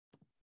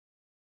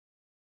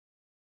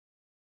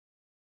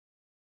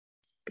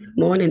Good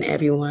morning,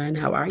 everyone.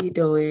 How are you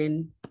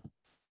doing?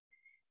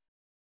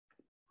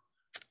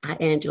 Hi,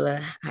 Angela.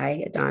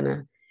 Hi,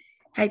 Adonna.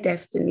 Hi,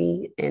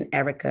 Destiny and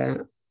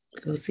Erica.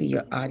 I don't see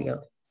your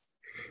audio.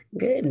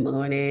 Good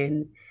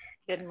morning.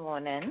 Good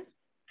morning.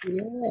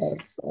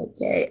 Yes.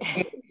 Okay.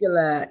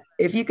 Angela,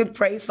 if you could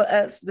pray for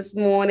us this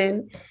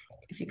morning,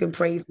 if you can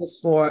pray for us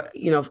for,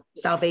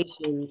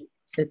 salvation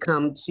to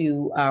come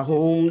to our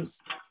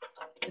homes,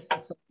 just for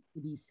souls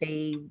to be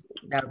saved,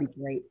 that would be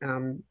great.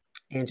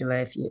 Angela,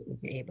 if you're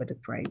able to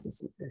pray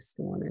this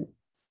morning.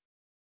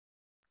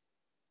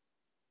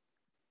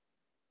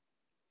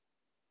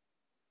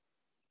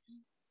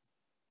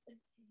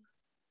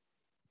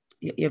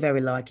 You're very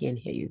low. I can't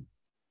hear you.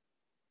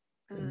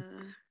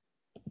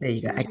 There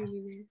you go. Can you hear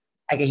me now?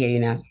 I can hear you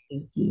now.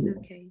 Thank you.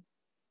 Okay.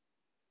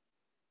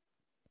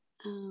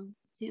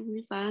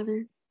 Heavenly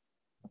Father,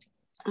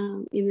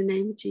 in the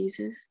name of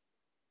Jesus,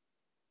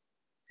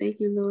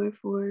 thank you, Lord,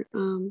 for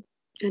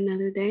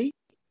another day.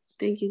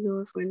 Thank you,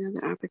 Lord, for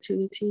another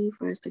opportunity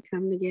for us to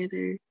come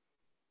together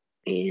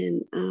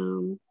and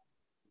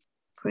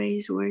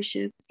praise,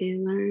 worship,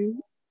 and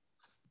learn.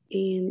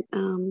 And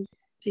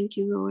thank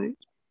you, Lord,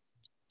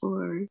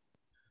 for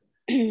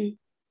thank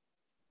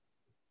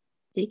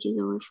you,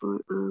 Lord,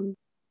 for Thank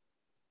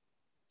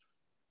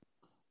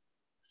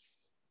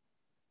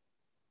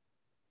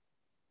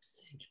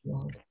you,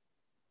 Lord.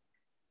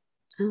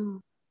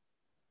 Oh,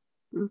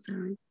 I'm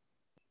sorry.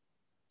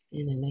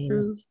 In the name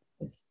of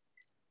Jesus.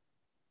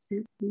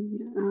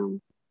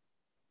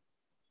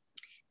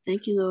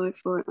 Thank you, Lord,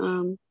 for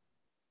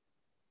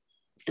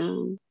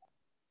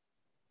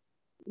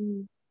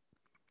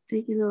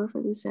thank you, Lord,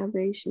 for the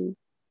salvation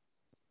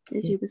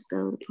that you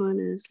bestowed upon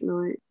us,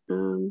 Lord.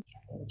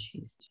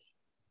 Jesus.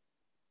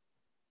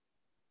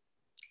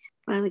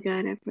 Father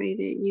God, I pray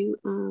that you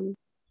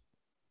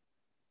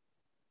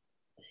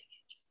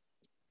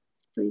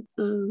please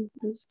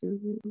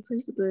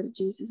the blood of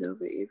Jesus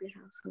over every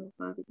household,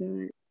 Father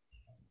God,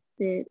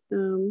 that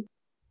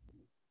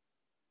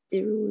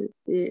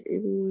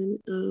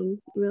everyone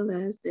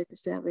realize that the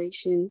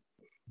salvation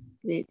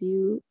that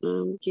you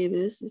give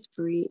us is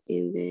free,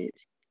 and that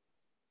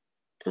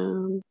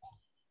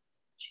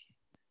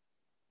Jesus.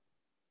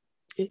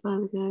 And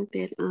Father God,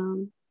 that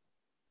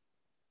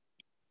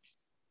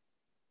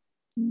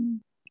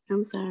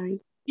I'm sorry,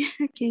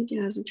 I can't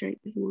concentrate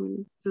this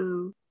morning.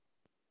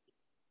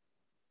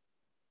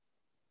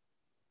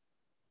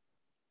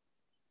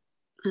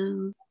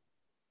 In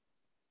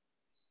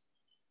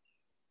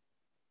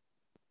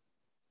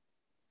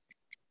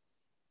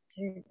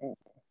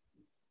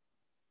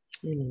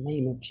the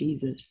name of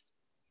Jesus,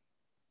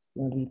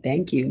 Lord, we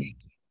thank you.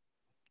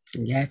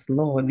 Yes,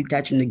 Lord, we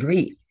touch and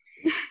agree.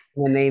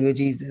 In the name of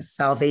Jesus,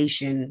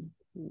 salvation,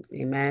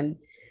 amen.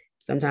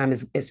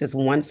 Sometimes it's just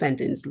one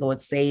sentence,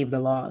 Lord, save the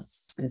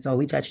lost. And so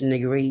we touch and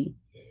agree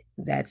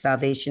that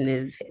salvation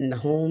is in the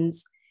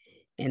homes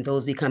and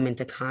those we come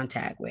into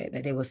contact with,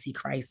 that they will see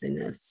Christ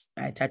in us.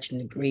 I touch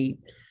and agree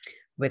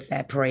with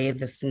that prayer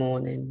this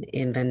morning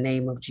in the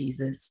name of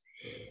Jesus.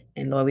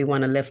 And Lord, we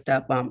want to lift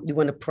up, we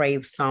want to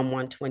pray Psalm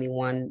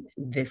 121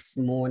 this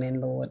morning,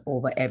 Lord,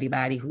 over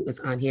everybody who is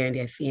on here and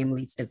their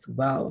families as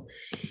well.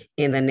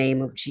 In the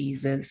name of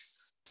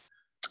Jesus.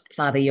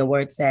 Father, your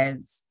word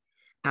says,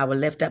 I will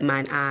lift up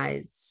mine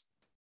eyes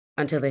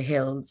unto the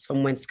hills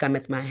from whence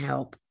cometh my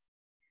help.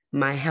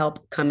 My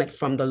help cometh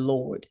from the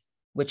Lord,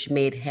 which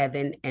made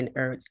heaven and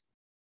earth.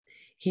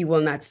 He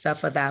will not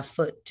suffer thy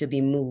foot to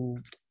be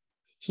moved.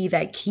 He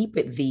that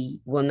keepeth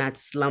thee will not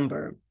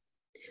slumber.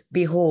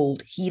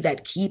 Behold, he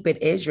that keepeth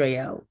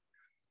Israel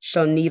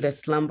shall neither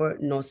slumber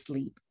nor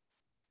sleep.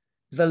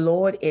 The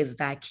Lord is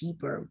thy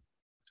keeper.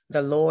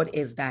 The Lord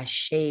is thy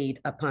shade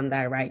upon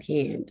thy right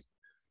hand.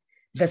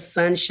 The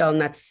sun shall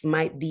not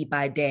smite thee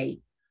by day,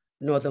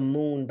 nor the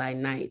moon by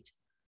night.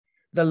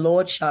 The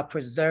Lord shall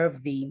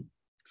preserve thee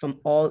from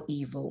all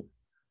evil.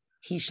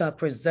 He shall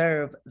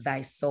preserve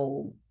thy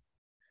soul.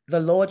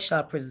 The Lord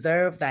shall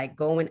preserve thy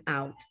going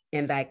out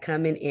and thy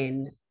coming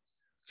in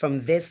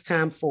from this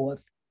time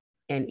forth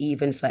and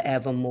even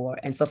forevermore.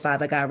 And so,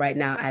 Father God, right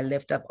now, I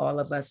lift up all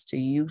of us to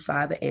you,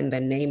 Father, in the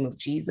name of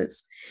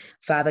Jesus.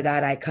 Father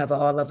God, I cover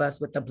all of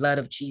us with the blood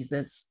of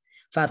Jesus.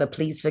 Father,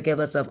 please forgive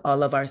us of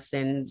all of our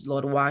sins.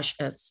 Lord, wash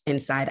us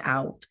inside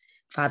out.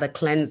 Father,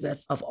 cleanse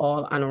us of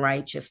all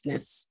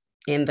unrighteousness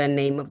in the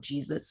name of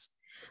Jesus.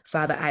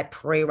 Father, I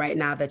pray right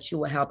now that you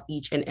will help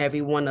each and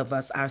every one of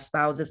us, our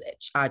spouses,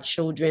 our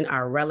children,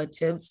 our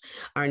relatives,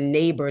 our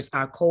neighbors,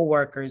 our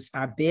co-workers,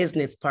 our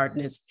business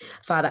partners,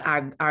 Father,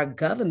 our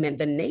government,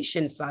 the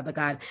nations, Father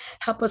God.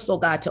 Help us, oh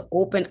God, to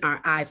open our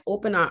eyes,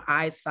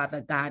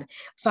 Father God.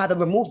 Father,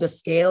 remove the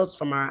scales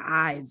from our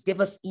eyes.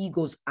 Give us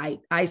eagle's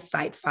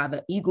eyesight,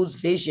 Father, eagle's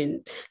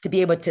vision to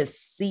be able to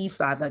see,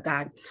 Father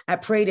God. I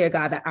pray, dear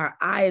God, that our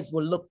eyes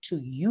will look to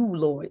you,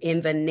 Lord,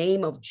 in the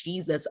name of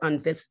Jesus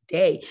on this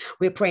day.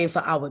 We praying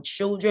for our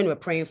children. We're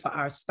praying for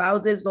our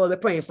spouses, Lord. We're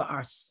praying for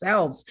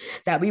ourselves,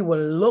 that we will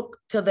look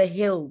to the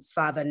hills,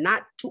 Father,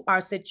 not to our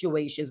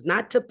situations,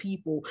 not to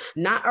people,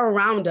 not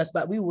around us,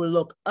 but we will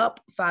look up,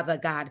 Father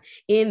God,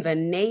 in the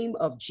name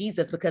of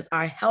Jesus, because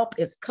our help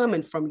is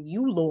coming from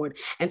you, Lord.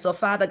 And so,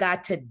 Father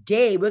God,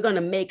 today we're going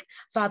to make,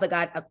 Father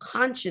God, a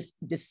conscious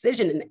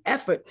decision and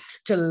effort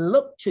to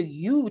look to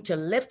you, to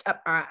lift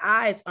up our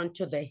eyes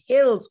unto the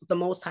hills of the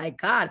Most High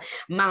God,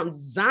 Mount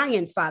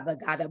Zion, Father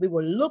God, that we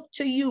will look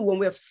to you when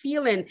we're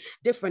feeling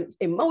different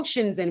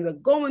emotions and we're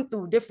going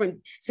through different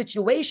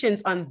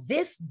situations on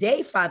this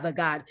day, Father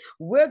God.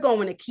 We're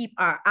going to keep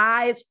our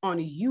eyes on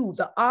you,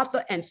 the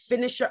author and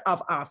finisher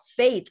of our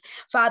faith.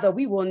 Father,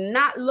 we will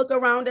not look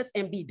around us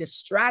and be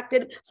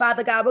distracted.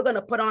 Father God, we're going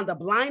to put on the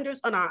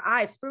blinders on our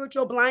eyes,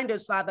 spiritual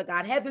blinders, Father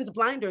God, heaven's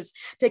blinders,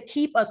 to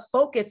keep us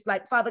focused,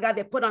 like, Father God,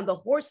 they put on the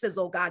horses,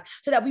 oh God,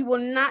 so that we will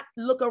not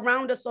look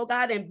around us, oh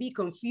God, and be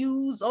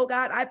confused, oh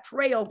God. I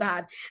pray, oh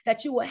God,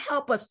 that you will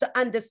help us to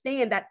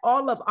understand that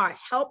all of our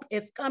help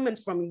is coming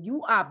from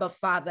you, Abba,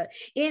 Father,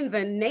 in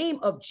the name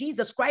of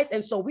Jesus Christ.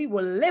 And so we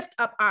will lift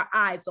up our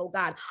eyes, oh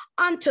God,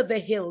 unto the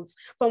hills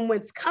from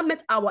whence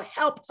cometh our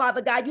help,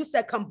 Father God. You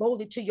said, come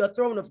boldly to your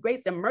throne of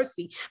grace and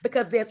mercy,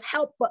 because there's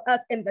help for us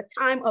in the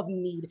time of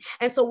need.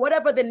 And so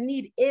whatever the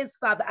need is,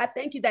 Father, I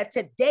thank you that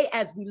today,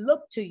 as we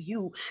look to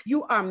you,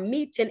 you are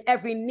meeting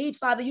every need,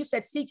 Father. You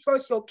said, seek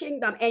first your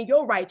kingdom and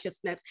your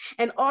righteousness,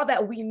 and all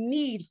that we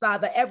need,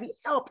 Father, every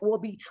help will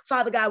be,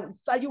 Father God,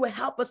 you will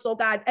help us, oh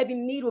God, every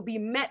need will be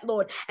met,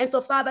 Lord. And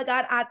so, Father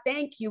God, I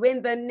thank you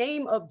in the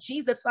name of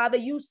Jesus, Father.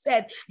 You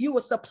said you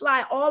will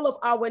supply all of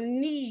our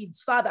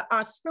needs, Father,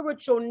 our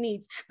spiritual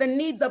needs, the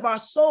needs of our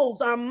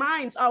souls, our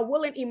minds, our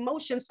will and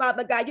emotions,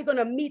 Father God. You're going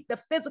to meet the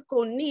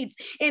physical needs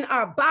in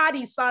our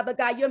bodies, Father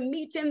God. You're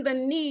meeting the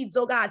needs,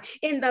 oh God,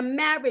 in the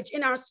marriage,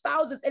 in our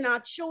spouses, in our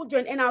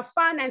children, in our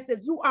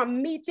finances. You are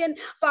meeting,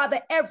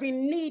 Father, every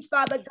need,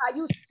 Father God.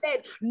 You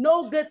said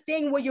no good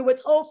thing will you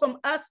withhold from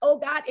us, oh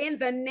God, in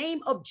the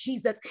name of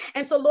Jesus.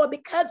 And so, Lord,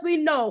 because we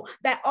know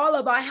that all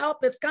of our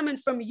help is coming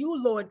from you,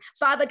 Lord,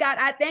 Father God,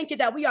 I thank you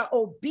that we are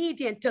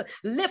obedient to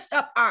lift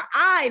up our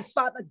eyes,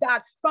 Father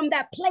God, from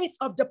that place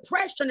of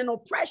depression and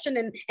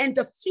oppression and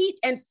defeat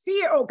and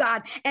fear, oh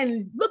God,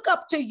 and look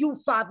up to you,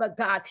 Father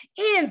God,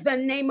 in the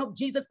name of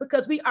Jesus,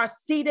 because we are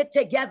seated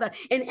together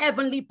in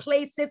heavenly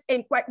places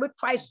with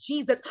Christ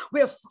Jesus.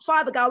 We're,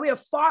 Father God, we are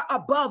far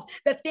above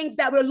the things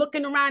that we're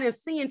looking around and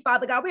seeing,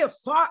 Father God. We are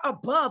far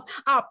above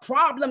our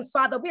problems,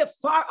 Father. We are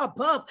far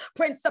above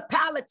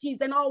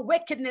principalities and all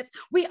wickedness.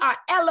 We are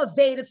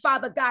elevated,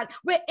 Father God.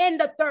 We're in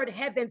the third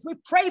heavens. We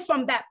pray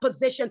from that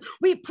position.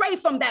 We pray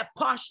from that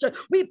posture.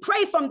 We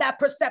pray from that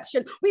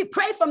perception. We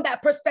pray from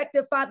that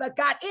perspective, Father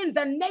God, in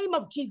the name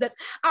of Jesus.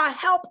 Our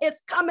help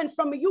is coming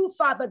from you,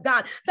 Father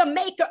God, the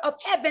maker of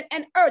heaven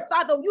and earth.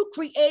 Father, you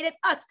created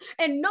us,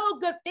 and no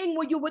good thing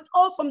will you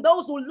withhold from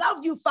those who love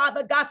you,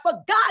 Father God. For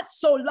God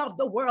so loved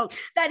the world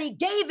that he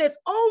gave his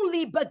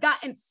only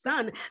begotten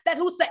Son, that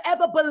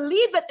whosoever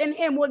believeth in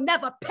him will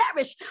never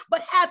perish,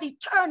 but have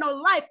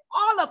eternal life.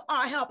 All of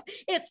our help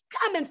is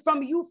coming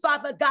from you,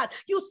 Father God.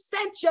 You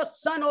sent your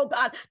Son, oh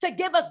God, to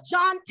give us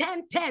John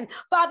 10:10.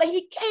 Father,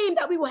 he came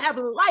that we will have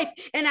life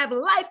and have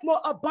life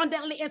more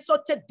abundantly. And so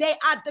today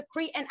I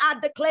decree and I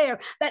declare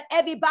that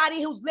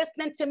everybody who's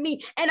listening to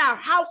me and our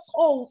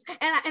households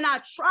and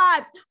our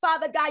tribes,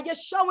 Father God, you're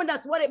showing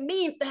us what it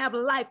means to have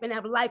life and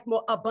have life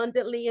more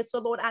abundantly. And so,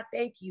 Lord, I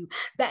thank you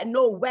that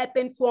no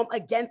weapon formed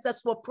against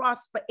us will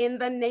prosper in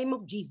the name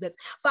of Jesus.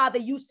 Father,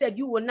 you said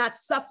you will not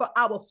suffer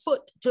our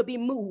foot to be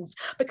moved,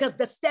 because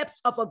the steps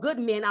of a good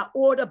man are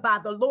ordered by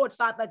the Lord,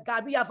 Father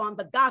God. We have on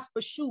the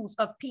gospel shoes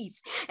of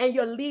peace, and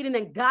you're leading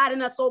and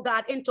guiding us, oh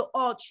God, into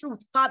all truth.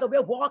 Father,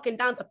 we're walking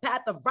down the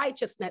path of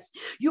righteousness.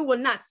 You will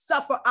not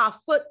suffer our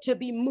foot to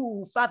be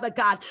moved, Father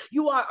God.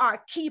 You are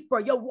our keeper.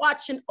 You're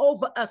watching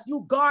over us.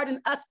 You guarding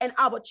us and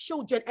our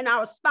children and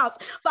our spouse.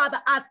 Father,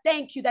 I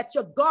thank you that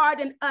you're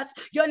guarding us.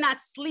 You're not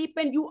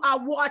sleeping. You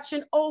are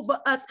watching over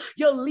us.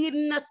 You're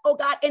leading us, oh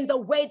God, in the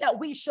way that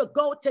we should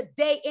go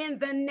today in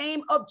the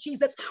name of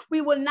Jesus.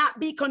 We will not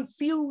be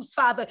confused,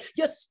 Father.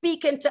 You're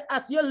speaking to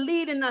us. You're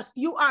leading us.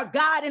 You are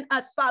guiding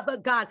us, Father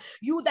God.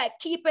 You that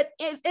keepeth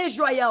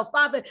Israel,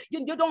 Father.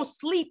 You don't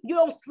sleep. You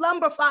don't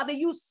slumber, Father.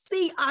 You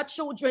see our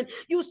children.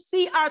 You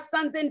see our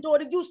sons and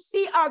daughters. You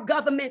see our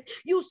government.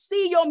 You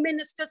see your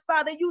ministers,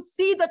 Father. You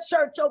see the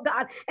church, oh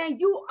God. And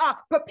you are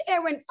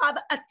preparing,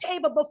 Father, a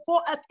table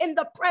before us in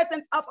the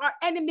presence of our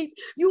enemies.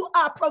 You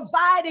are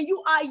providing.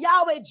 You are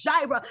Yahweh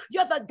Jireh.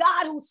 You're the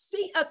God who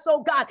see us,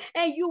 oh God.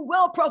 And you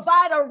will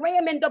provide a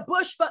ram in the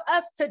bush for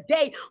us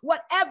today.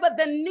 Whatever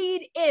the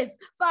need is,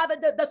 Father,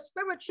 the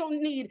spiritual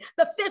need,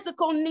 the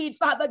physical need,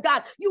 Father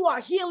God, you are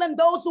healing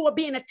those who are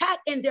being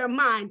attacked in their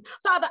mind.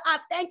 Father, I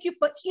thank you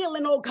for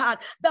healing, oh God,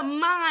 the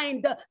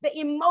mind, the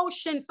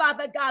emotion,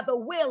 Father God, the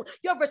will.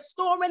 You're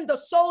restoring the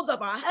souls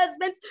of our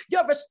husbands.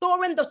 You're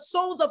restoring the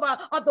souls of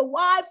the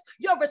wives.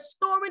 You're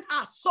restoring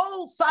our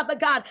souls, Father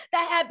God,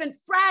 that have been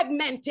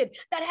fragmented,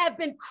 that have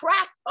been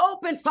cracked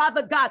open,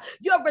 Father God.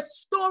 You're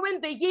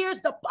restoring the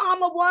years, the the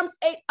palmer worms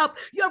ate up.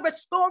 You're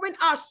restoring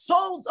our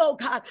souls, oh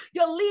God.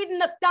 You're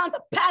leading us down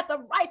the path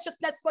of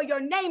righteousness for your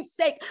name's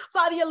sake.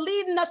 Father, you're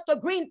leading us to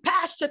green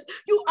pastures.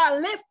 You are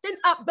lifting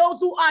up those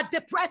who are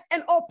depressed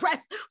and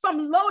oppressed from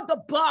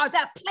Lodabar,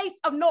 that place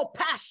of no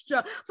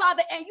pasture,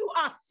 Father, and you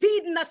are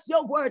feeding us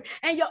your word,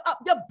 and you're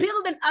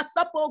building us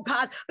up, oh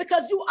God,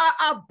 because you are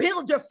our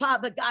builder,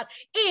 Father God.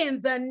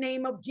 In the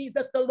name of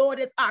Jesus, the Lord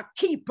is our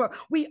keeper.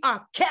 We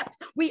are kept.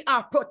 We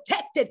are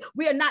protected.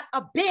 We are not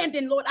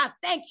abandoned, Lord. I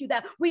thank you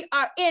that we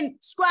are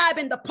inscribed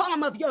in the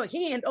palm of your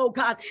hand, oh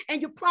God,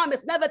 and you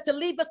promise never to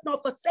leave us nor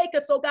forsake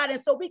us, oh God,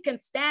 and so we can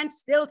stand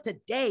still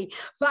today,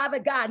 Father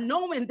God,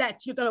 knowing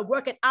that you're going to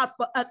work it out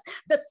for us.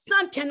 The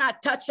sun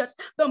cannot touch us.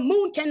 The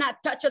moon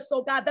cannot touch us,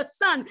 oh God. The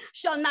sun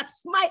shall not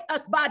smite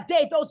us by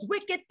day. Those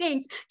wicked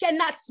things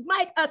cannot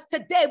smite us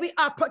today. We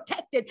are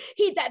protected.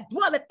 He that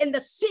dwelleth in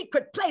the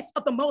secret place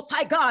of the Most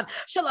High God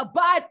shall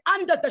abide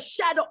under the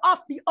shadow of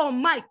the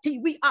Almighty.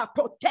 We are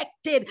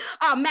protected.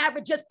 Our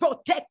marriages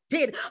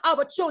protected.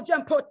 Our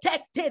children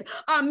protected.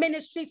 Our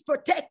ministries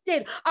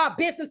protected. Our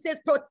businesses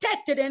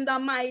protected in the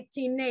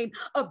mighty name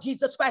of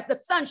Jesus Christ. The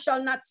sun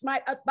shall not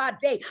smite us by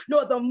day,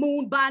 nor the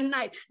moon by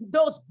night.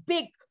 Those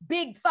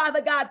big,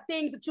 Father God,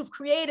 things that you've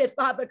created,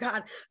 Father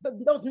God,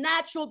 those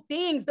natural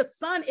things, the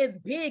sun is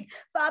big,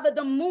 Father,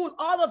 the moon,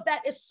 all of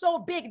that is so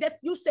big that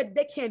you said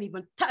they can't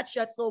even touch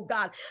us, oh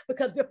God,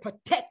 because we're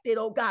protected,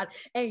 oh God,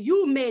 and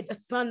you made the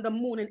sun, the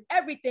moon, and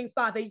everything,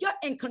 Father. You're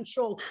in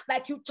control.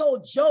 Like you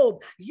told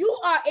Job, you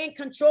are in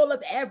control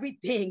of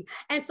everything.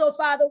 And so,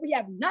 Father, we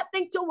have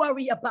nothing to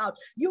worry about.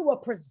 You will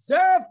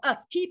preserve us,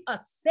 keep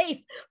us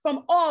safe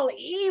from all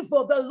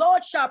evil. The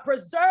Lord shall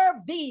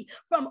preserve thee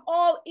from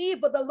all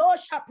evil. The Lord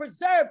shall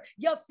preserve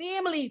your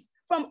families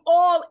from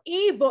all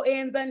evil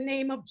in the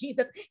name of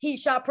Jesus. He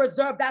shall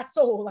preserve that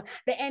soul.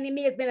 The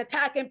enemy has been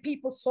attacking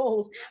people's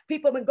souls.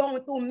 People have been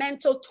going through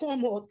mental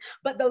turmoil,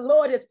 but the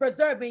Lord is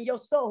preserving your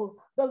soul.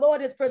 The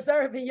Lord is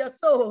preserving your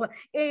soul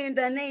in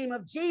the name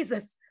of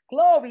Jesus.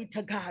 Glory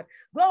to God.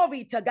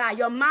 Glory to God.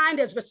 Your mind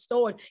is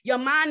restored. Your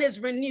mind is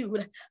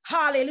renewed.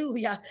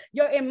 Hallelujah.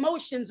 Your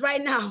emotions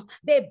right now,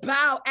 they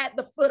bow at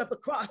the foot of the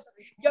cross.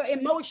 Your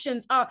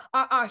emotions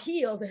are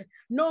healed.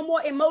 No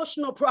more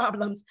emotional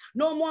problems.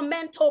 No more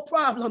mental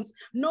problems.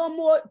 No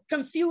more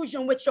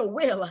confusion with your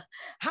will.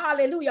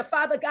 Hallelujah.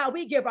 Father God,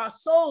 we give our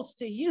souls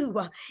to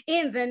you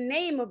in the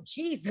name of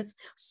Jesus.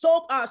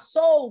 Soak our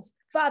souls,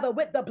 Father,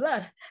 with the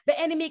blood. The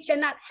enemy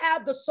cannot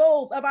have the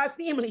souls of our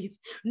families.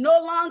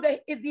 No longer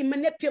is he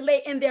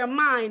manipulating their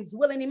minds,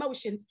 will, and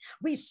emotions.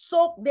 We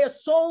soak their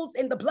souls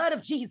in the blood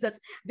of Jesus.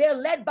 They're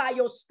led by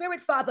your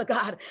spirit, Father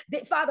God.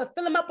 Father,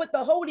 fill them up with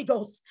the Holy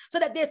Ghost so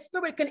that their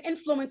spirit can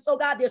influence, oh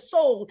God, their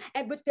soul.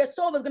 And with their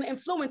soul is going to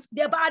influence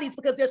their bodies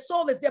because their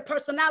soul is their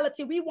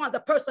personality. We want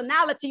the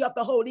personality of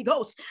the Holy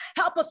Ghost.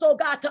 Help us, oh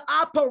God, to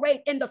operate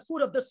in the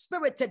fruit of the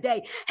Spirit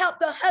today. Help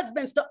the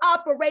husbands to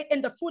operate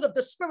in the fruit of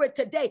the Spirit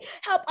today.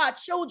 Help our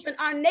children,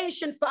 our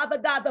nation, Father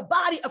God, the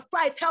body of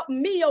Christ. Help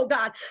me, oh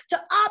God,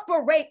 to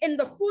operate in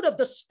the fruit of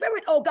the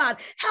Spirit, oh God.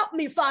 Help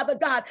me, Father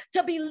God,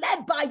 to be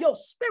led by your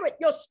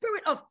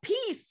spirit of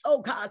peace,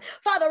 oh God.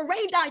 Father,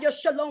 rain down your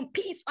shalom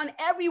peace on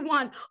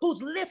everyone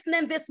who's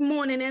listening this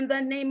morning in the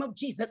name of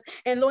Jesus.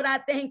 And Lord, I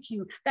thank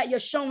you that you're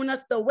showing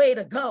us the way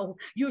to go.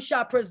 You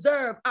shall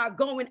preserve our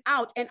going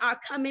out and our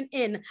coming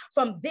in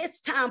from this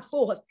time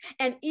forth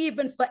and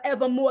even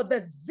forevermore.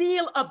 The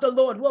zeal of the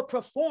Lord will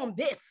perform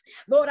this.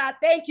 Lord, I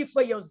thank you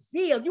for your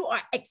zeal. You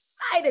are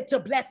excited to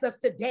bless us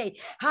today.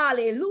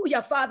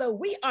 Hallelujah, Father.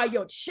 We are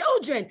your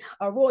children,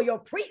 a royal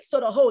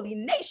priesthood, a holy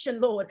nation,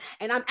 Lord.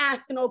 And I'm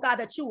asking, oh God,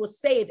 that you will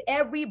save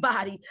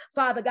everybody,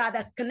 Father God,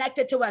 that's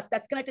connected to us,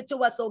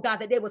 oh God,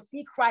 that they will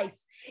see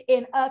Christ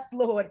in us,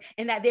 Lord,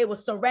 and that they will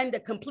surrender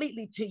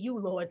completely to you,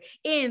 Lord,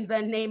 in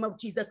the name of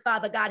Jesus.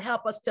 Father God,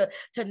 help us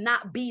to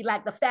not be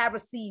like the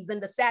Pharisees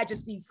and the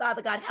Sadducees.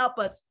 Father God, help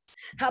us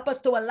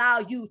to allow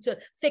you to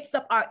fix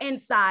up our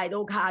inside,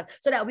 oh God,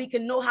 so that we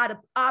can know how to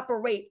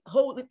operate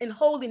in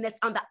holiness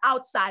on the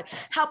outside.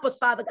 Help us,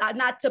 Father God,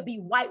 not to be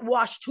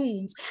whitewashed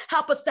tombs.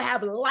 Help us to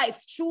have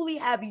life, truly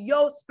have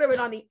your spirit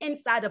on the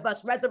inside of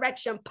us,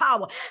 resurrection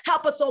power.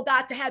 Help us, oh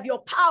God, to have your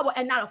power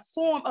and not a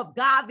form of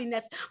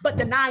godliness, but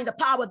denying the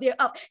power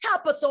thereof.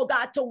 Help us, oh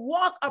God, to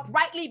walk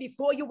uprightly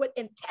before you with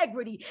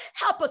integrity.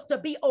 Help us to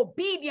be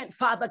obedient,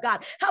 Father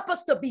God. Help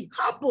us to be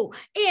humble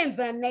in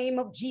the name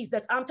of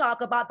Jesus. I'm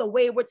talking about the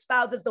wayward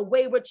spouses, the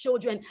wayward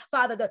children,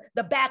 Father,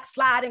 the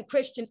backsliding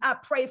Christians. I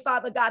pray,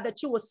 Father God,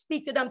 that you will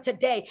speak to them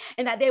today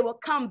and that they will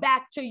come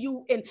back to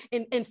you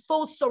in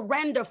full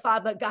surrender,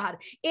 Father God,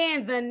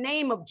 in the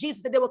name of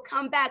Jesus, that they will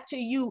come back to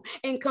you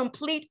in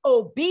complete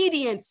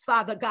obedience,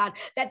 Father God,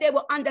 that they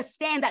will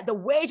understand that the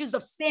wages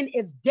of sin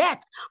is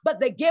death, but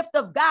the gift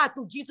of God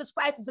through Jesus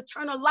Christ is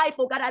eternal life.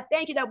 Oh God, I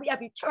thank you that we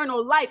have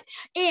eternal life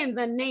in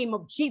the name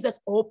of Jesus.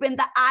 Open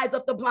the eyes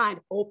of the blind,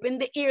 open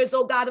the ears,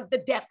 oh God, of the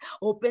deaf,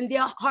 open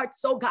their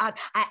hearts, oh God.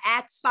 I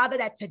ask, Father,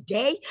 that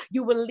today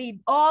you will lead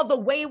all the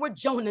way wayward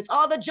Jonas,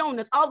 all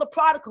the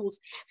prodigals,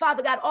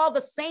 Father God, all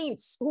the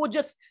saints who are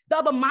just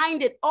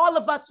double-minded, all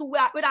of us who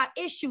are with our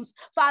issues,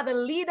 Father,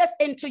 lead us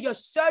into your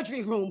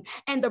surgery room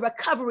and the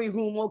recovery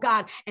room, oh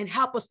God, and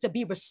help us to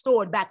be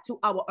restored back to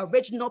our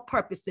original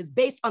purposes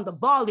based on the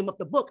volume of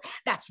the book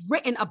that's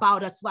written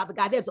about us, Father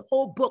God. There's a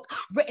whole book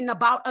written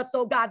about us,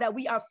 oh God, that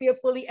we are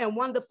fearfully and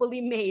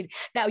wonderfully made,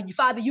 that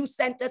Father, you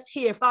sent us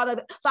here.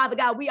 Father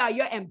God, we are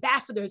your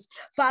ambassadors.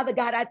 Father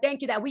God, I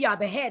thank you that we are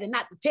the head and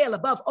not the tail,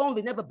 above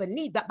only, never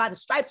beneath, that by the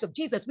stripes of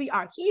Jesus, we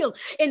are healed.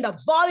 In the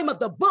volume of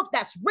the book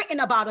that's written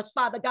about us,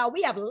 Father God,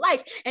 we have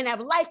life and have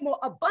life more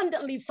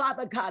abundantly,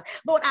 Father God.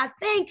 Lord, I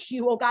thank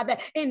you, oh God,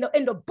 that in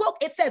the book,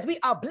 it says we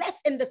are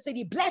blessed in the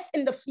city, blessed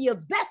in the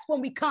fields, blessed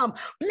when we come,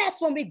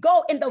 blessed when we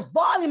go. In the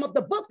volume of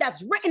the book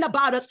that's written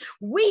about us,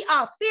 we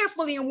are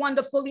fearfully and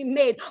wonderfully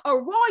made, a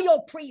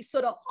royal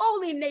priesthood, a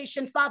holy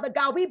nation, Father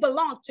God. We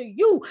belong to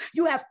you.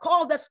 You have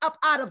called us up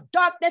out of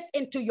darkness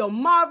into your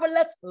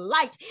marvelous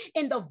light.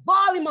 In the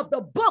volume of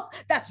the book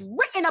that's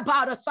written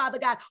about us, Father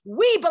God,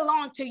 we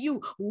belong to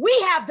you. We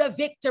have the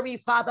victory,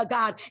 Father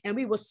God, and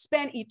we will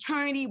spend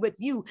eternity with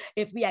you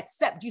if we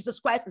accept Jesus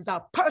Christ as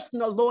our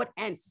personal Lord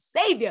and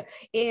Savior.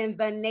 In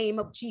the name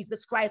of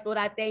Jesus Christ, Lord,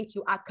 I thank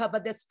you. I cover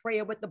this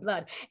prayer with the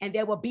blood, and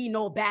there will be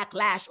no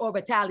backlash or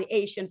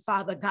retaliation,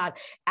 Father God.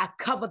 I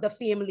cover the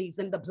families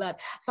in the blood.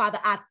 Father,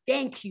 I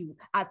thank you.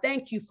 I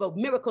thank you for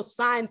miracle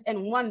signs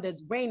and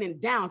wonders raining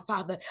down,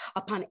 Father,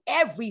 upon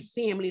every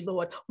family,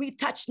 Lord. We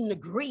touch and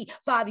agree.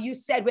 Father, you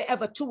said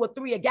wherever 2 or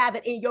 3 are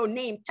gathered in your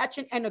name,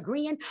 touching and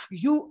agreeing,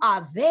 you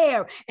are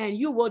there and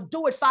you will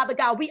do it, Father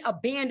God. We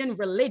abandon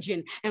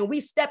religion and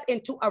we step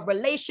into a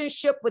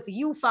relationship with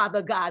you,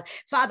 Father God.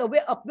 Father,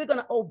 we're going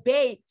to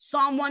obey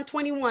Psalm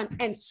 121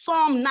 and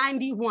Psalm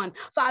 91.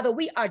 Father,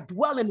 we are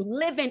dwelling,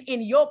 living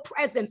in your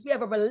presence. We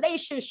have a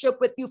relationship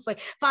with you.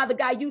 Father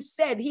God, you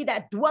said, he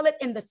that dwelleth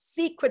in the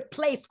secret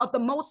place of the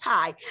Most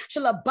High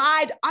shall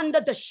abide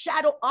under the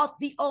shadow of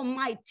the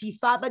Almighty.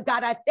 Father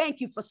God, I thank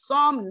you for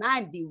Psalm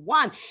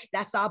 91.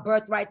 That's our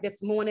birthright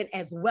this morning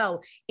as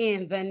well,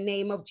 in the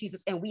name of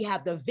Jesus. And we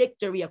have the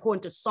victory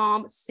according to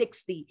Psalm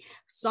 60.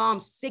 Psalm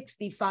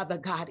 60, Father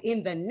God,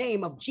 in the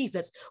name of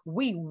Jesus,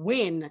 we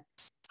win.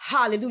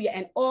 Hallelujah.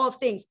 And all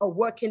things are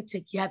working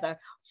together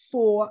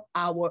for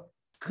our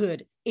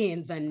good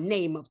in the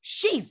name of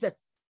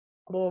Jesus.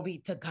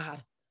 Glory to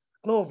God.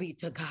 Glory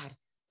to God.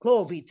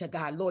 Glory to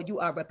God. Lord, you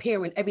are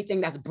repairing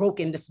everything that's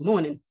broken this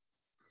morning.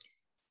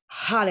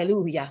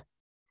 Hallelujah.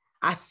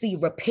 I see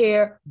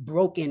repair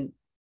broken.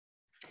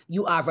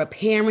 You are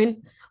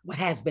repairing what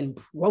has been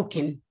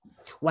broken,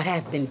 what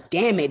has been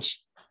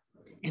damaged.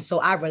 And so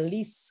I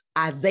release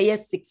Isaiah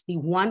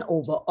 61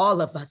 over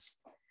all of us.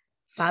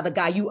 Father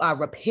God, you are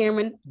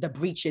repairing the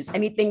breaches,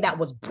 anything that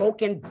was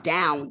broken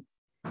down.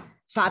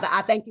 Father,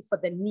 I thank you for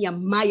the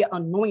Nehemiah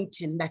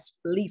anointing that's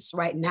released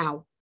right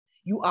now.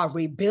 You are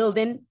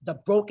rebuilding the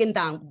broken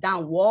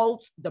down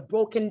walls, the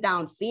broken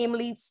down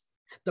families,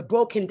 the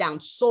broken down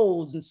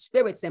souls and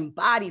spirits and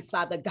bodies,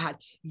 Father God.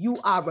 You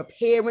are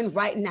repairing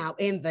right now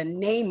in the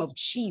name of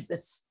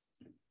Jesus.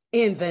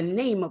 In the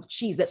name of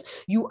Jesus,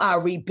 you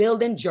are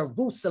rebuilding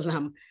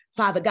Jerusalem.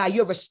 Father God,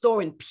 you're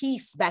restoring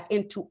peace back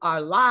into our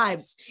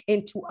lives,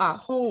 into our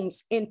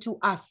homes, into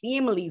our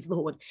families,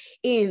 Lord.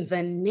 In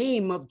the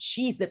name of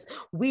Jesus,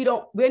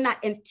 we're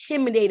not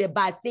intimidated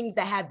by things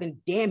that have been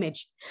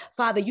damaged.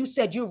 Father, you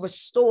said you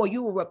restore,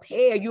 you will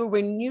repair, you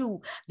renew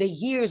the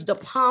years the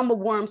palmer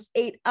worms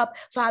ate up.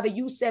 Father,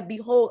 you said,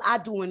 behold, I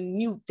do a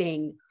new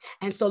thing.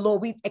 And so,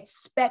 Lord, we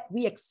expect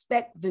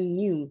the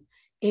new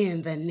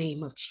in the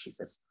name of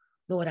Jesus.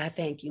 Lord, I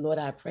thank you. Lord,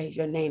 I praise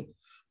your name.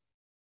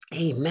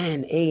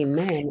 Amen,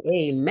 amen,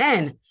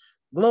 amen.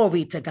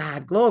 Glory to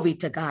God, glory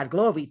to God,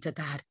 glory to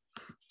God.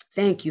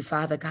 Thank you,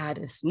 Father God.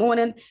 This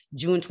morning,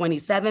 June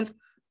 27th,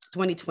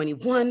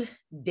 2021,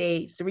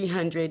 day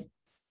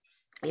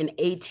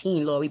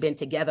 318, Lord. We've been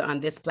together on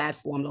this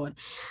platform, Lord.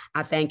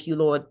 I thank you,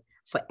 Lord,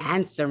 for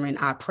answering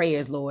our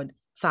prayers, Lord.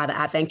 Father,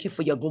 I thank you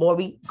for your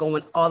glory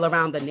going all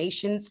around the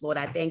nations. Lord,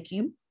 I thank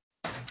you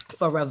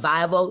for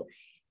revival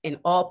in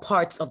all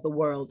parts of the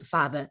world,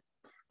 Father,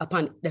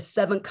 upon the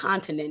 7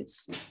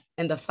 continents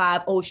and the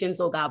 5 oceans.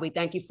 Oh God, we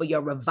thank you for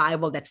your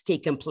revival that's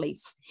taken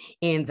place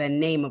in the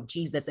name of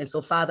Jesus. And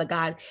so, Father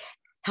God,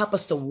 help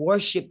us to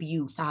worship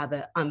you,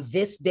 Father, on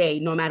this day,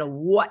 no matter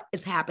what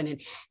is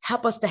happening.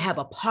 Help us to have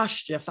a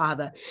posture,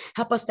 Father.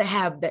 Help us to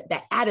have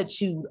the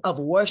attitude of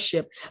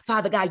worship.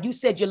 Father God, you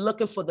said you're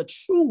looking for the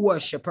true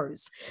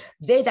worshipers,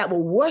 they that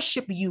will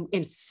worship you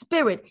in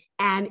spirit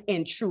and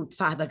in truth,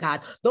 Father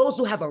God. Those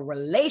who have a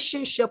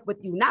relationship with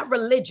you, not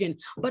religion,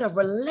 but a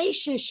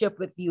relationship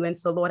with you. And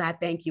so, Lord, I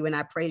thank you and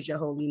I praise your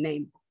holy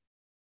name.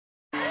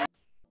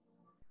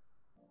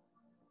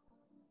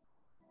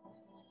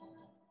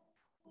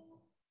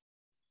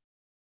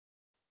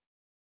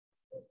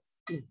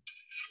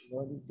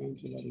 Lord, we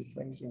thank you, Lord, we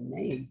praise your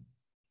name.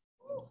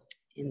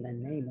 In the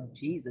name of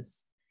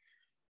Jesus.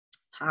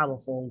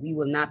 Powerful. We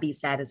will not be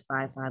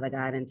satisfied, Father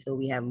God, until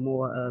we have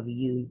more of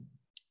you.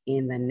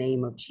 In the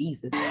name of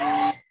Jesus.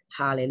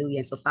 Hallelujah.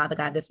 And so, Father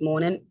God, this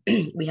morning,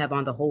 we have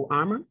on the whole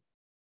armor,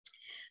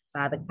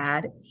 Father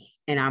God,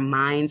 and our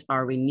minds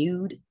are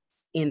renewed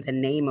in the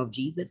name of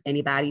Jesus.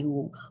 Anybody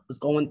who was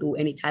going through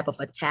any type of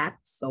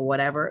attacks or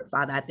whatever,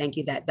 Father, I thank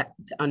you that the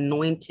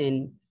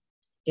anointing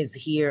is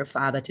here,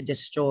 Father, to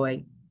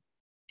destroy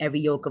every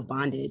yoke of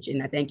bondage.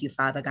 And I thank you,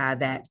 Father God,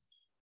 that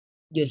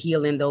you're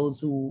healing those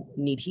who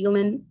need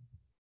healing.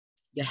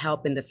 You're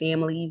helping the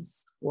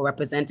families who are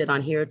represented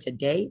on here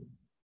today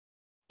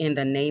in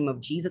the name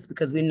of Jesus,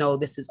 because we know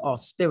this is all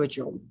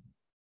spiritual.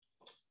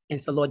 And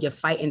so, Lord, you're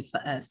fighting for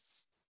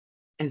us.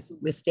 And so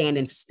we're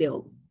standing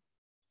still.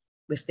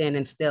 We're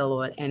standing still,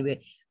 Lord. And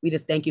we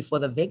just thank you for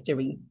the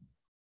victory.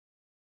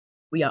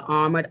 We are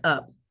armored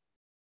up.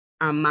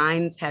 Our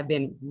minds have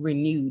been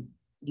renewed.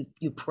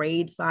 You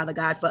prayed, Father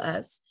God, for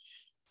us.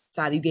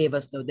 Father, you gave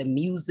us the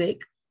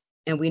music.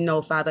 And we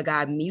know, Father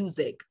God,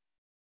 music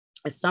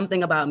is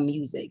something about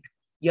music.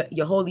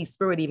 Your Holy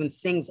Spirit even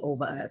sings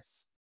over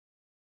us.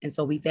 And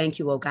so we thank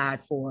you, oh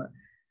God, for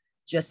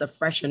just a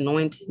fresh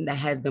anointing that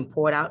has been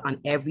poured out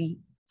on every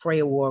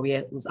prayer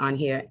warrior who's on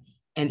here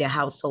and their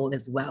household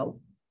as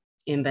well.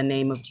 In the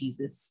name of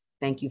Jesus.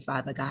 Thank you,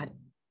 Father God.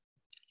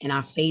 And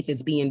our faith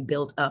is being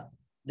built up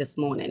this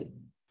morning.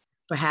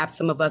 Perhaps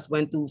some of us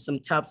went through some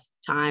tough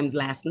times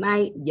last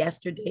night,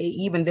 yesterday,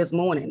 even this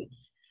morning,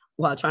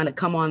 while trying to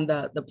come on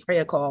the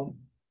prayer call.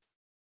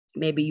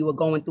 Maybe you were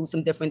going through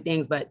some different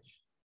things, but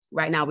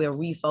right now we're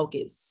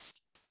refocused.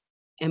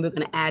 And we're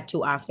going to add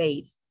to our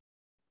faith.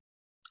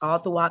 All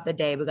throughout the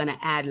day, we're going to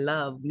add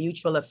love,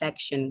 mutual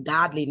affection,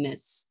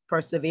 godliness,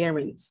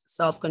 perseverance,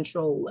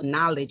 self-control,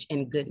 knowledge,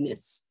 and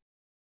goodness.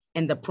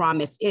 And the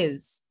promise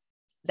is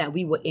that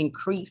we will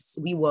increase,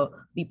 we will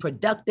be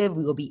productive,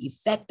 we will be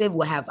effective,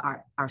 we'll have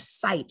our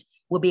sight,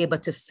 we'll be able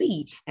to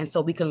see. And so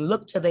we can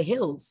look to the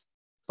hills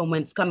from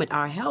whence cometh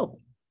our help.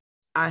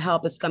 Our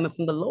help is coming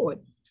from the Lord.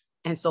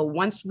 And so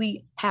once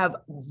we have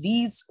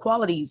these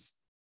qualities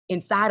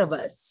inside of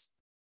us,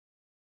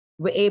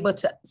 we're able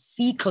to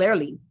see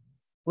clearly,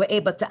 we're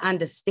able to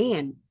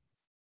understand,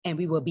 and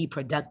we will be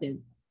productive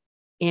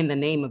in the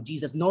name of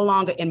Jesus. No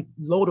longer in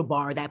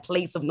Lodabar, that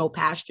place of no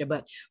pasture,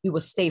 but we will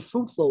stay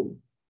fruitful,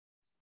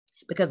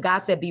 because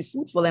God said, be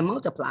fruitful and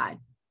multiply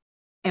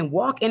and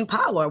walk in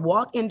power,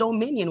 walk in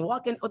dominion,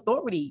 walk in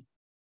authority.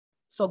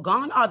 So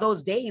gone are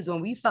those days when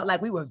we felt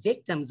like we were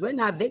victims. We're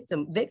not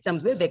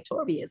victims, we're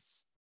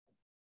victorious.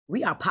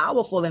 We are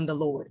powerful in the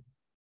Lord,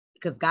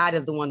 because God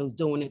is the one who's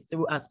doing it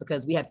through us,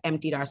 because we have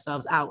emptied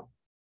ourselves out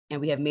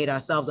and we have made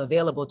ourselves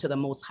available to the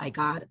Most High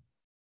God.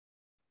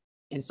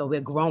 And so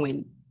we're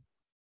growing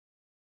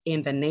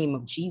in the name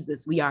of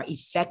Jesus. We are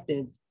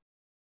effective.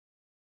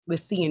 We're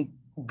seeing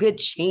good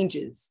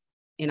changes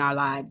in our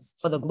lives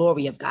for the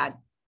glory of God.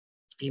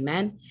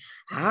 Amen.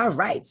 All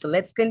right, so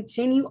let's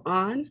continue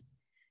on.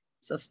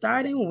 So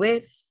starting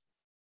with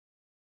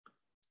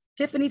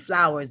Tiffany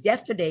Flowers.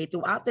 Yesterday,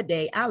 throughout the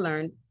day, I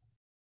learned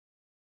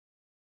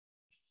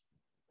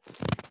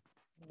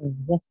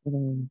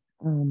yesterday.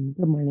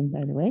 Good morning,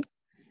 by the way.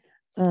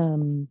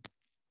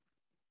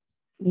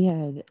 We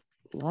had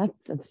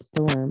lots of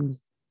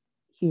storms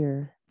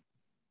here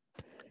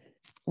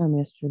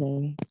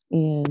yesterday,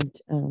 and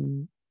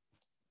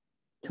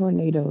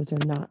tornadoes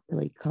are not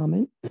really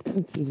common.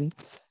 Excuse me,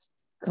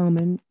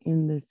 common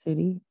in the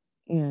city,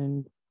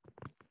 and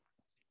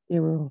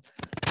there were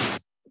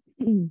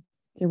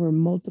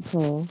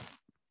multiple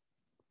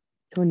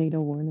tornado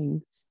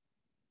warnings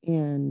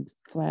and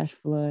flash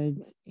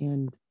floods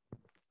and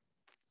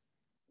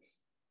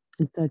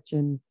such,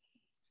 and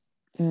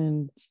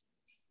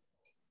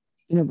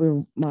you know,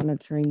 we're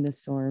monitoring the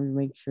storm to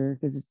make sure,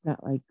 because it's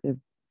not like the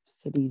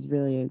city's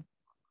really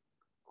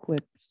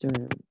equipped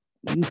or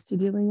used to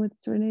dealing with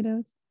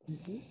tornadoes.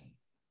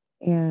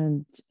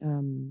 And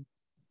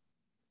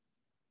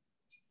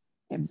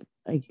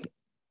like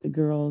the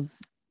girls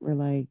were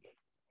like,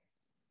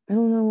 I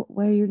don't know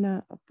why you're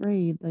not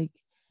afraid, like,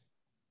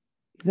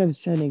 because I was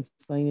trying to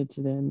explain it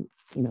to them,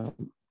 you know.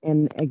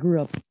 And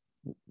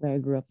where I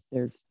grew up,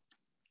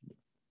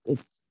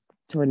 it's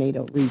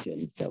tornado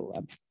region,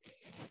 so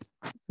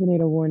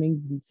tornado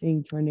warnings and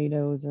seeing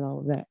tornadoes and all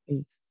of that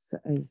is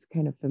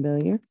kind of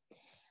familiar.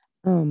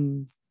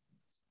 So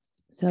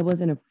I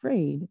wasn't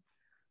afraid,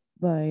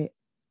 but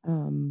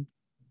I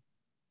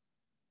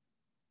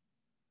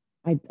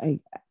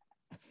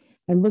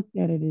looked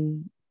at it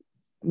as,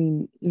 I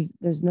mean,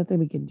 there's nothing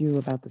we can do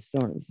about the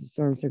storms. The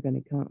storms are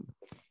going to come,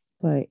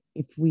 but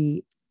if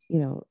we, you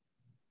know,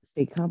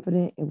 stay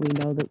confident and we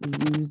know that we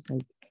use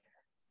like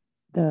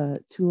the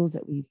tools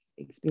that we've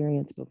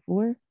experienced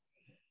before,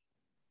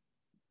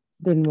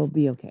 then we'll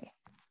be okay.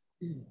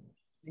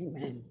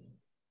 Amen.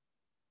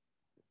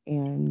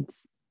 And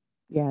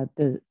yeah,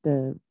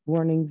 the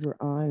warnings were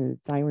on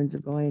and sirens were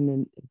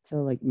going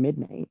until like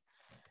midnight.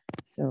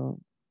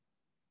 So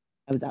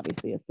I was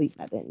obviously asleep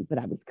by then, but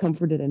I was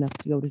comforted enough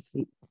to go to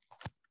sleep,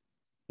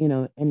 you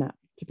know, and not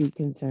to be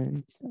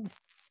concerned. So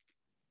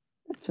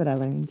that's what I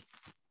learned.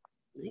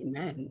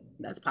 Amen.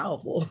 That's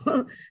powerful.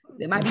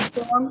 There might be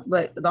storms,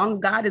 but as long as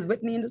God is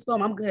with me in the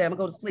storm, I'm good. I'm gonna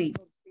go to sleep.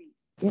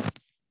 Yeah.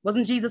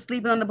 Wasn't Jesus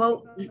sleeping on the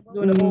boat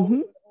during the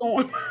whole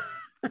storm?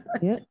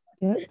 Yeah.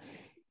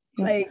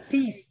 Like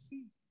peace.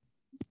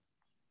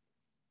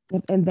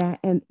 And that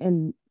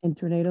and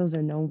tornadoes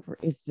are known for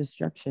its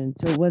destruction.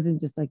 So it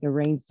wasn't just like a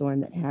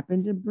rainstorm that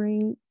happened to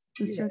bring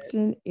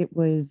destruction. It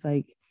was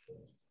like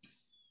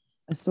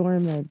a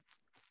storm that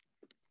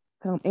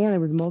come, and there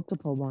was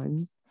multiple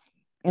ones.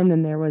 And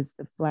then there was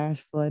the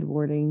flash flood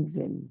warnings,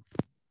 and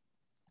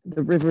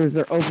the rivers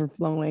are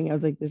overflowing. I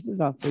was like, this is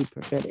awfully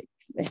prophetic.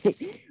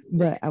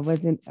 But I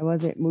wasn't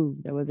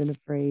moved. I wasn't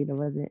afraid. I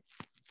wasn't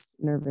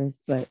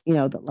nervous. But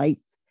the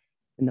lights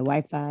and the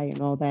Wi-Fi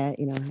and all that,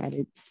 had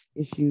its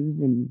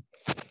issues. And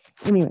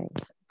anyways,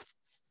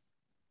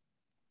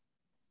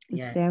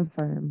 stand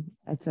firm.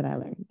 That's what I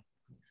learned.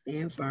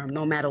 Stand firm,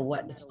 no matter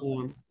what the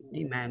storm.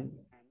 Amen.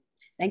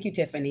 Thank you,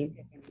 Tiffany.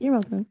 You're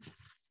welcome.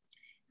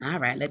 All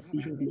right, let's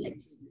see who's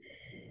next.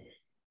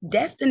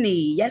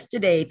 Destiny.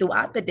 Yesterday,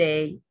 throughout the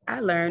day, I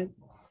learned.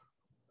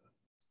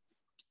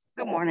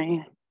 Good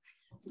morning.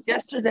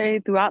 Yesterday,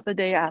 throughout the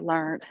day, I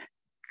learned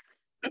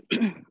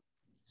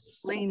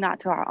lean not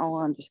to our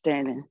own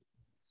understanding.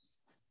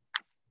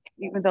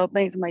 Even though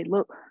things may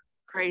look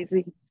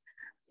crazy,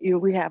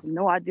 we have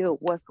no idea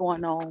what's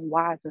going on.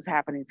 Why is this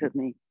happening to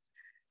me?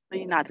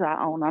 Lean not to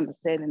our own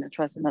understanding and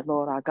trust in the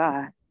Lord our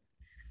God,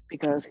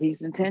 because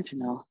He's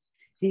intentional.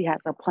 He has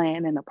a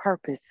plan and a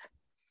purpose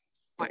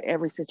for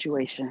every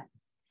situation.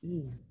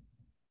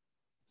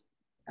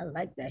 I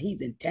like that.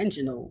 He's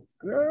intentional.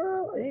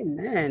 Girl,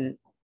 amen.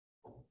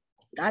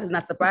 God is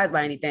not surprised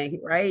by anything,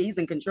 right? He's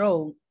in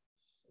control.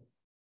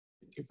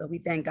 And so we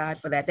thank God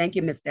for that. Thank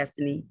you, Miss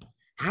Destiny.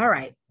 All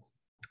right,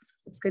 so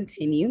let's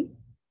continue.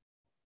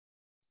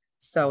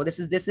 So this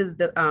is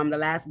the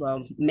last,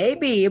 well,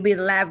 maybe it'll be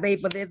the last day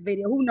for this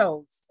video. Who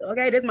knows?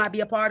 Okay, this might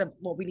be a part of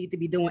what we need to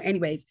be doing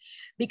anyways,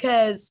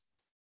 because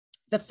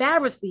the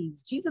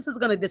Pharisees, Jesus is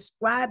going to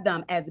describe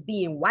them as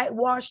being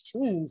whitewashed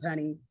tombs,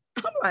 honey.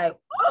 I'm like,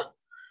 oh,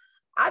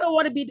 I don't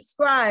want to be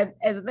described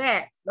as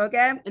that,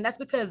 okay? And that's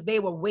because they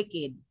were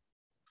wicked.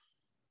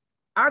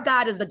 Our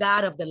God is the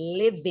God of the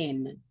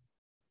living,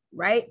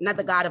 right? Not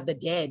the God of the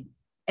dead.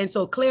 And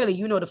so clearly,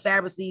 the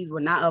Pharisees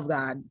were not of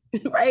God,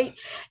 right?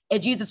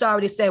 And Jesus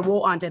already said,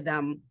 woe unto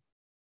them.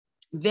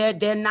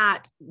 They're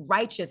not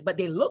righteous, but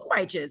they look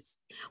righteous,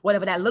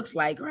 whatever that looks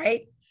like,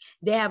 right?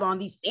 They have on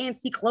these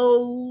fancy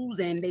clothes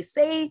and they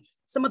say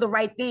some of the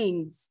right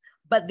things,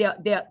 but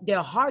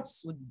their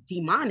hearts were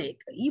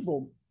demonic,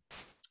 evil.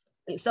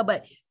 And so,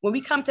 but when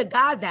we come to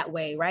God that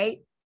way, right?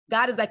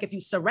 God is like, if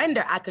you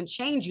surrender, I can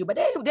change you. But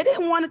they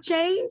didn't want to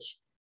change.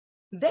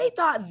 They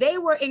thought they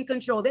were in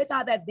control. They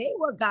thought that they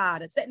were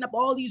God and setting up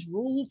all these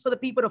rules for the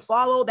people to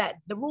follow, that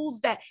the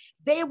rules that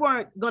they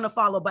weren't going to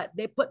follow, but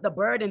they put the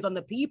burdens on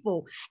the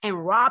people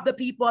and robbed the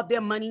people of their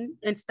money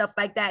and stuff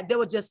like that. They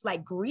were just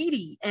like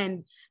greedy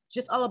and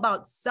just all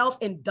about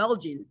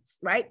self-indulgence,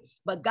 right?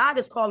 But God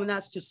is calling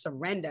us to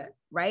surrender,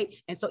 right?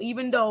 And so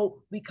even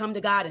though we come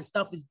to God and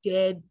stuff is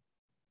dead,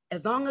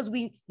 as long as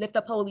we lift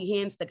up holy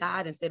hands to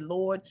God and say,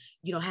 Lord,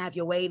 have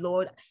your way,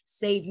 Lord,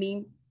 save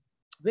me,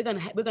 we're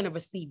gonna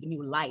receive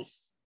new life.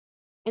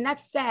 And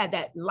that's sad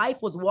that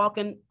life was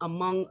walking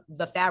among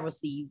the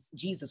Pharisees,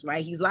 Jesus,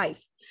 right? He's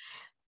life.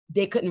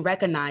 They couldn't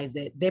recognize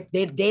it.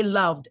 They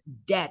loved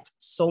death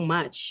so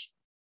much.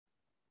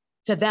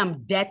 To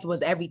them, death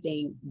was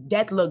everything.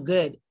 Death looked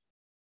good,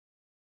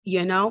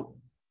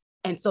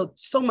 And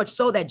so much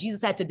so that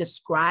Jesus had to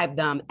describe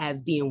them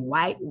as being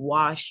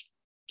whitewashed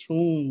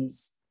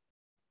tombs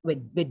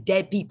with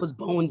dead people's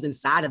bones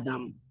inside of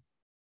them.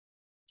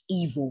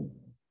 Evil.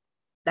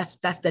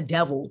 That's the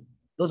devil.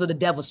 Those are the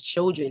devil's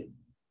children.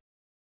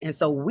 And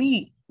so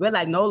we're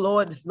like, no,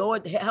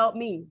 Lord, help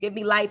me. Give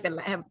me life and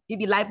give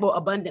me life more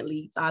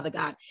abundantly, Father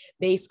God,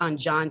 based on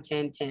John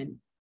 10:10.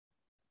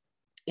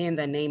 In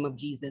the name of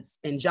Jesus.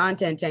 And John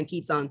 10:10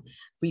 keeps on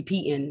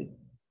repeating.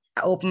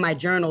 I open my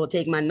journal,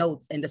 take my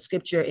notes, and the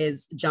scripture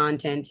is John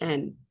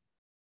 10:10.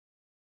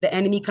 The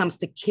enemy comes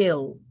to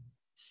kill,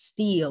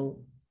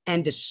 steal,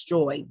 and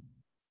destroy.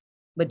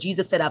 But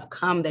Jesus said, I've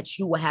come that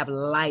you will have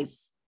life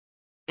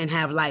and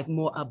have life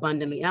more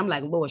abundantly. And I'm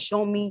like, Lord,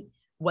 show me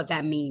what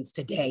that means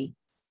today.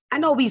 I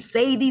know we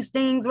say these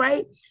things,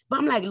 right? But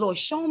I'm like, Lord,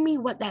 show me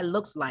what that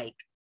looks like.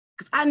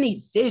 Because I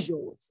need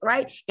visuals,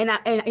 right? And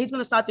he's going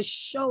to start to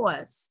show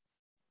us,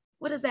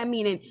 what does that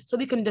mean? And so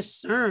we can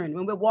discern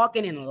when we're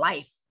walking in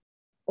life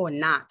or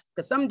not.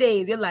 Because some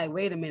days you're like,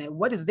 wait a minute,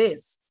 what is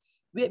this?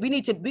 We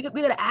got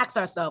to ask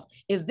ourselves,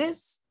 is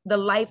this the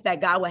life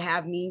that God would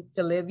have me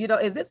to live?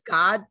 Is this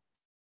God?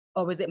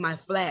 Or is it my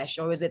flesh?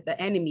 Or is it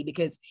the enemy?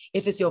 Because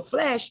if it's your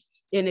flesh,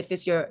 and if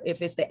it's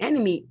the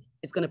enemy,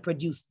 it's going to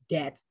produce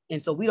death.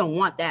 And so we don't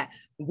want that.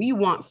 We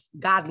want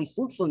godly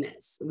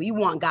fruitfulness. We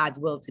want God's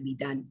will to be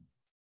done.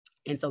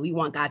 And so we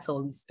want God's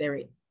Holy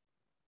Spirit.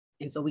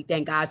 And so we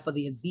thank God for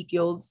the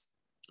Ezekiels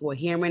who are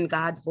hearing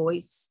God's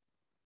voice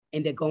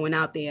and they're going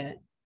out there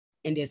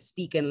and they're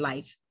speaking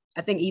life.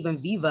 I think even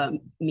Viva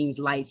means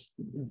life,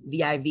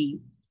 V-I-V.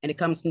 And it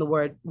comes from the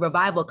word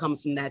revival,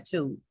 comes from that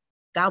too.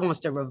 God wants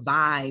to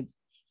revive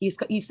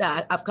He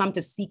said, I've come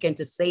to seek and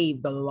to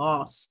save the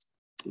lost.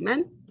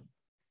 Amen.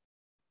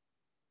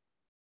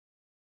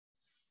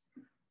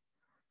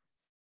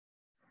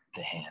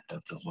 The hand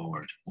of the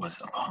Lord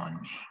was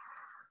upon me.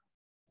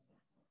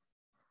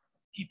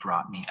 He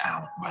brought me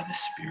out by the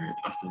Spirit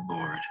of the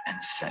Lord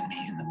and set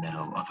me in the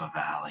middle of a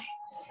valley.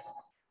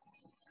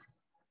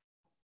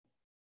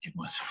 It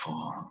was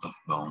full of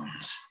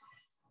bones.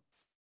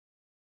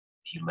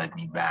 He led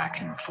me back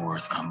and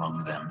forth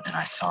among them, and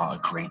I saw a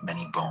great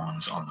many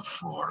bones on the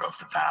floor of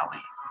the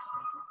valley.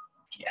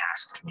 He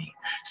asked me,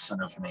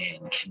 Son of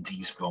man, can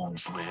these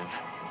bones live?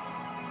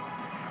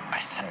 I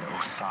said, O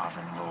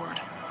sovereign Lord,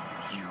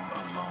 you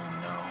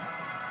alone know.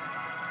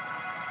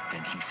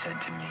 Then he said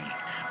to me,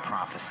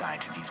 prophesy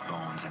to these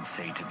bones and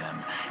say to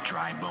them,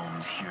 dry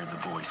bones, hear the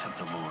voice of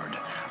the Lord.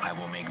 I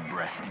will make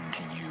breath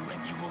into you,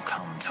 and you will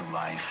come to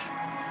life.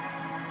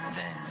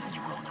 Then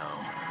you will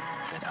know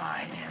that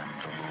I am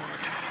the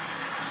Lord.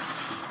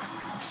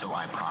 So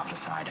I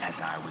prophesied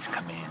as I was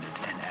commanded,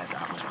 and as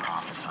I was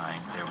prophesying,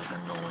 there was a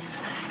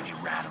noise, a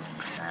rattling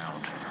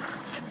sound,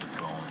 and the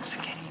bones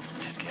came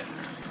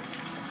together,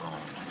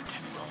 bone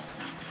to bone.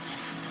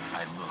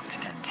 I looked,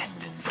 and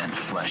tendons and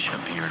flesh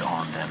appeared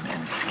on them,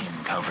 and skin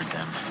covered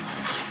them.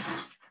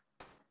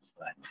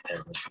 But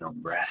there was no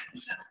breath in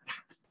them.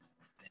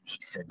 Then he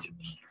said to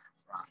me,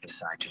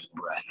 prophesy to the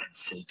breath, and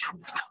say to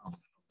it, come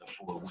from the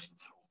four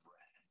winds, O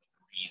breath,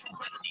 and breathe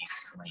into these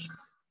slain.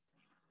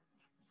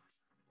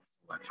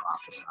 I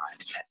prophesied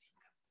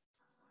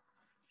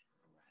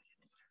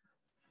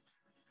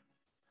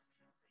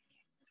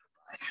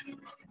as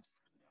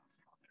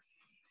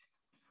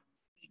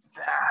a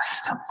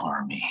vast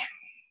army.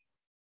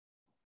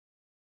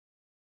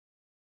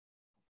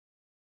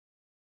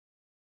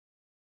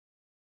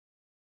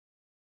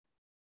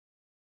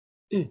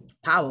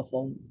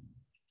 Powerful.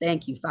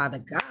 Thank you, Father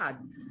God.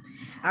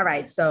 All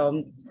right,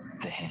 so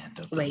the hand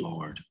of the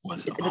Lord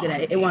was upon look at that.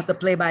 me. It wants to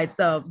play by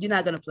itself. You're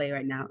not going to play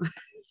right now.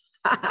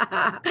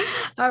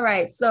 All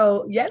right,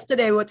 so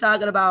yesterday we were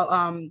talking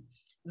about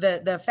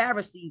the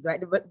Pharisees, right?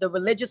 The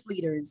religious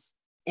leaders,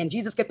 and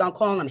Jesus kept on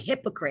calling them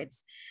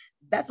hypocrites.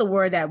 That's a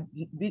word that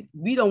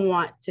we don't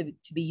want to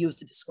be used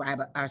to describe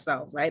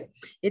ourselves, right?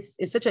 It's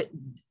such a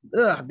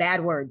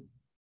bad word.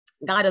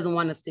 God doesn't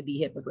want us to be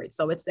hypocrites.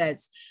 So it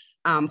says,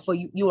 for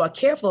you are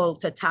careful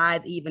to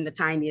tithe even the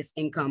tiniest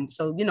income.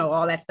 So, you know,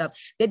 all that stuff.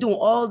 They're doing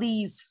all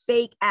these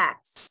fake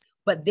acts,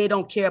 but they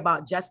don't care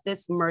about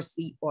justice,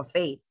 mercy, or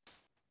faith.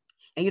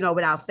 And, you know,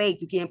 without faith,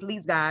 you can't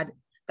please God.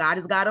 God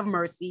is God of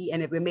mercy.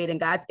 And if we're made in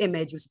God's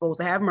image, we're supposed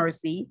to have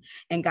mercy.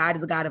 And God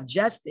is a God of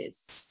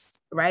justice,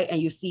 right?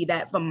 And you see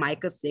that from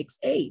Micah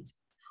 6:8.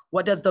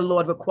 What does the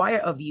Lord require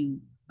of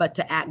you but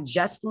to act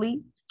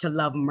justly, to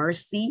love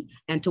mercy,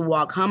 and to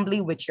walk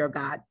humbly with your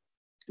God,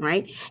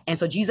 right? And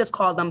so Jesus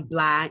called them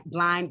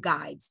blind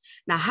guides.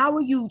 Now, how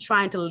are you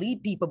trying to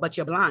lead people, but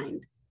you're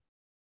blind,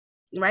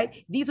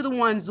 right? These are the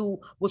ones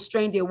who will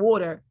strain their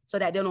water so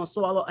that they don't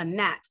swallow a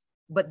gnat,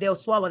 but they'll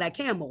swallow that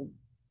camel.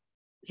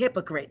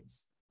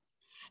 Hypocrites.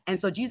 And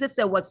so Jesus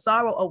said, what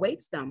sorrow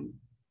awaits them.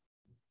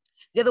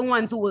 They're the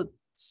ones who will,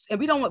 and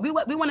we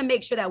want to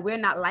make sure that we're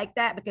not like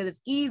that, because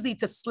it's easy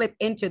to slip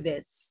into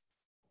this.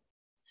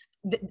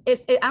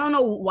 I don't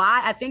know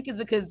why. I think it's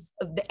because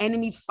the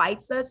enemy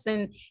fights us.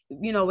 And,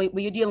 you know, when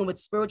you're dealing with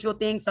spiritual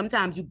things,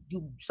 sometimes you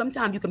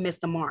can miss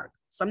the mark.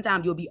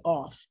 Sometimes you'll be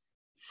off.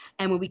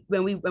 And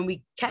when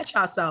we catch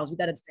ourselves, we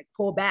got to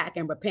pull back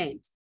and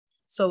repent.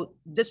 So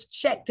just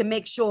check to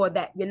make sure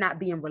that you're not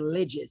being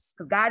religious,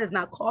 because God is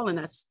not calling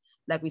us,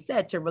 like we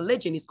said, to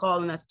religion. He's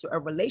calling us to a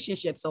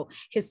relationship. So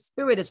his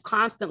spirit is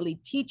constantly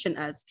teaching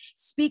us,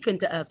 speaking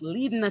to us,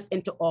 leading us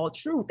into all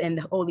truth. And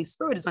the Holy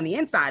Spirit is on the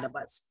inside of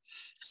us.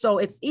 So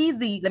it's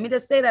easy. Let me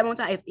just say that one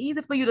time. It's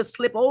easy for you to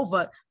slip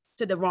over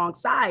to the wrong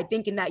side,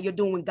 thinking that you're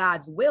doing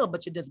God's will,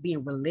 but you're just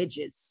being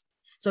religious.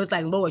 So it's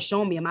like, Lord,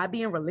 show me, am I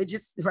being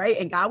religious? Right?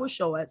 And God will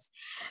show us,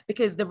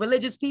 because the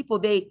religious people,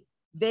 they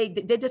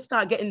just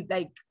start getting,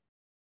 like,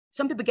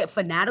 some people get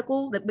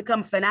fanatical, that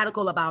become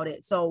fanatical about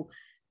it. So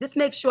just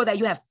make sure that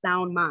you have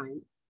sound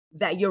mind,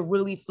 that you're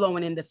really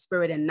flowing in the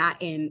spirit and not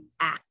in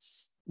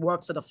acts,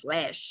 works of the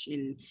flesh,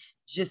 and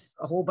just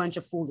a whole bunch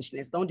of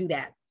foolishness. Don't do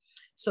that.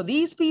 So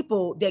these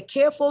people, they're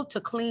careful to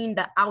clean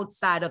the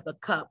outside of the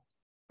cup,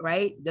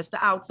 right? Just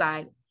the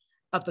outside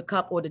of the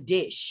cup or the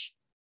dish,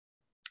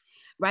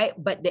 right?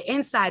 But the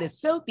inside is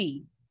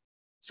filthy.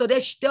 So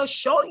they'll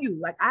show you,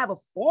 like, I have a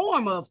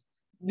form of,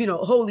 you know,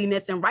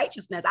 holiness and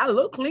righteousness. I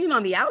look clean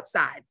on the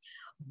outside,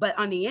 but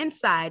on the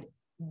inside,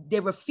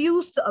 they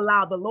refuse to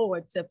allow the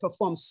Lord to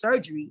perform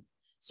surgery.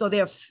 So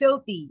they're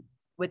filthy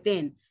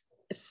within,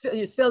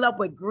 filled up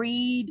with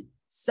greed,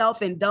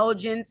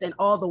 self-indulgence, and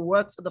all the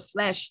works of the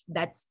flesh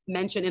that's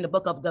mentioned in the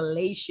book of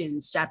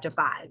Galatians chapter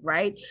 5,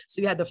 right?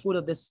 So you have the fruit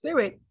of the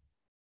spirit,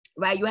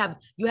 right? You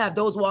have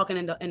those walking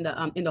in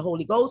the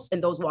Holy Ghost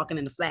and those walking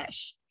in the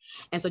flesh.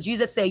 And so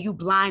Jesus said, you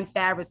blind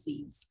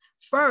Pharisees,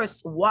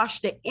 first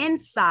wash the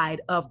inside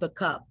of the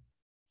cup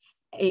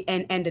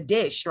and the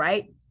dish,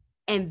 right?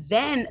 And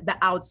then the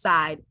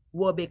outside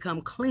will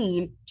become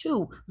clean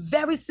too.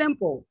 Very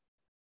simple.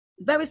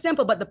 Very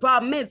simple. But the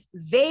problem is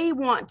they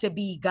want to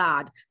be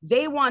God.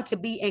 They want to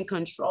be in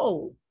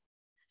control.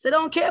 So they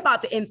don't care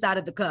about the inside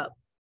of the cup,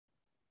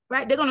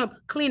 right? They're going to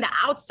clean the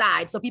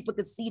outside so people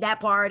can see that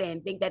part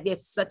and think that they're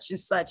such and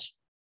such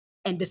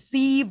and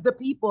deceive the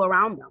people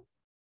around them.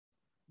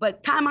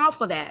 But time out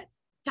for that.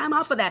 Time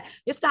out for that.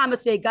 It's time to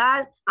say,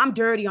 God, I'm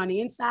dirty on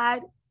the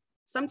inside.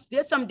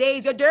 There's some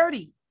days you're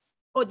dirty,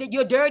 or that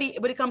you're dirty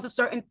when it comes to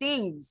certain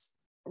things,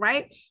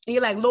 right? And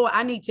you're like, Lord,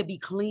 I need to be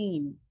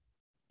clean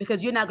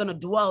because you're not going to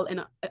dwell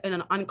in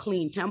an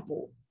unclean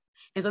temple.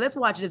 And so let's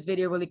watch this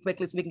video really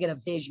quickly so we can get a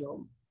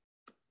visual.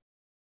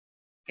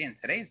 In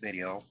today's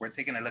video, we're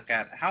taking a look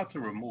at how to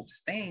remove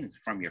stains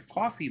from your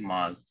coffee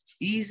mug,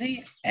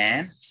 easy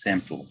and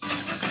simple.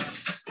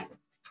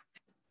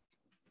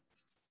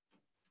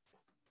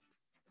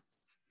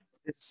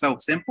 It's so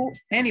simple,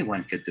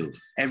 anyone could do it.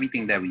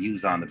 Everything that we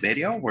use on the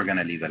video, we're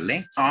gonna leave a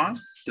link on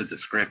the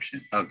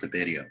description of the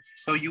video.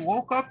 So you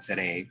woke up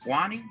today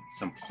wanting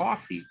some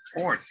coffee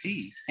or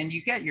tea, and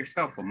you get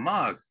yourself a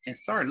mug and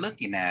start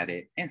looking at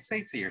it and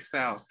say to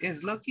yourself,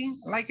 it's looking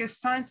like it's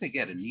time to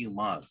get a new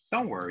mug.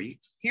 Don't worry,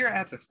 here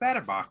at the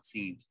Starter Box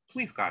team,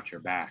 we've got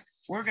your back.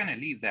 We're gonna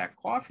leave that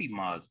coffee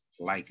mug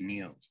like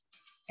new.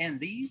 And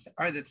these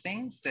are the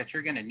things that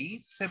you're gonna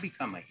need to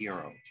become a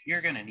hero.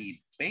 You're gonna need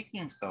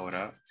baking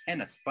soda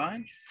and a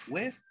sponge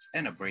with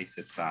an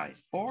abrasive side,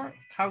 or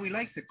how we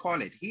like to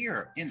call it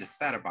here in the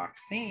Starter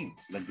Box team,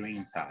 the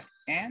green side.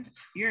 And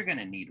you're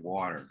gonna need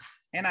water,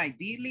 and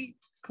ideally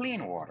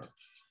clean water.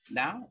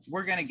 Now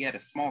we're gonna get a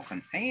small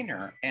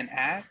container and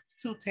add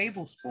 2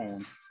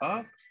 tablespoons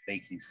of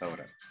baking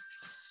soda.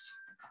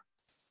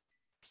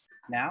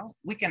 Now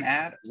we can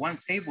add 1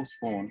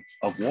 tablespoon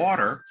of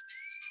water,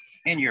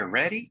 and you're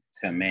ready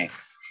to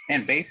mix.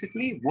 And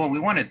basically what we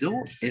want to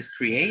do is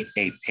create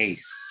a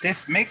paste.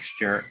 This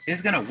mixture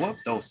is going to whoop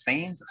those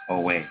stains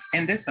away.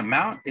 And this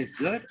amount is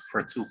good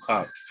for 2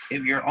 cups.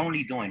 If you're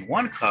only doing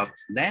 1 cup,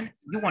 then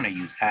you want to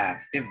use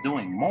half. If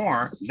doing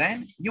more,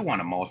 then you want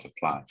to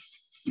multiply.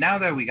 Now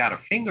that we got a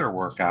finger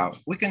workout,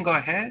 we can go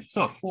ahead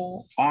to a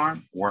full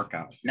arm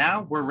workout.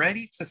 Now we're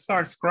ready to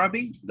start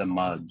scrubbing the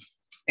mugs.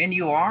 And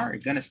you are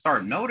going to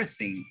start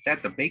noticing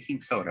that the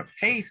baking soda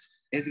paste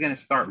is going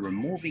to start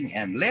removing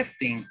and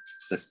lifting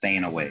the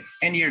stain away.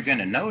 And you're going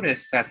to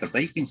notice that the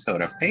baking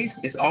soda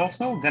paste is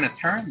also going to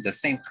turn the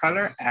same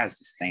color as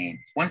the stain.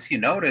 Once you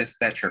notice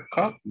that your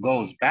cup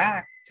goes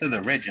back to the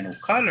original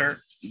color,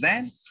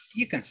 then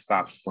you can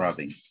stop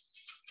scrubbing.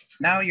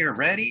 Now you're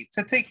ready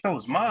to take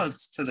those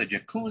mugs to the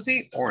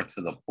jacuzzi or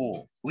to the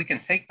pool. We can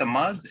take the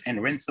mugs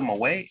and rinse them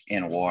away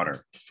in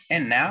water.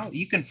 And now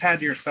you can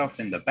pat yourself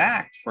in the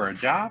back for a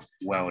job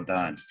well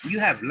done. You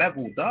have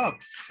leveled up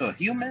to a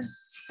human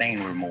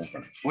stain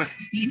remover. With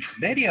each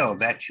video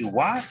that you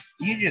watch,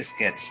 you just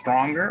get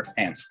stronger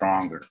and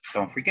stronger.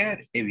 Don't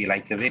forget, if you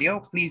like the video,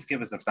 please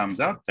give us a thumbs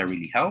up. That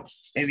really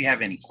helps. If you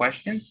have any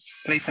questions,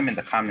 place them in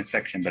the comment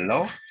section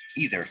below.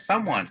 Either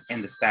someone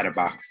in the Starter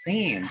Box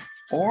team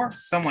or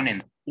someone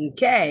in.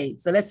 Okay,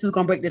 so let's see who's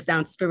gonna break this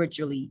down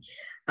spiritually.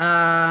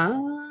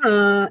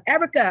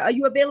 Erica, are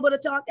you available to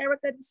talk,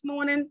 Erica, this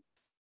morning?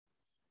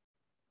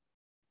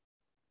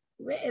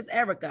 Where is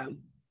Erica?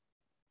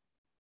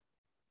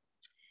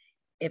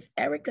 If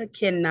Erica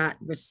cannot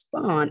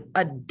respond,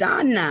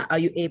 Adana, are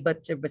you able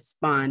to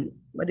respond?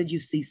 What did you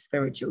see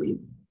spiritually?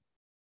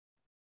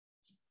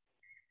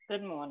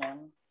 Good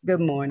morning.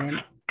 Good morning.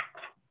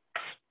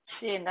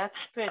 Seeing that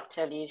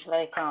spiritually is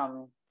like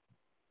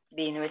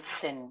being with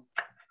sin.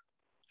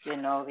 You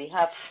know, we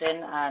have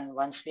sin, and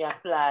once we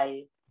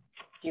apply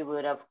the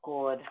word of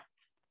God,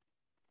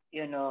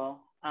 you know,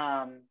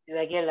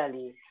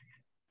 regularly,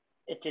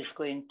 it is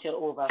going to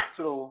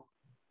overflow,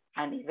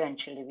 and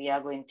eventually we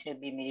are going to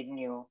be made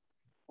new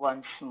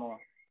once more.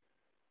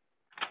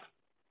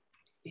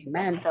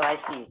 Amen. So I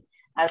see.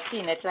 I've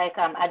seen it like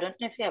I don't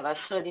know if you ever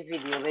saw the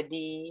video with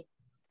the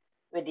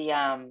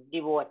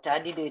water,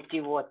 the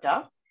dirty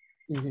water,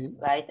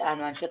 right?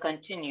 And once you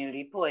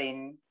continually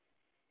pouring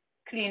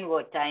clean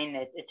water in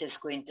it, it is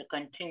going to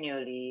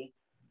continually,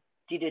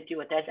 the dirty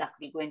water is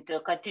actually going to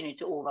continue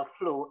to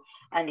overflow,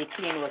 and the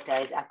clean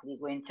water is actually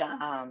going to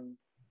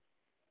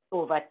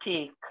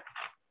overtake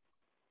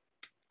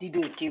the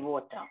dirty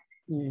water.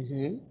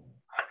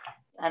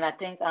 And I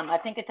think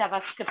it have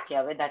a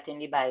scripture with that in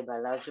the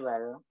Bible as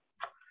well,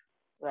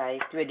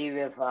 right? Where the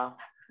river,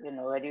 you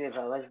know, where the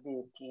river was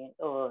dirty.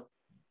 Or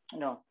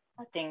no,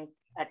 I think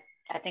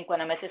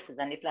one of my sisters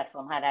on the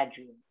platform had a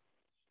dream.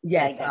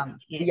 Yes, like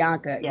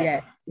Bianca,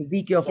 yes.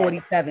 Ezekiel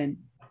 47.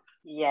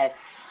 Yes.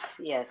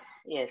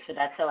 So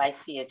that's how I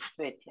see it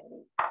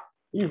spiritually.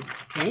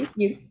 Thank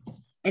you.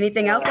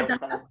 Anything else?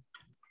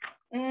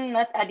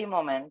 Not at the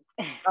moment.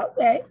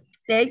 Okay,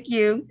 thank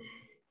you.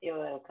 You're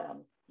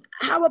welcome.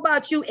 How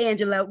about you,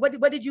 Angela?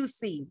 What did you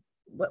see?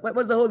 What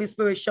was the Holy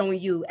Spirit showing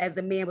you as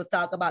the man was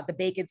talking about the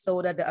baking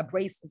soda, the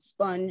abrasive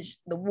sponge,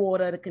 the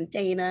water, the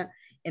container,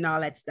 and all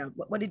that stuff?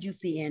 What did you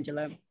see,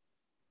 Angela? I'm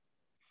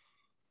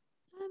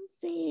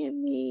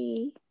seeing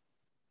me.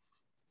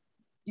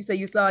 You say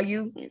you saw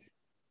you?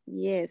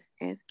 Yes,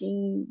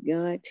 asking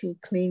God to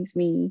cleanse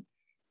me,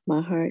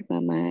 my heart, my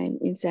mind,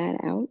 inside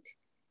out.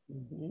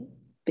 Mm-hmm.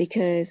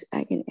 Because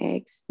I can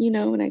ask, you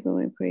know, when I go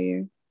in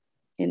prayer,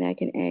 and I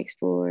can ask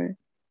for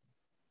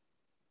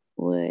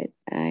what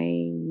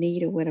I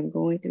need or what I'm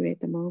going through at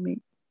the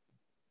moment.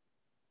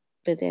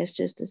 But that's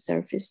just the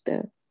surface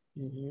stuff.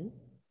 Mm-hmm.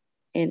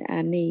 And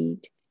I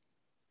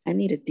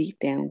need a deep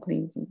down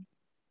cleansing.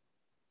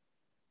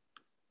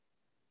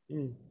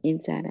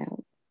 Inside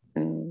out.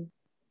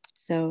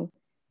 So,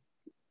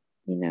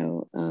 you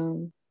know,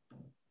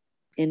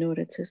 in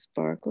order to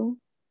sparkle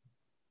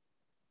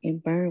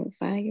and burn with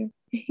fire,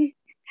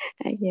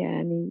 I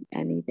need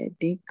that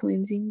deep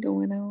cleansing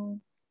going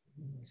on.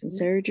 Some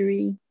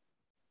surgery,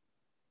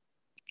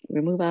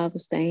 remove all the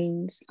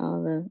stains,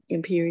 all the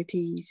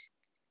impurities,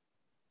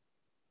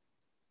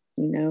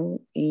 you know,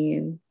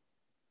 and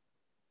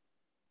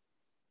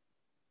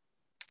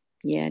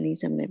yeah, I need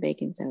some of that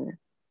baking soda.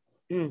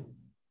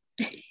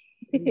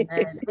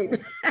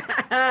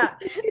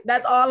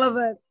 That's all of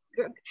us.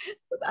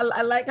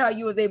 I like how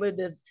you was able to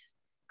just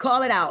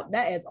call it out.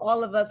 That is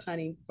all of us,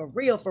 honey. For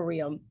real, for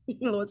real.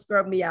 Lord,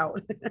 scrub me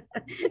out.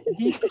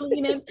 Deep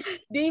cleaning.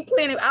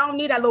 I don't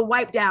need that little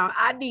wipe down.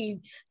 I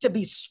need to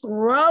be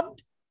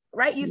scrubbed.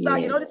 Right? You saw,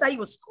 you notice how he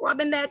was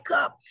scrubbing that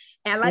cup.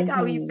 And I like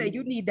how he said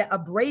you need that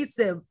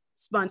abrasive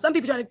sponge. Some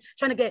people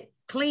trying to get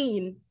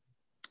clean,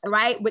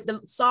 right? With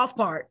the soft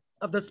part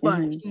of the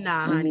sponge.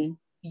 Nah, honey.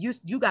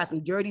 You got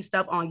some dirty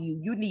stuff on you.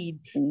 You need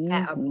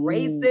that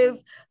abrasive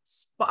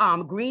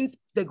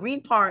the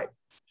green part.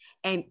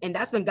 And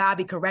that's when God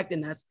be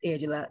correcting us,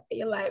 Angela.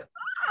 You're like,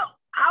 oh,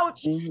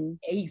 ouch. And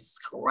he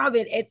scrub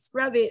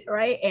it,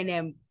 right? And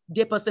then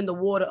dip us in the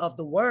water of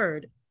the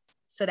word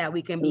so that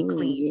we can be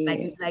clean.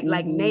 Yeah.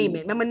 Like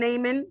Naaman. Remember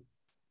Naaman?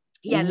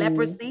 He had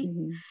leprosy.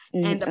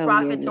 And the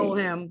prophet told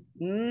him,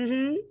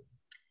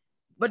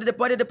 what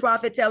did the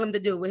prophet tell him to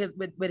do with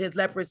his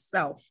leprous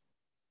self?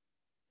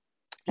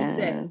 He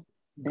said,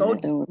 go. I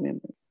don't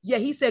remember. Yeah,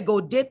 he said,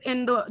 go dip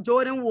in the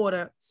Jordan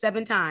water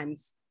 7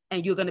 times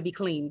and you're going to be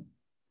clean.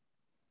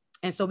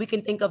 And so we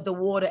can think of the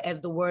water as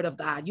the word of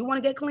God. You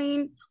want to get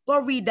clean? Go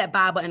read that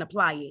Bible and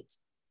apply it.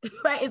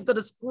 Right? It's going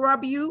to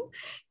scrub you.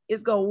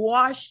 It's going to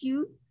wash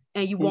you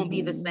and you won't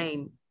be the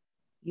same.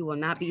 You will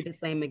not be the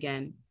same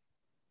again.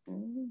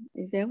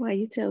 Is that why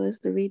you tell us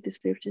to read the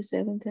scripture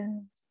 7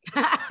 times?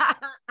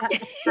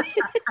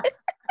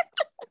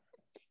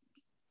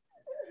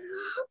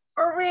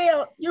 For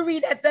real. You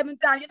read that 7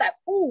 times. You're like,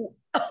 ooh,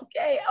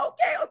 okay.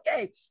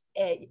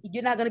 And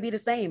you're not going to be the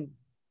same.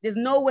 There's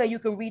no way you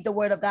can read the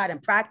word of God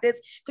and practice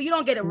because you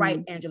don't get it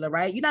right, Angela,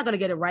 right? You're not going to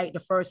get it right the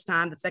first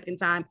time, the second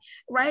time,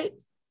 right?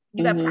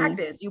 You got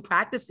practice. You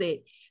practice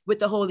it with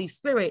the Holy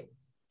Spirit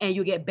and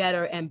you get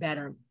better and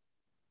better.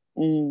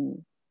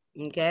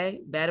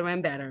 Okay? Better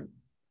and better.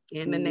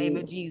 In the name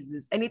of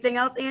Jesus. Anything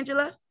else,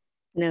 Angela?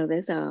 No,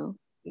 that's all.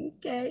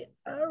 Okay.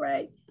 All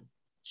right.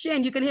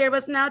 Chin, you can hear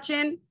us now,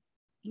 Chin?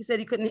 You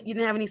said you didn't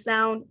have any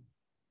sound.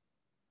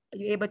 Are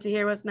you able to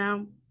hear us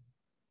now?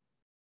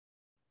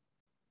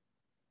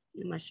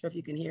 I'm not sure if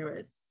you can hear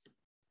us.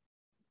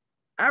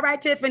 All right,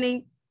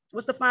 Tiffany.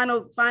 What's the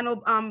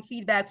final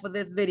feedback for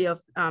this video,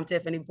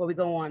 Tiffany, before we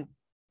go on?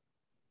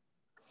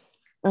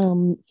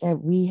 That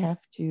we have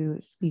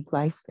to speak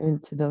life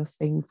into those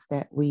things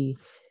that we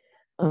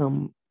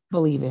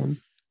believe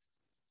in.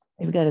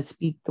 We've got to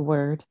speak the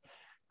word.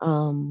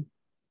 And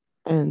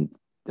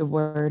the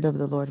word of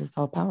the Lord is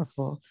all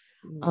powerful.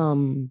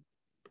 And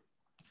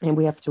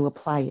we have to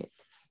apply it.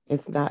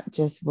 It's not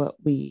just what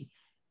we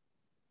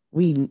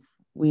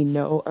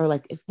know, or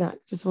like, it's not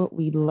just what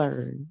we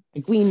learn.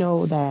 Like, we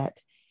know that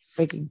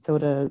baking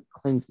soda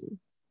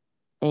cleanses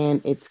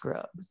and it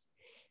scrubs,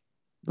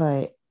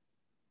 but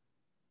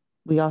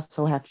we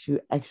also have to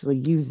actually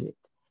use it.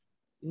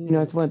 You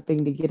know, it's one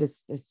thing to get a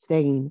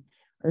stain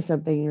or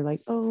something. You're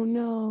like, oh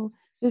no,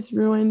 this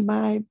ruined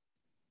my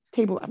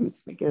I'm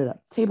just making it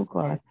up,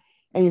 tablecloth.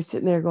 And you're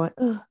sitting there going,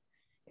 ugh,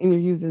 and you're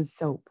using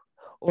soap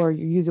or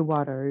you're using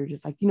water, or you're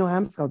just like, you know,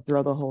 I'm just going to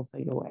throw the whole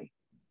thing away.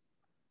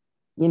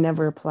 You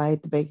never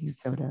applied the baking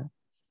soda.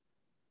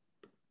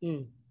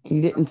 And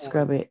you didn't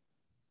scrub it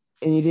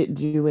and you didn't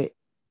do it,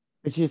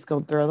 but you're just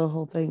going to throw the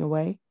whole thing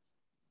away.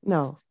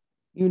 No,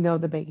 you know,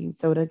 the baking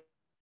soda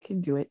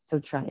can do it. So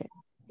try it.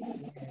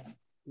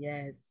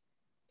 Yes.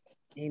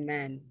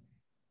 Amen.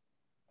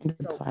 And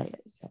apply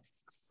it. So.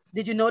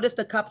 Did you notice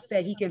the cup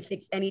said he can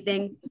fix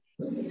anything?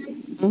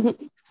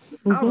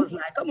 I was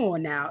like, come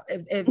on now.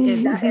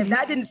 If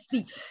that didn't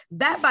speak,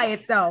 that by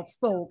itself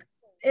spoke.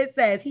 It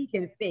says he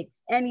can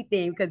fix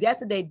anything, because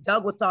yesterday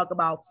Doug was talking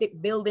about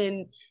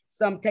building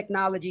some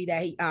technology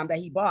that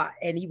he bought,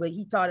 and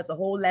he taught us a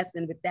whole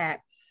lesson with that.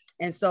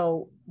 And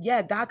so,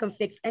 yeah, God can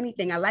fix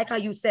anything. I like how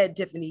you said,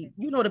 Tiffany,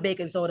 you know the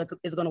baking soda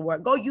is going to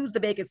work. Go use the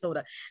baking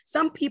soda.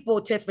 Some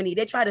people, Tiffany,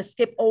 they try to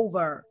skip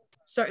over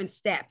certain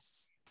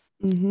steps.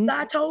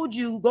 God told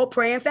you, go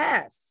pray and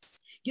fast.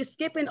 You're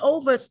skipping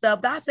over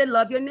stuff. God said,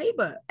 love your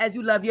neighbor as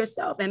you love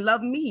yourself, and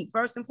love me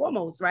first and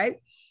foremost, right?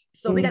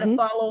 So we got to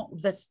follow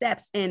the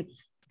steps. And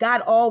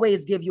God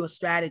always gives you a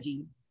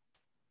strategy.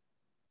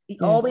 He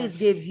always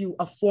gives you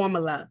a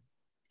formula.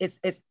 It's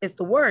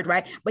the word,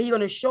 right? But he's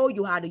going to show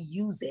you how to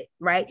use it,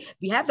 right?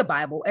 We have the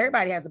Bible.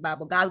 Everybody has the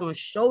Bible. God's going to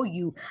show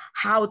you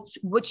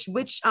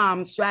which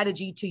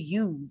strategy to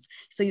use.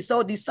 So you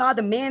saw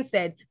the man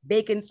said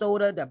baking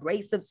soda, the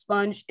abrasive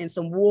sponge, and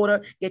some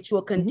water. Get you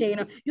a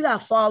container. You got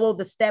to follow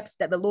the steps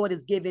that the Lord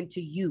has given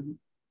to you,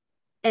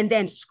 and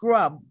then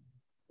scrub,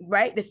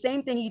 right? The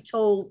same thing he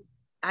told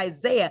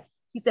Isaiah.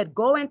 He said,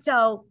 go and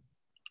tell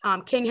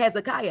King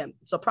Hezekiah.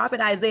 So prophet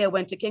Isaiah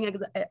went to King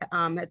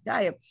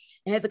Hezekiah,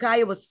 and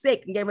Hezekiah was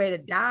sick and getting ready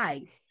to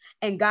die.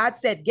 And God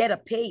said, get a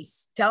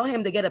paste. Tell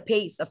him to get a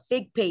paste, a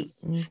fig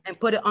paste, and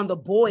put it on the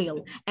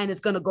boil, and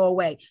it's going to go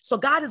away. So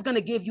God is going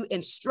to give you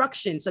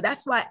instruction. So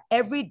that's why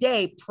every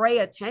day, pay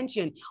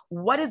attention.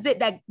 What is it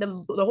that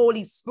the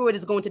Holy Spirit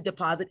is going to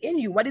deposit in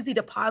you? What is he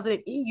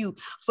depositing in you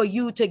for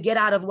you to get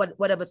out of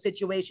whatever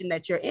situation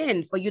that you're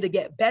in, for you to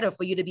get better,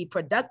 for you to be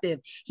productive?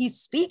 He's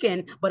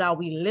speaking, but are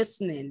we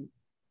listening?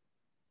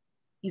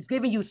 He's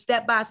giving you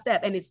step by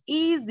step, and it's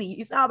easy.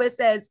 You saw how it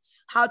says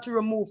how to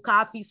remove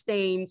coffee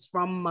stains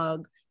from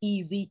mug.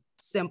 Easy,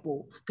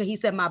 simple. Because he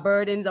said, my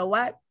burdens are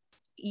what?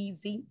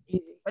 Easy.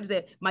 What is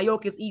it? My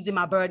yoke is easy,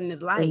 my burden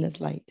is light. And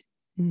it's light.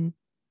 Mm-hmm.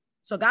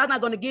 So God's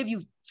not going to give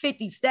you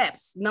 50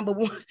 steps. Number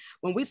one,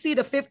 when we see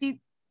the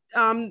 50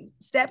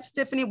 steps,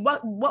 Tiffany,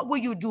 what will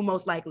you do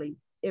most likely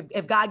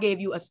if God gave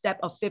you a step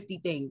of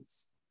 50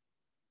 things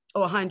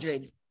or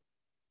 100?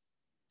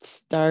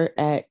 Start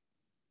at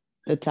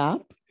the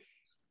top.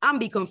 I'm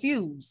be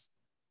confused.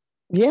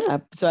 Yeah,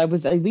 so I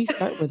was at least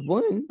start with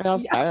one.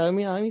 Let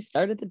me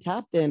start at the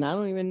top. Then I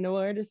don't even know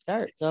where to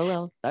start, so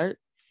I'll start.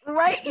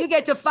 Right, you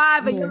get to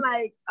 5, and you're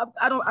like,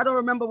 I don't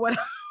remember what.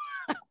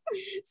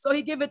 So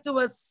he give it to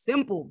us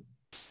simple.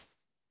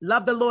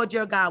 Love the Lord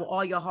your God with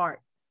all your heart,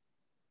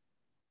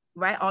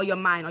 right? All your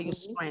mind, all your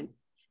strength,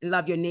 and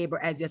love your neighbor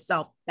as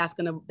yourself. That's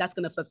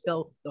gonna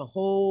fulfill the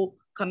whole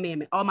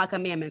commandment. All my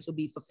commandments will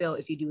be fulfilled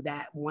if you do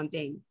that one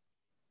thing.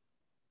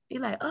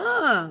 You're like,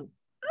 oh.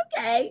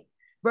 Okay,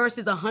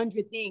 versus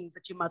 100 things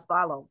that you must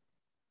follow.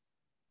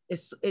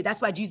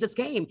 That's why Jesus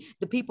came.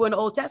 The people in the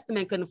Old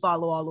Testament couldn't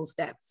follow all those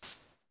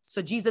steps.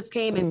 So Jesus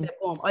came and said,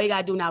 boom, all you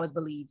gotta do now is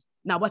believe.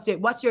 Now, what's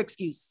your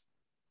excuse?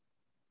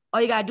 All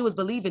you gotta do is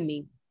believe in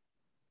me,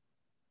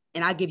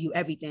 and I give you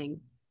everything.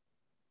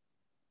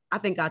 I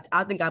think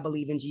I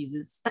believe in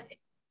Jesus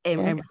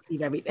and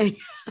receive everything.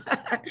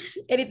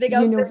 Anything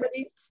else,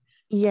 Tiffany?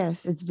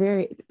 Yes,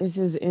 this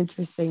is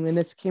interesting. When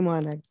this came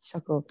on, I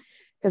chuckled.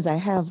 Because I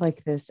have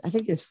like this, I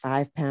think it's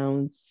 5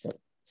 pounds,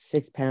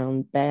 6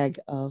 pound bag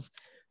of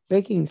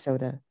baking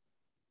soda.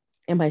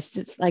 And my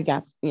sister, I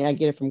get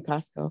it from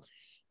Costco.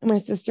 And my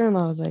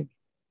sister-in-law was like,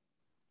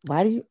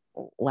 why do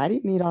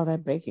you need all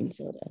that baking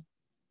soda?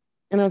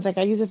 And I was like,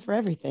 I use it for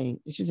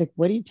everything. And she's like,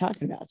 what are you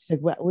talking about? She's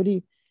like,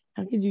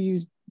 how could you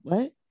use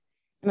what?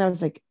 And I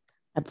was like,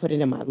 I put it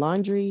in my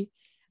laundry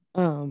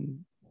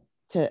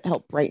to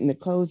help brighten the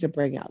clothes, to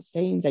bring out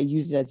stains. I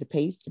use it as a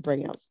paste to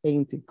bring out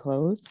stains in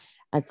clothes.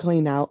 I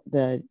clean out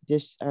the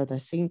dish or the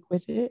sink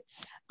with it.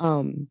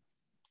 I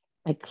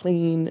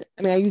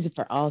use it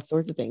for all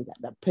sorts of things.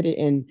 I put it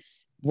in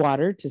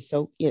water to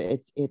soak.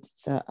 It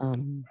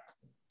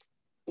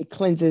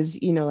cleanses,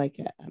 like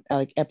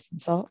Epsom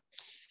salt.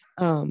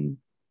 I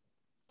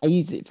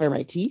use it for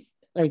my teeth.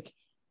 Like,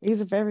 I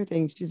use it for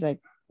everything. She's like,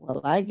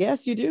 well, I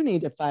guess you do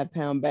need a 5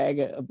 pound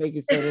bag of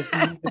baking soda if you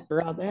use it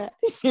for all that.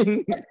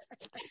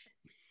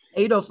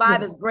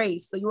 5 is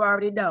grace, so you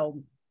already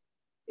know.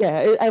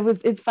 Yeah,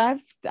 it's 5.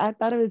 I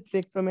thought it was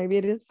 6, but maybe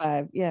it is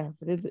 5. Yeah,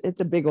 but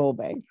it's a big old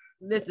bag.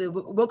 Listen,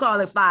 we'll call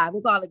it 5.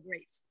 We'll call it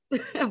grace.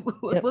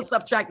 We'll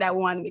subtract that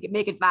 1,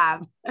 make it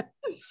 5.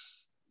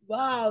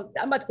 Wow,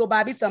 I'm about to go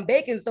buy me some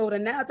baking soda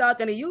now.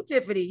 Talking to you,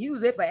 Tiffany,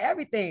 use it for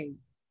everything.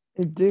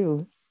 I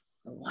do.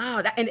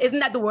 Wow, and isn't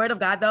that the word of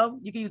God though?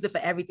 You can use it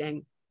for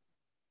everything.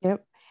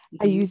 Yep,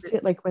 I used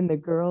it like when the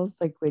girls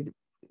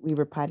we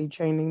were potty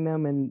training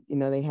them, and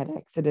they had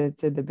exited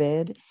to the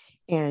bed.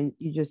 And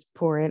you just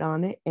pour it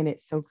on it, and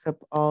it soaks up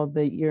all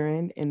the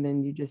urine. And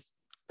then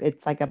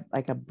it's like a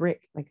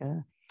brick,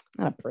 not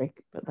a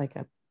brick, but like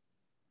a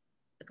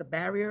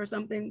barrier or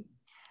something.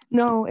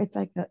 No, it's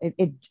like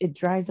it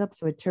dries up,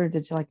 so it turns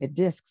into like a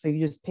disc. So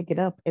you just pick it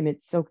up, and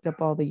it soaked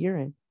up all the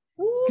urine.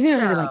 You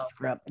don't have to like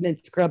scrub and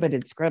then scrub it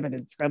and scrub it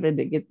and scrub it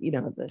to get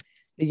the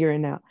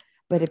urine out.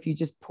 But if you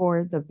just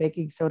pour the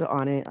baking soda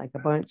on it like a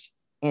bunch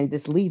and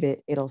just leave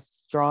it, it'll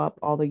straw up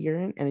all the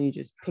urine, and then you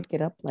just pick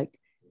it up like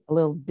a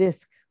little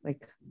disc,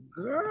 like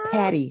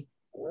patty.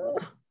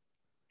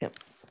 Yep.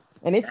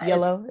 And it's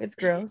yellow. It's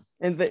gross.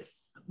 But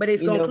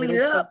it's gonna clean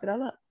it up. It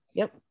all up.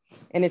 Yep.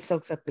 And it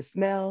soaks up the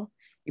smell.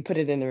 You put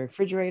it in the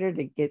refrigerator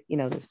to get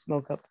the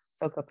soak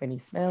up any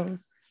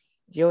smells.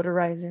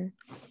 Deodorizer.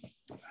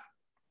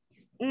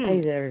 I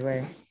use it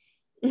everywhere.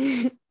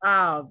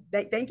 Wow.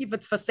 Thank you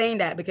for saying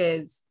that,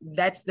 because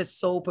that's the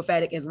soul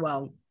prophetic as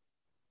well.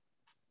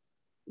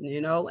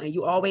 And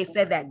you always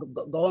said that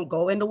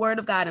go in the word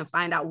of God and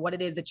find out what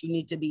it is that you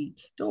need to be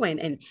doing.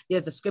 And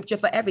there's a scripture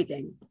for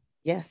everything.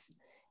 Yes.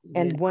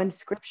 And one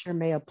scripture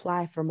may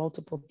apply for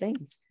multiple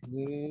things.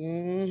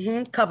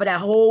 Cover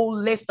that whole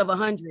list of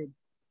 100.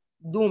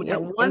 Doing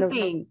that one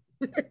thing.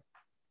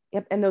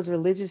 Yep. And those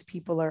religious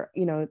people are,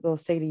 they'll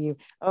say to you,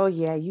 oh,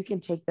 yeah, you can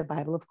take the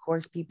Bible. Of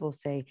course, people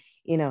say,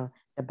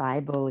 the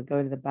Bible,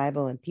 go to the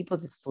Bible, and people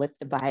just flip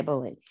the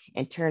Bible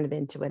and turn it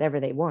into whatever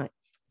they want.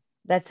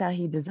 That's how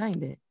he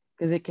designed it,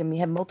 because it can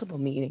have multiple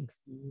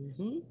meanings.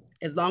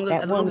 As long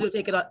as you don't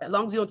take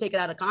it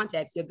out of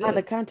context, you're good. Out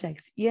of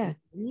context, yeah.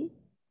 Amen.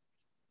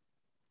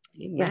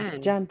 Yeah.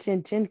 John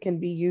 10:10 can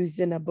be used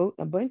in a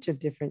bunch of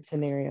different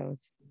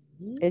scenarios.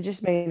 It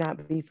just may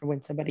not be for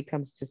when somebody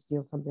comes to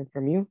steal something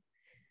from you.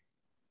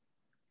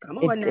 Come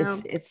on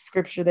now. It's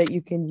scripture that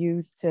you can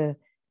use to,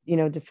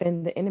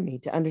 defend the enemy,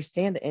 to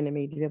understand the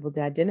enemy, to be able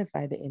to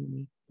identify the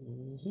enemy.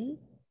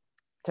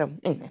 So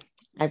anyway,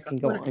 I can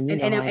go on.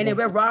 And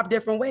we're robbed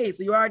different ways.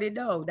 So you already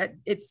know that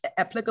it's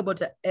applicable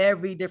to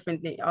every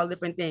different thing, all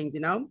different things,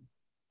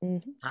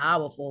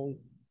 Powerful.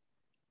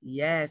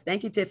 Yes.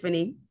 Thank you,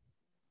 Tiffany.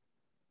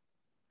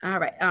 All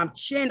right.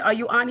 Chin, are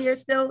you on here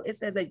still? It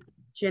says that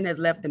Chin has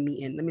left the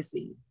meeting. Let me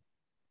see.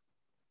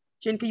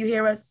 Chin, can you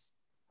hear us?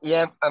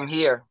 Yep, I'm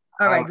here.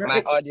 All right.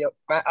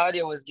 My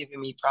audio was giving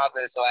me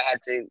problems, so I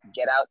had to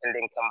get out and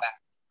then come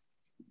back.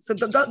 So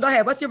go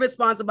ahead. What's your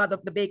response about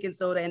the baking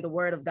soda and the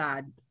word of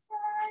God?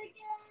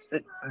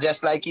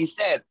 Just like you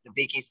said, the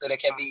baking soda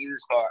can be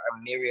used for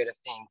a myriad of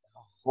things. A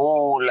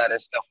whole lot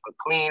of stuff for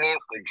cleaning,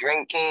 for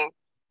drinking.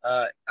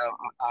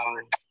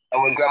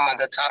 When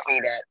grandmother taught me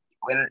that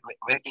when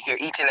if you're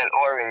eating an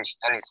orange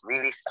and it's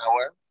really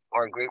sour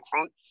or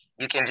grapefruit,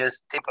 you can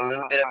just tip a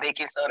little bit of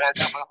baking soda on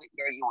top of it,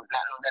 girl. You would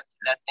not know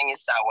that thing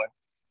is sour.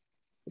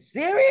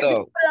 Serious? So, you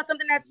put on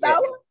something that's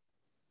sour?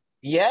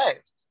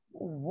 Yes.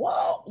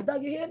 Whoa,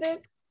 Doug, you hear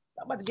this?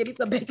 I'm about to give you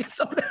some baking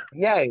soda.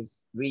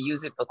 Yes, we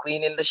use it for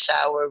cleaning the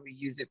shower. We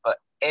use it for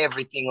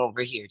everything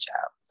over here,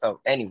 child.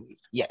 So anyways,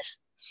 yes.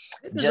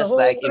 This is just a whole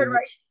word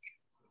right.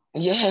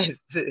 Yes.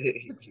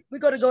 We're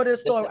going to go to the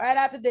store right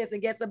after this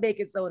and get some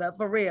baking soda,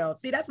 for real.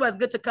 See, that's why it's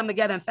good to come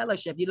together and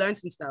fellowship. You learn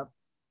some stuff.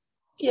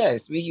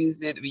 Yes, we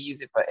use it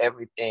for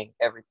everything.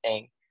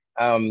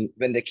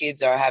 When the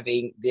kids are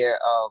having their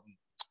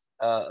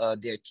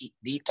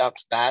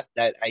detox bath,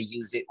 that I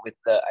use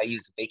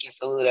baking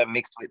soda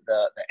mixed with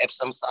the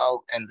Epsom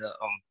salt and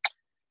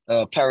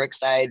the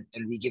peroxide,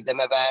 and we give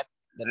them a bath.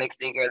 The next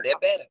day, girl, they're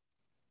better.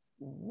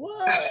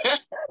 What?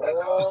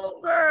 Oh,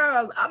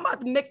 girl, I'm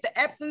about to mix the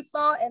Epsom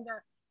salt and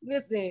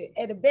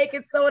the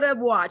baking soda.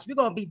 Watch, we're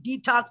gonna be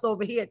detox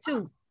over here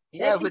too.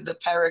 Yeah, with the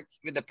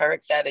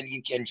peroxide, and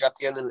you can drop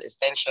your little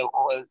essential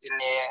oils in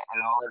there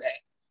and all of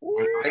that.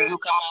 And when you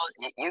come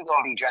out, you're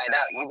gonna be dried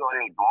out. You're gonna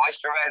need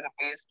moisturizer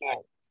for your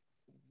skin.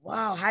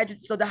 Wow,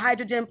 so the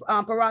hydrogen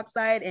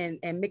peroxide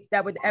and mix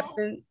that with the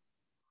Epsom.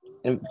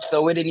 And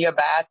throw it in your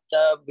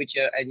bathtub with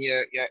your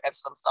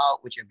Epsom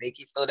salt, with your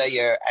baking soda,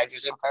 your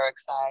hydrogen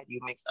peroxide. You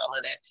mix all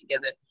of that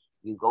together.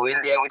 You go in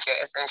there with your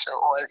essential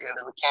oils, your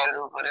little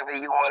candles, whatever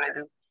you want to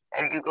do.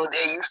 And you go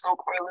there, you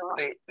soak for a little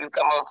bit. You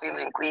come out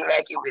feeling clean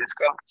like you've been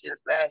scrubbed since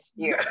last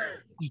year.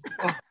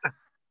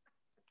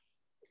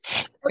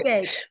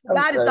 Okay,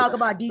 God is talking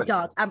about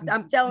detox.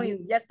 I'm telling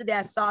you, yesterday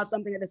I saw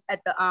something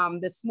at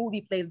the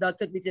smoothie place Doug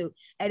took me to,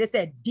 and it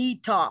said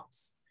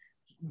detox.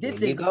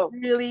 This is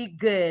really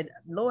good.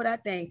 Lord, I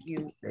thank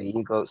you. There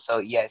you go. So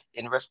yes,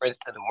 in reference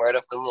to the word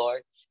of the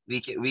Lord,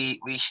 we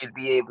should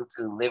be able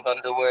to live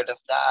on the word of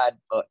God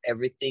for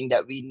everything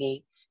that we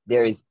need.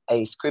 There is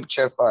a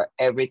scripture for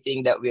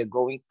everything that we're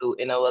going through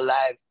in our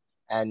lives.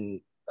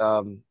 And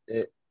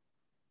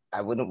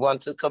I wouldn't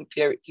want to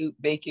compare it to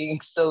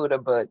baking soda,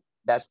 but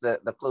that's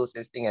the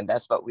closest thing, and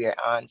that's what we are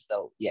on.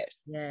 So yes.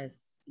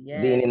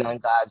 Leaning on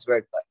God's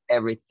word for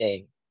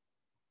everything.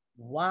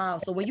 Wow.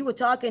 So when you were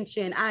talking,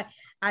 Chin,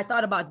 I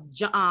thought about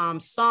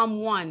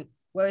Psalm 1,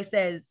 where it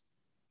says,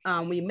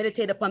 when you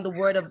meditate upon the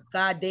word of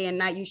God day and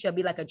night, you shall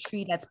be like a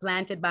tree that's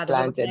planted by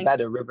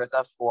the rivers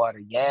of water.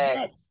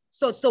 Yes.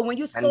 So when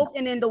you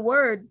soaking in the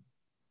word,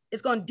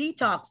 it's going to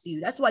detox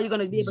you. That's why you're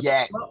going to be able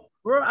to,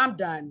 bro, I'm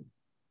done.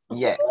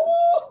 Yes.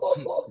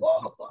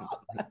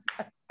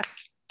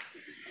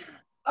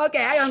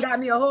 Okay, I done got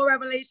me a whole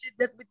revelation.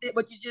 That's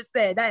what you just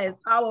said. That is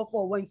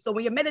powerful. When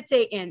you're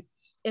meditating,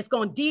 it's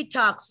going to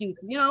detox you.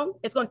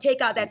 It's going to take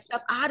out that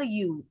stuff out of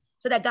you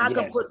so that God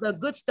can put the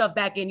good stuff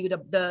back in you,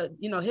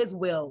 his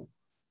will.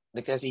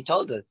 Because he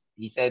told us,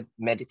 he said,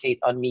 meditate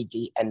on me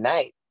day and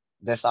night.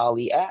 That's all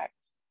he asks.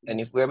 And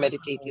if we're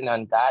meditating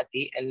on God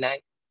day and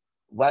night,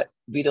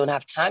 we don't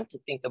have time to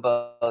think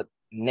about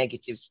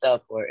negative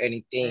stuff or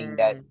anything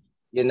that,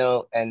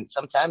 and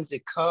sometimes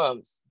it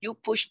comes, you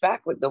push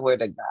back with the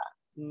word of God.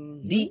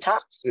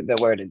 Detox with the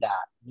word of God.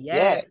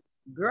 Yes.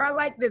 Girl, I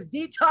like this.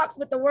 Detox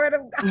with the word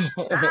of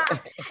God.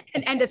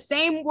 and the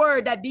same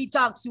word that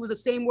detox you is the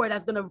same word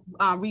that's going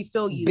to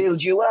refill you.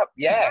 Build you up.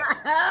 Yes.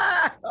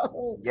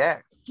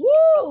 Yes.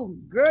 Woo!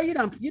 Girl, you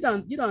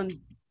done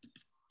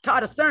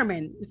taught a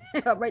sermon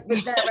right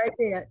with that right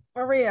there.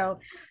 For real.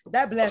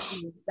 That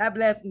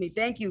blessed me.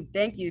 Thank you.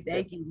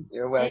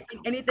 You're welcome.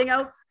 Anything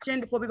else,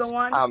 Jen, before we go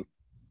on?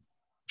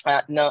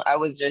 No, I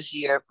was just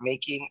here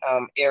making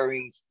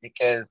earrings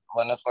because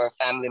one of our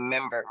family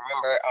remember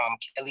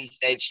Kelly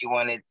said she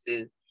wanted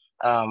to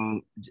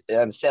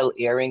sell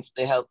earrings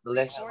to help the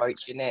less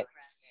fortunate,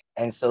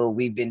 and so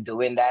we've been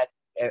doing that.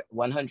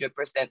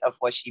 100% of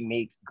what she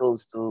makes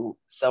goes to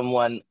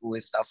someone who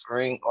is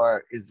suffering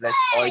or is less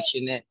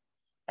fortunate.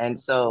 And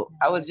so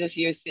I was just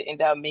here sitting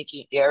down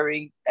making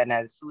earrings, and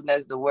as soon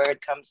as the word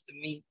comes to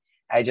me,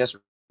 I just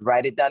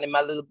write it down in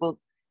my little book,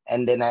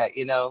 and then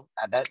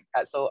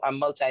so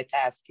I'm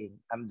multitasking.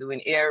 I'm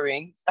doing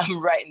earrings,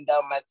 I'm writing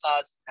down my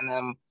thoughts, and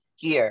I'm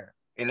here,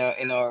 in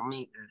our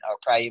meeting, our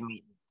prior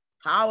meeting.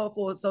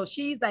 Powerful. So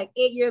she's like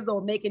 8 years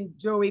old making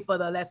jewelry for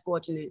the less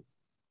fortunate.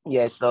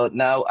 Yeah, so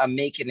now I'm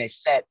making a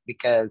set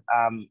because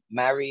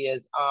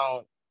Maria's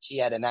she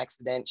had an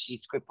accident.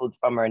 She's crippled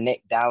from her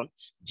neck down,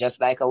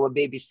 just like our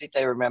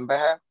babysitter, remember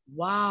her?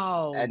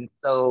 Wow. And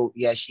so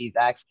yeah, she's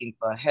asking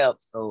for help.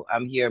 So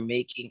I'm here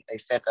making a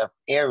set of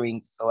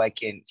earrings so I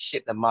can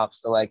ship them off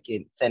so I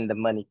can send the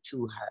money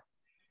to her.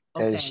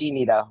 Because she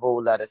need a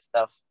whole lot of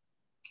stuff.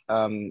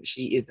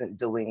 She isn't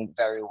doing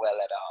very well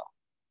at all.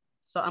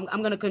 So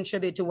I'm gonna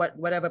contribute to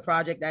whatever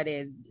project that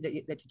is that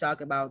you talk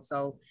about.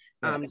 So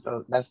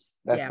so that's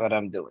what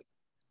I'm doing.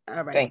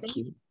 All right. Thank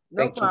you.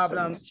 No Thank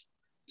problem. You so much.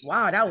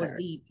 Wow, that was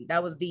deep.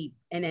 That was deep.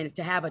 And then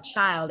to have a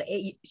child,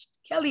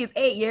 Kelly is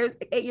 8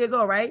 years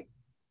old, right?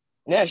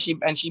 Yeah, she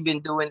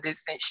been doing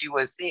this since she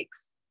was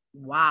 6.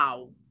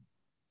 Wow.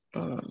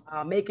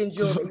 Making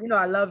jewelry.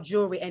 I love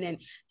jewelry. And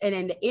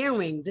then the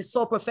earrings, it's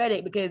so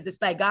prophetic because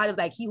it's like God is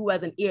like, he who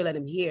has an ear, let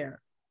him hear.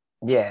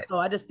 Yes. So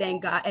I just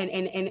thank God.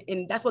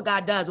 And that's what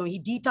God does. When he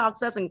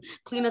detox us and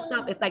clean us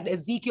up, it's like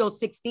Ezekiel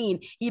 16.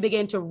 He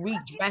began to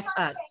redress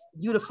us,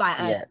 beautify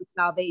us with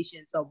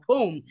salvation. So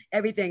boom,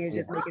 everything is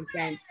just making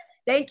sense.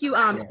 Thank you,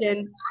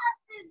 Jen.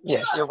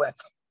 Yes, you're welcome.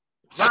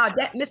 Wow,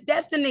 Miss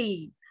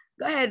Destiny.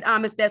 Go ahead,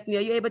 Miss Destiny.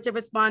 Are you able to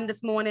respond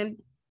this morning?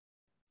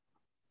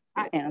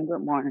 I am.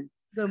 Good morning.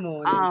 Good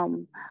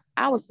morning.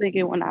 I was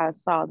thinking when I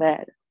saw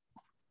that,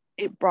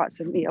 it brought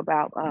to me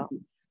about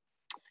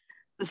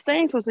the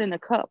stains was in the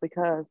cup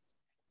because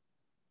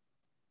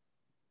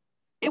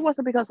it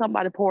wasn't because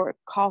somebody poured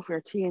coffee or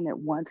tea in it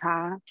one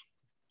time,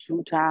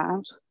 2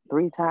 times,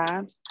 3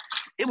 times.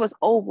 It was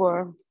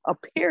over a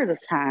period of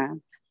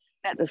time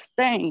that the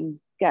stain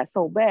got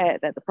so bad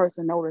that the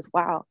person noticed,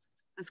 wow,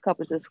 this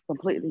cup is just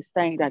completely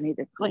stained. I need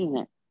to clean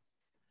it.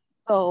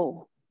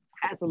 So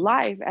as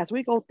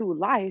we go through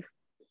life,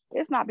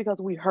 it's not because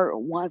we hurt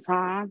 1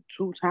 time,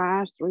 2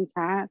 times, 3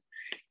 times.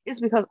 It's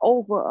because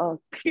over a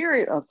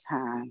period of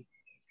time,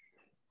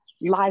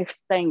 life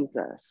stains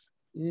us.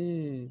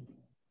 It's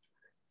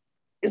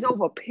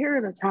over a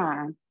period of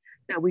time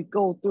that we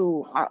go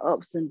through our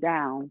ups and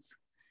downs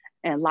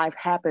and life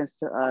happens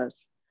to us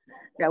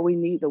that we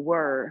need the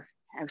word.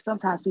 And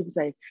sometimes people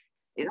say,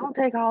 it don't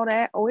take all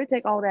that, or it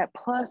take all that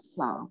plus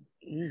some,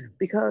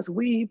 because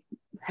we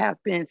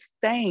have been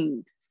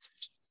stained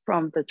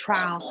from the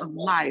trials of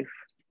life.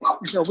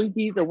 So we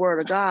need the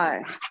word of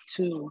God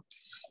to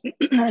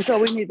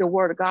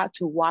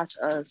wash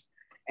us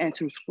and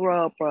to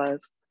scrub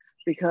us,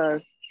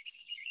 because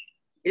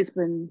it's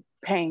been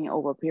pain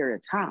over a period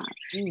of time.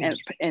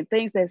 And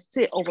things that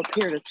sit over a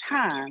period of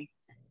time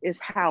is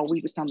how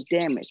we become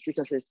damaged,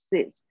 because it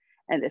sits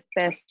and it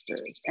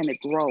festers and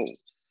it grows.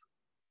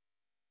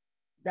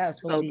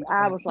 That's so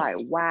I was like,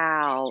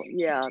 wow,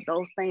 yeah,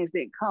 those things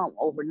didn't come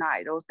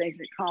overnight. Those things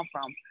didn't come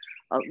from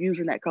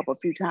using that cup a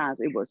few times.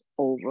 It was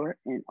over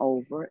and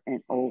over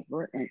and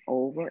over and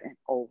over and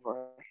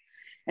over.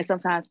 And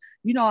sometimes,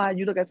 how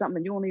you look at something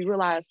and you don't even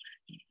realize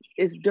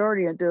it's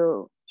dirty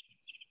until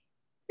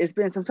it's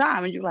been some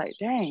time, and you're like,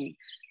 dang,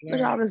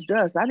 look at all this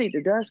dust. I need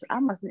to dust. I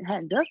must have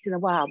hadn't dusted in a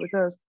while,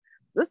 because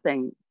this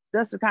thing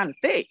dust is kind of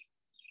thick.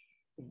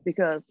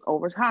 Because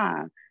over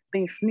time,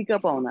 things sneak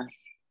up on us.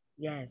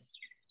 Yes.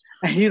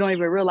 And you don't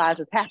even realize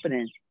it's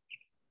happening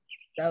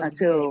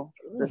until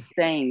the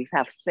stains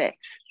have set.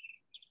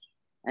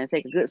 And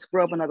take a good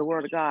scrubbing of the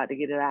word of God to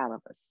get it out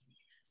of us.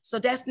 So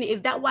Destiny,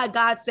 is that why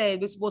God said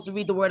we're supposed to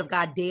read the word of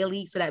God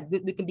daily, so that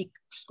we can be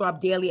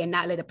scrubbed daily and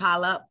not let it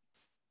pile up?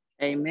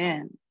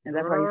 Amen. And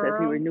that's why he says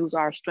he renews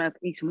our strength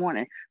each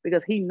morning,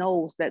 because he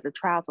knows that the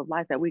trials of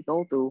life that we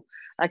go through,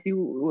 like you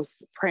was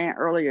praying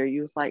earlier,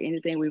 you was like,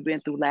 anything we've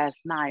been through last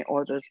night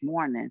or this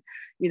morning,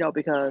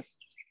 because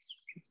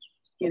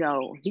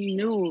he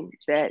knew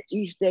that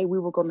each day we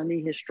were going to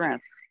need his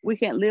strength. We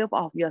can't live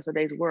off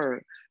yesterday's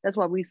word. That's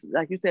why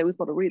like you said, we're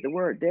supposed to read the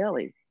word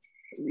daily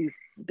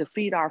to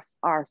feed our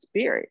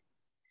spirit,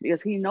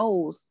 because he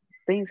knows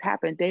things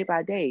happen day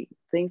by day.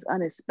 Things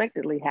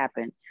unexpectedly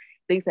happen,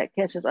 things that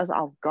catches us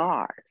off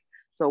guard.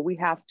 So we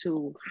have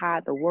to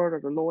hide the word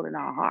of the Lord in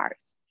our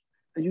hearts,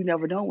 because you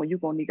never know when you're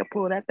going to need to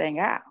pull that thing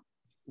out.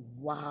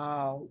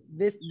 Wow.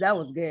 That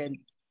was good.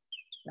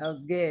 That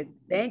was good.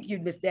 Thank you,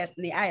 Miss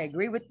Destiny. I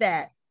agree with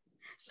that.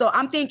 So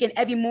I'm thinking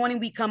every morning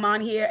we come on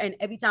here, and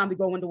every time we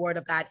go in the word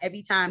of God,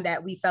 every time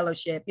that we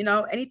fellowship,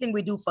 anything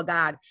we do for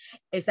God,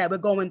 is that we're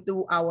going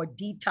through our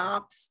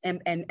detox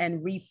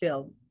and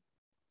refill.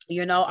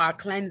 our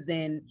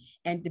cleansing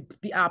and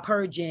our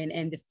purging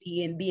and this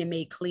being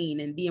made clean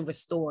and being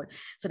restored.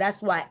 So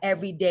that's why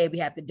every day we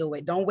have to do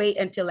it. Don't wait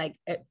until like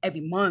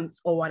every month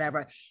or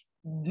whatever.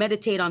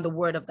 Meditate on the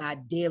word of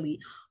God daily.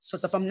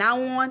 So from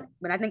now on,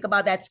 when I think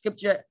about that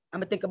scripture, I'm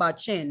gonna think about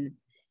chin,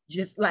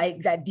 just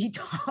like that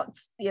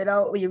detox,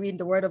 when you're reading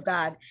the word of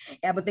God.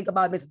 And I'm gonna think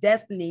about Miss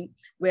Destiny,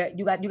 where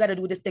you got to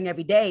do this thing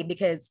every day,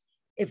 because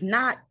if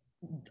not,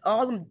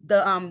 all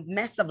the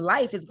mess of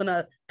life is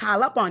gonna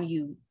pile up on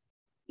you.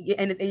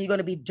 And you're going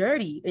to be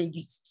dirty. And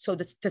so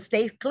to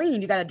stay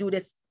clean, you got to do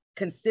this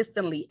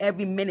consistently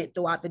every minute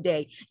throughout the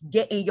day.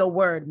 Get in your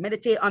word,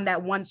 meditate on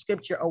that one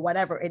scripture or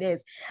whatever it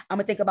is. I'm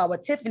going to think about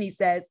what Tiffany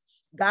says.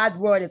 God's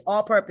word is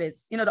all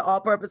purpose. The all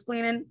purpose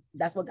cleaning.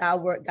 That's what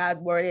God's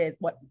word is.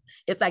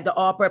 It's like the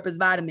all purpose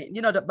vitamin.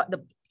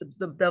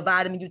 The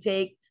vitamin you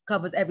take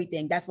covers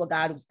everything. That's what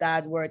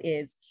God's word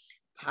is.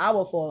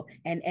 Powerful.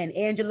 And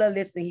Angela,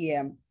 listen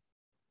here.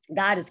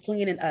 God is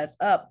cleaning us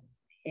up.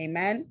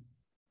 Amen.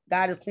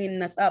 God is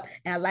cleaning us up.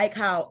 And I like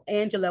how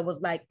Angela was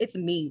like, it's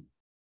me.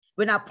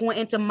 We're not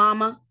pointing to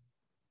mama,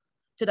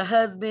 to the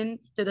husband,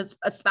 to the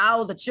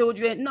spouse, the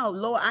children. No,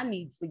 Lord, I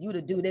need for you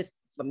to do this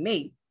for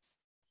me.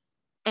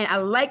 And I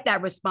like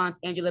that response,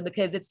 Angela,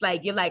 because it's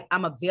like, you're like,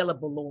 I'm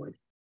available, Lord.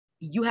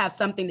 You have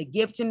something to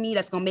give to me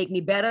that's going to make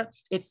me better.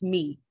 It's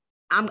me.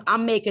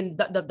 I'm making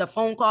the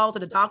phone call to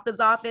the doctor's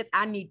office.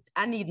 I need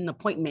an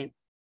appointment.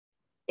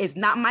 It's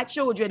not my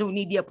children who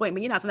need the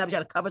appointment. Sometimes you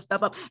got to cover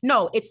stuff up.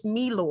 No, it's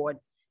me, Lord.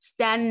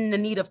 Standing in the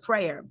need of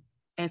prayer.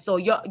 And so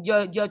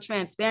your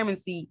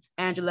transparency,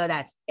 Angela,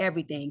 that's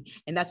everything.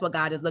 And that's what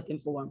God is looking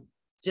for.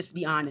 Just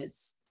be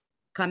honest.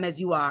 Come as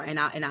you are, and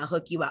I'll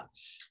hook you up.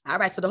 All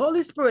right. So the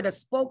Holy Spirit has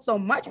spoke so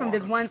much from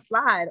this one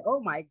slide. Oh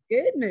my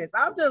goodness.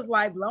 I'm just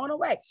like blown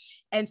away.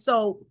 And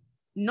so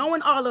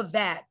knowing all of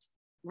that,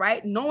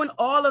 right? Knowing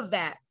all of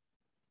that,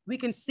 we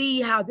can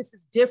see how this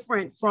is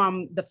different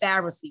from the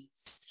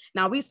Pharisees.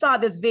 Now, we saw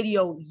this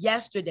video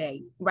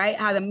yesterday, right?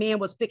 How the man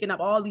was picking up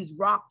all these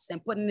rocks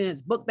and putting in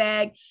his book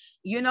bag.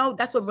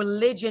 That's what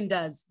religion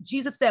does.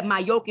 Jesus said, my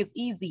yoke is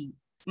easy.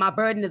 My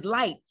burden is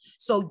light.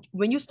 So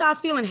when you start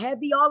feeling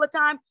heavy all the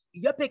time,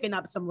 you're picking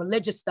up some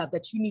religious stuff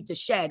that you need to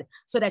shed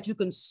so that you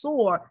can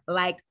soar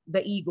like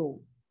the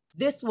eagle.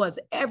 This was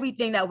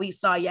everything that we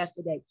saw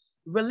yesterday.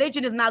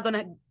 Religion is not going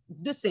to,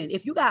 listen,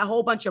 if you got a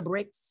whole bunch of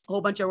bricks, a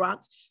whole bunch of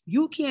rocks,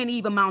 you can't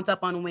even mount up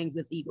on wings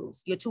as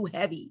eagles. You're too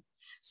heavy.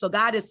 So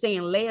God is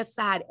saying, lay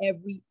aside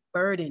every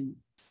burden,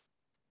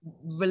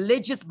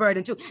 religious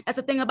burden too. That's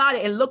the thing about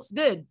it. It looks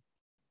good.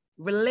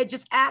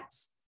 Religious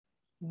acts,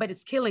 but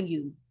it's killing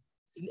you.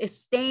 It's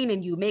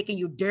staining you, making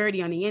you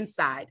dirty on the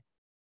inside.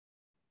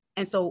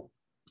 And so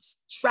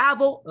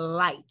travel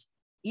light.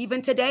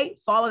 Even today,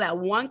 follow that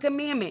one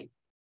commandment,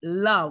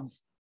 love.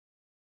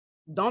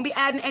 Don't be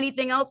adding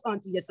anything else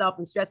onto yourself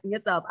and stressing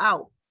yourself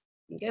out.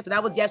 Okay, so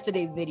that was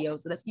yesterday's video.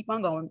 So let's keep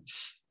on going.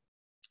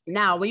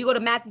 Now, when you go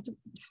to Matthew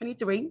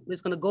 23, we're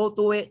just going to go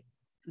through it.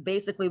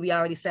 Basically, we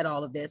already said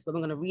all of this, but we're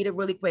going to read it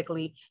really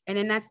quickly. And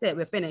then that's it.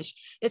 We're finished.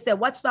 It said,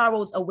 what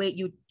sorrows await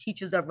you,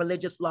 teachers of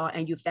religious law,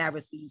 and you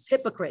Pharisees,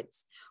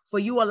 hypocrites, for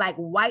you are like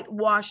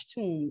whitewashed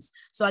tombs.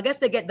 So I guess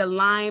they get the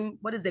lime,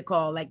 what is it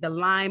called? Like the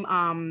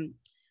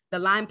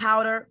lime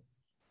powder,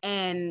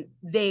 and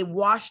they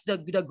wash the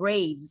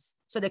graves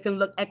so they can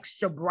look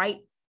extra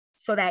bright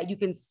so that you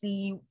can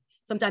see.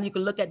 Sometimes you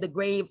can look at the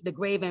grave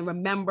and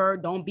remember,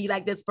 don't be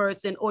like this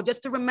person, or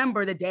just to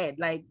remember the dead.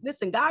 Like,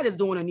 listen, God is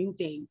doing a new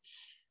thing.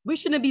 We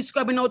shouldn't be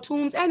scrubbing no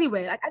tombs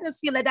anyway. Like, I just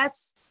feel like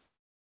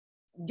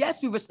yes,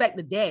 we respect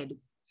the dead.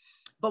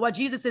 But what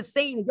Jesus is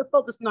saying is you're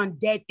focusing on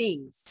dead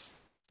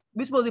things.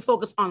 We're supposed to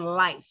focus on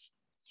life.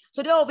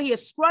 So they're over here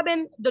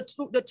scrubbing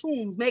the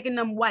tombs, making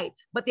them white,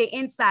 but their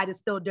inside is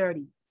still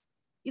dirty.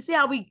 You see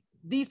how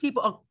these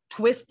people are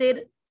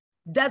twisted?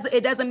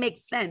 It doesn't make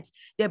sense.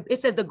 It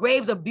says the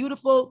graves are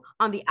beautiful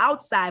on the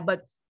outside,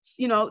 but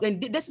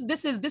and this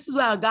is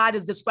what God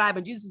is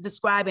describing. Jesus is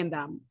describing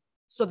them.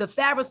 So the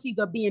Pharisees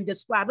are being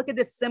described. Look at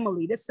this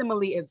simile. This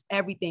simile is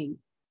everything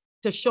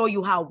to show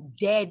you how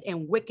dead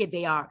and wicked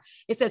they are.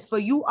 It says, for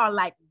you are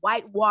like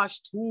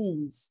whitewashed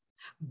tombs,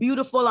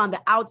 beautiful on the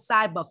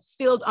outside, but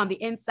filled on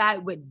the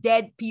inside with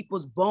dead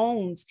people's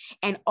bones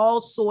and all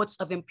sorts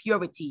of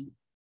impurity.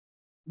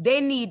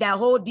 They need that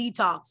whole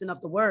detoxing of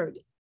the word.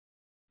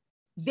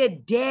 They're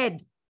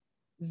dead.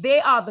 They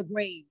are the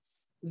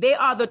graves. They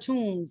are the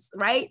tombs,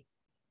 right?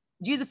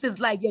 Jesus is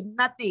like, you're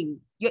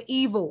nothing. You're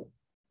evil.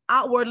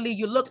 Outwardly,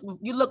 you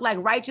look like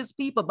righteous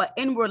people, but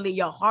inwardly,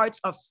 your hearts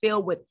are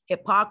filled with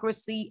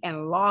hypocrisy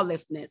and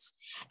lawlessness.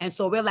 And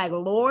so we're like,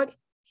 Lord,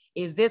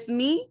 is this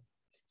me?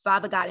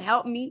 Father God,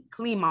 help me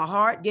clean my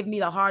heart. Give me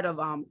the heart of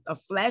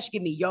flesh.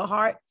 Give me your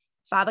heart.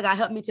 Father God,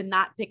 help me to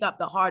not pick up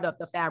the heart of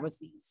the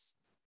Pharisees.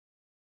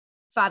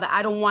 Father,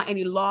 I don't want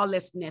any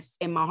lawlessness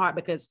in my heart,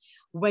 because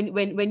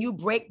when you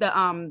break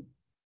the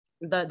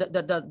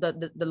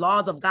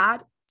laws of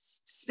God,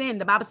 sin,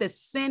 the Bible says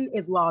sin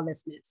is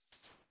lawlessness.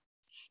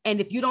 And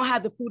if you don't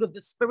have the fruit of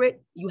the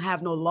Spirit, you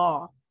have no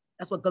law.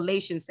 That's what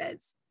Galatians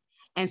says.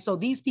 And so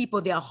these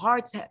people, their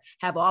hearts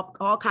have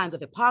all kinds of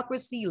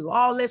hypocrisy,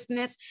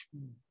 lawlessness,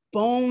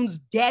 bones,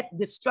 death,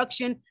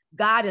 destruction.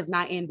 God is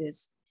not in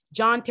this.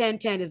 John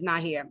 10:10 is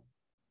not here.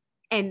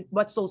 And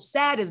what's so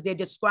sad is they're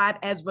described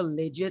as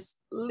religious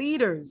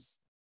leaders,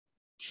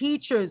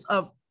 teachers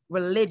of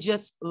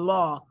religious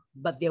law,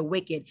 but they're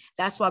wicked.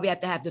 That's why we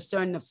have to have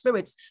discerning of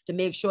spirits to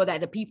make sure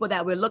that the people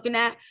that we're looking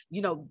at,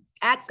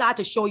 ask God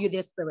to show you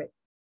their spirit.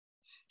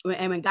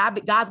 And when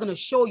God's going to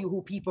show you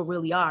who people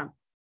really are,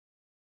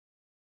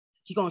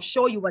 he's going to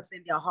show you what's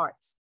in their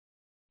hearts.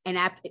 And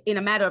in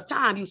a matter of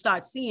time, you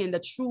start seeing the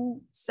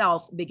true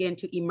self begin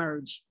to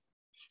emerge.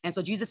 And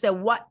so Jesus said,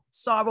 what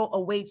sorrow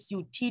awaits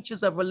you,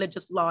 teachers of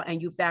religious law,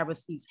 and you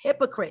Pharisees,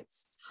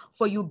 hypocrites,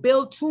 for you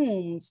build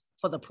tombs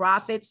for the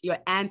prophets your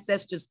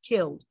ancestors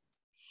killed,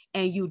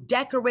 and you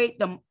decorate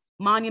the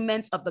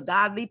monuments of the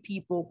godly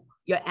people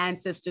your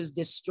ancestors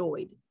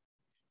destroyed.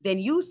 Then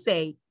you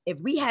say, if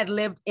we had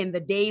lived in the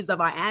days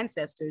of our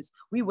ancestors,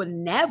 we would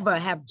never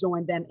have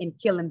joined them in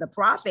killing the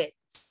prophets.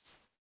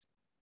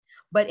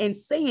 But in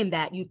saying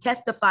that, you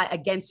testify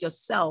against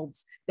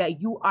yourselves that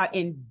you are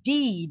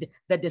indeed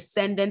the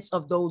descendants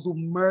of those who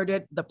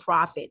murdered the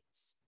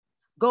prophets.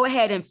 Go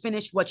ahead and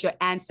finish what your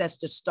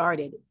ancestors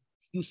started.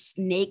 You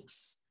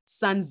snakes,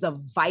 sons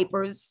of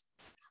vipers.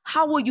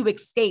 How will you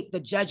escape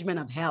the judgment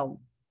of hell?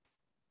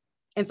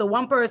 And so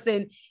one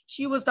person,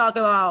 she was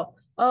talking about,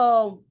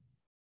 there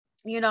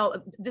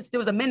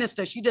was a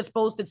minister, she just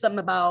posted something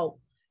about,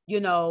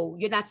 you're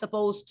not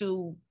supposed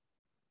to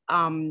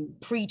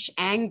preach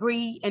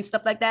angry and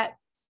stuff like that.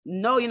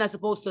 No, you're not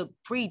supposed to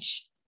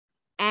preach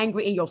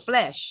angry in your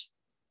flesh.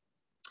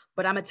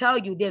 But I'm gonna tell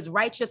you, there's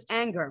righteous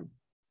anger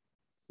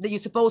that you're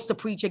supposed to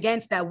preach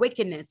against, that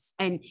wickedness.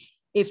 And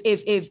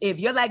if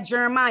you're like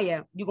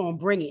Jeremiah, you're gonna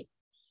bring it.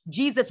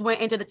 Jesus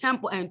went into the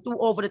temple and threw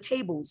over the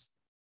tables.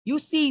 You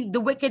see the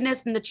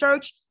wickedness in the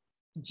church.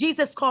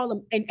 Jesus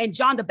called them, and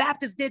John the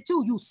Baptist did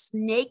too. You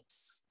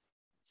snakes,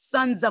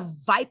 sons of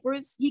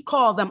vipers. He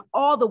called them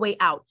all the way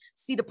out.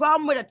 See, the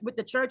problem with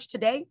the church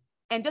today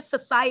and just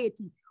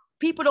society,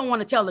 people don't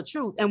want to tell the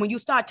truth. And when you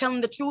start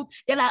telling the truth,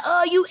 they're like,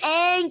 oh, you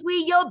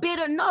angry, you're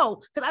bitter.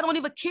 No, because I don't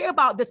even care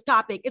about this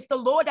topic. It's the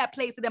Lord that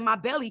placed it in my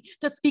belly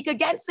to speak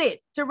against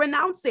it, to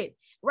renounce it,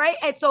 right?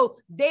 And so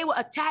they will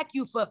attack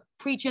you for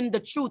preaching the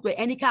truth with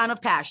any kind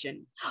of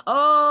passion.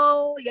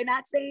 Oh, you're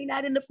not saying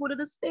that in the fruit of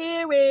the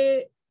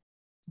Spirit.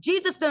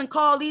 Jesus didn't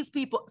call these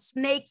people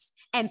snakes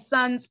and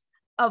sons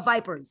of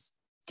vipers.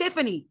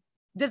 Tiffany,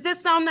 does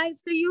this sound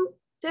nice to you?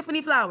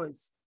 Tiffany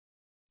Flowers.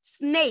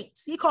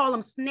 Snakes. He called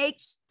them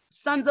snakes,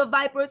 sons of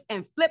vipers,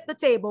 and flipped the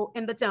table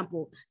in the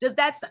temple. Does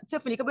that,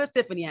 Tiffany, where's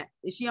Tiffany at?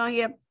 Is she on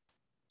here?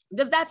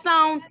 Does that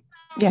sound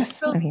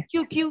yes, I'm here.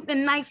 Cute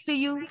and nice to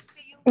you?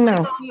 No.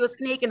 You're a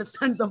snake and the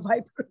sons of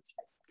vipers.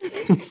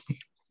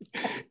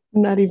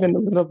 Not even a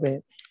little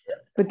bit.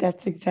 But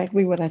that's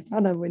exactly what I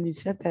thought of when you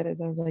said that.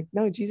 As I was like,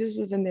 no, Jesus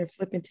was in there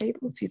flipping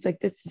tables. He's like,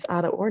 this is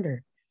out of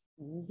order.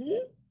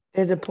 Mm-hmm.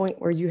 There's a point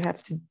where you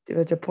have to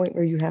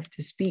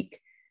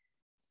speak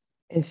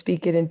and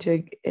speak it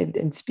into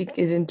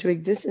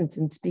existence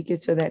and speak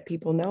it so that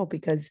people know,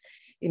 because,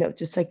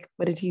 just like,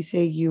 what did he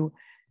say? You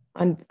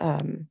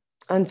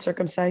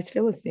uncircumcised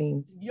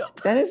Philistines.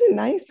 Yep. That isn't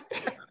nice.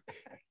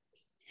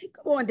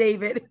 Come on,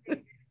 David.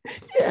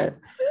 Yeah.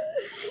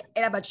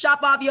 And I'm going to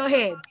chop off your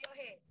head.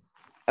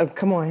 Oh,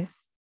 come on.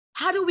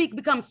 How do we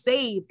become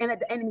saved? And at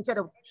the end, we try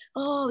to,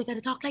 we got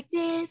to talk like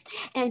this.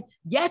 And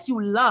yes,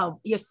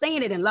 you're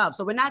saying it in love.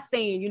 So we're not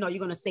saying, you're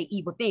going to say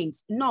evil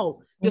things.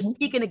 No, you're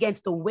speaking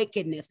against the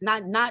wickedness,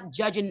 not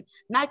judging,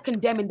 not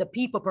condemning the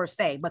people per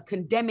se, but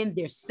condemning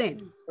their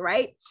sins,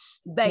 right?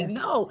 Like, yes.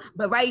 No,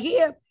 but right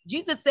here,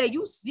 Jesus said,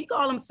 he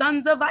called them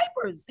sons of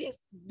vipers.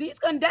 He's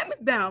condemning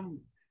them.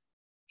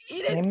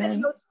 He didn't say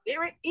your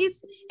spirit.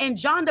 And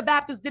John the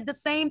Baptist did the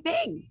same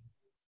thing.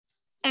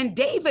 And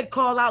David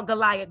called out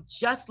Goliath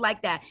just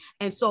like that.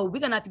 And so we're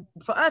going to,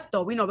 for us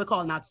though, we know we're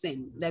calling out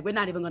sin. Like we're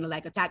not even going to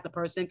attack the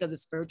person because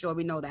it's spiritual.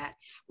 We know that,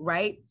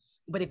 right?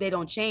 But if they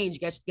don't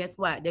change, guess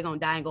what? They're going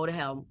to die and go to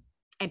hell.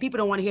 And people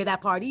don't want to hear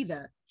that part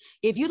either.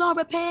 If you don't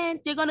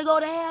repent, you're going to go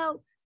to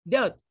hell.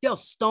 They'll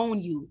stone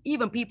you,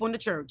 even people in the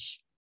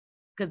church,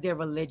 because they're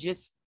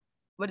religious.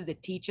 What is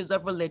it? Teachers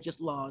of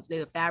religious laws.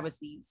 They're the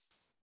Pharisees.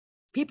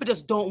 People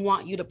just don't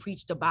want you to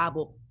preach the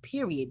Bible,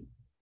 period.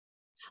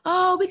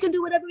 Oh, we can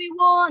do whatever we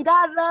want.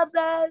 God loves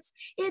us.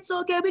 It's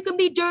okay. We can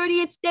be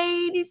dirty and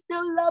stained. He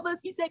still loves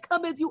us. He said,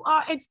 come as you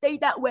are and stay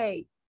that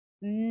way.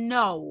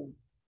 No.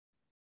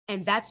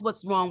 And that's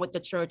what's wrong with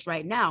the church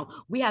right now.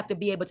 We have to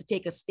be able to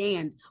take a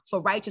stand for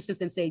righteousness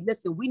and say,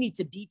 listen, we need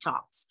to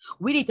detox.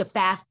 We need to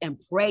fast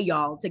and pray,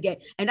 y'all,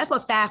 and that's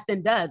what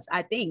fasting does,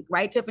 I think,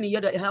 right? Tiffany,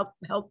 you're the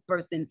health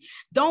person.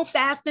 Don't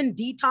fast and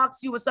detox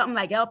you with something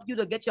like help you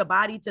to get your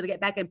body to get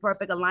back in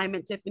perfect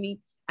alignment, Tiffany.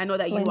 I know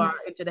that you are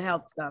into the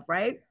health stuff,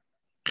 right?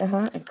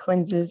 It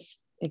cleanses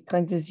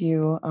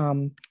you,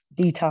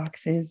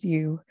 detoxes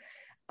you,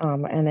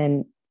 and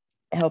then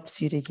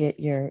helps you to get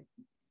your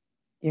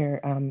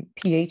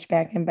pH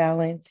back in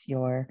balance,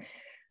 your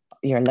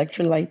your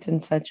electrolytes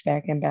and such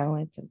back in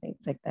balance and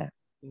things like that.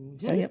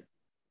 Mm-hmm. So, yep.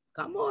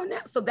 Come on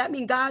now. So that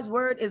means God's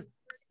word is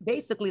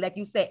basically, like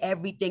you said,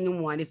 everything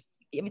in one. It's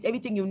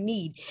everything you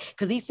need.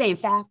 Because he's saying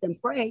fast and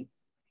pray.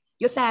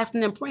 You're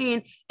fasting and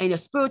praying, and your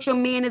spiritual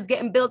man is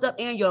getting built up,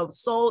 and your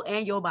soul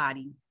and your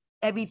body.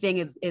 Everything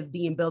is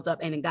being built up,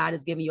 and God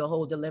is giving you a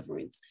whole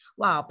deliverance.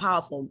 Wow,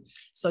 powerful.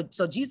 So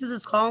Jesus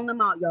is calling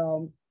them out,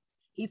 y'all.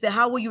 He said,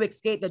 how will you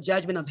escape the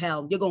judgment of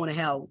hell? You're going to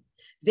hell.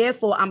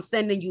 Therefore, I'm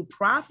sending you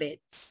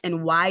prophets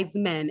and wise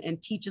men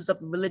and teachers of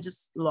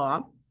religious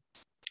law.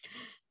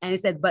 And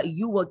it says, but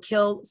you will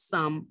kill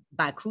some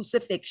by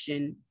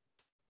crucifixion,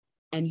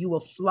 and you will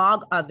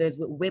flog others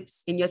with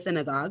whips in your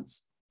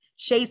synagogues,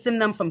 chasing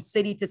them from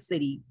city to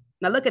city.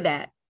 Now look at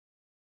that.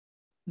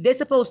 They're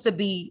supposed to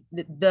be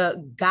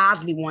the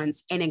godly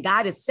ones. And then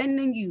God is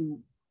sending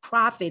you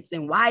prophets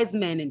and wise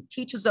men and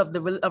teachers of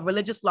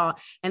religious law.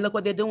 And look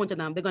what they're doing to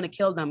them. They're going to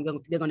kill them.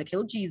 They're going to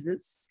kill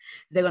Jesus.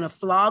 They're going to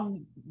flog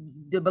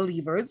the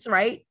believers,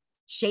 right?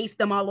 Chase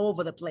them all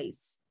over the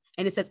place.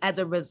 And it says, as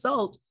a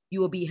result, you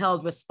will be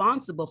held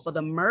responsible for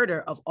the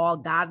murder of all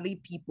godly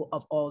people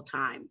of all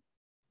time.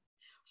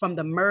 From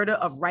the murder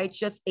of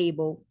righteous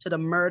Abel to the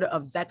murder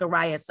of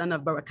Zechariah, son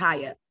of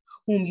Berechiah,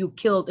 whom you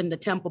killed in the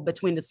temple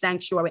between the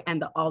sanctuary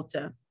and the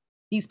altar.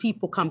 These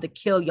people come to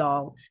kill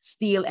y'all,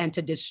 steal, and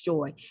to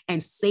destroy.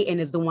 And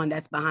Satan is the one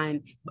that's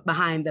behind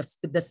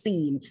the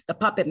scene, the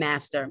puppet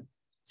master.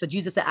 So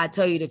Jesus said, I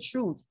tell you the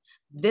truth.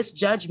 This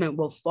judgment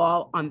will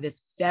fall on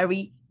this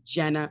very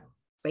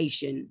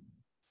generation.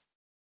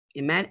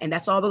 Amen. And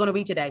that's all we're going to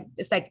read today.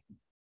 It's like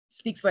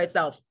speaks for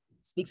itself.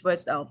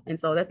 And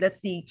so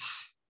let's see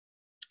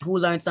who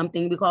learned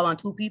something. We call on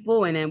 2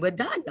 people and then we're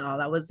done, y'all.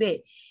 That was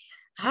it.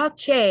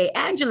 Okay,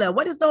 Angela,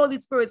 what is the Holy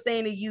Spirit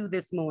saying to you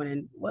this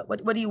morning?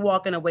 What are you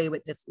walking away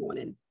with this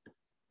morning?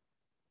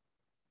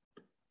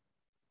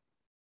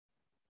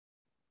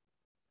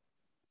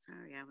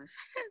 Sorry, I was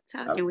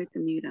talking with the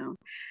mute on.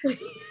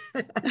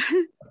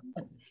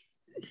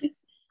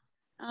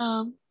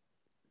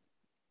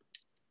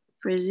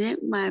 Present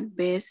my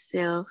best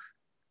self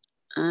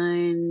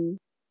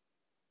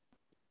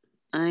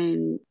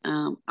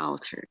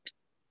unaltered.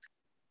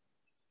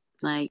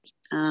 Like,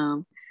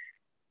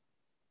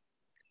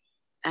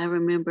 I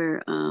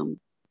remember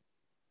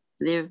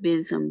there have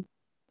been some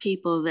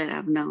people that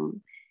I've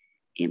known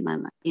in my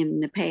life,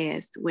 in the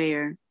past,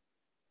 where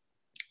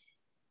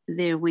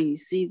when you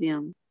see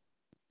them,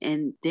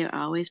 and they're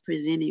always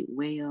presented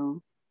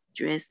well,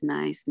 dressed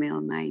nice,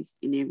 smell nice,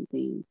 and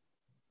everything.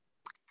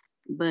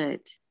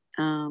 But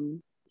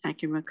I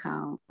can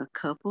recall a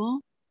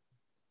couple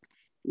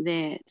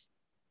that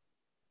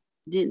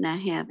did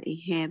not have a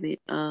habit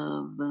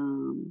of,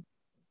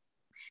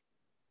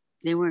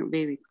 they weren't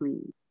very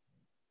clean.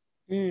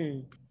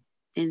 And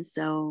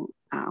so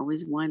I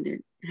always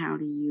wondered, how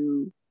do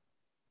you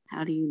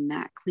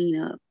not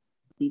clean up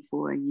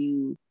before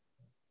you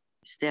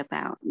step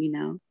out, you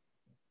know?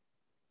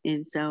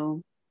 And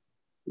so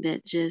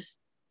that just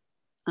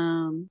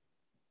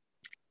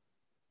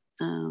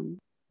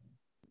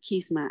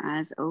keeps my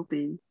eyes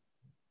open,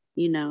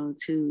 you know,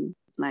 to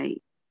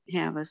like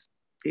have a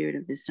spirit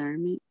of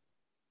discernment,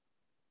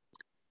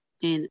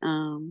 and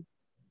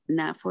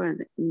not for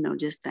the, you know,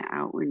 just the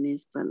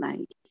outwardness, but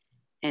like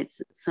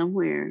it's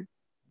somewhere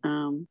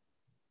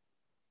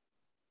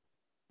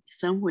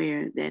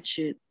that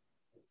should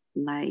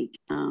like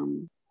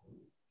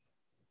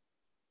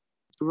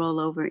roll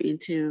over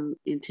into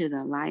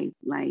the life.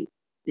 Like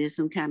there's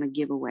some kind of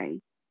giveaway,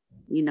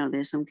 you know,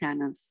 there's some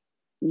kind of,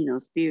 you know,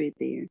 spirit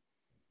there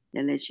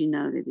that lets you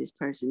know that this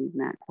person is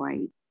not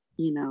quite,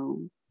 you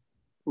know,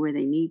 where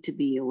they need to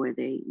be or where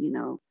they, you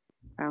know,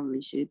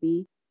 probably should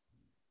be.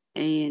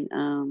 And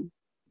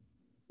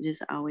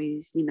just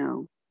always, you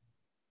know,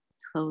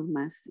 clothe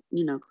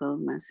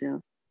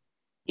myself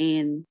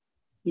and,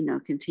 you know,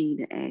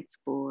 continue to ask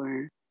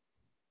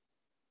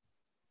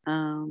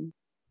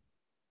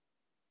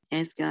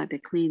God to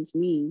cleanse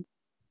me,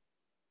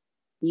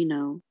 you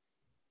know,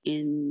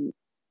 and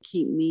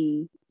keep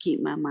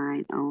my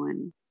mind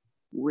on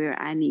where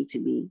I need to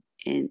be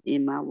and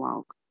in my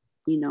walk,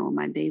 you know,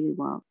 my daily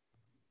walk,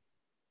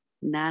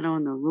 not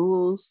on the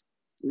rules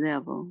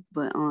level,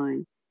 but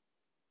on,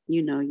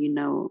 you know,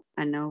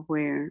 I know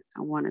where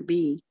I want to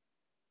be,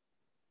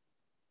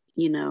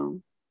 you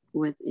know,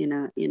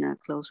 in a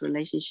close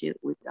relationship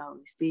with the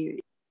Holy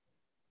Spirit.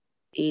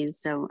 And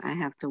so I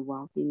have to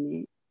walk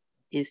in it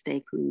and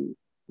stay clean,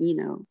 you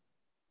know,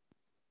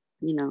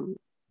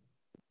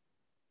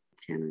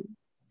 kind of,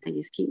 I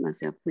just keep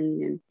myself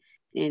clean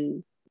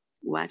and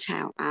watch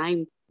how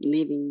I'm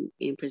living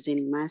and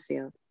presenting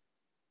myself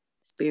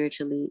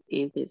spiritually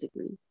and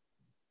physically.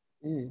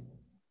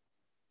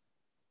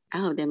 I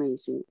hope that made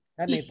sense.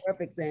 That made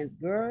perfect sense,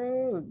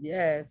 girl.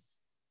 Yes.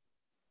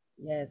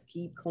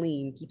 Keep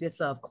clean. Keep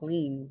yourself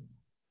clean.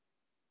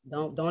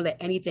 Don't let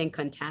anything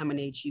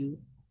contaminate you.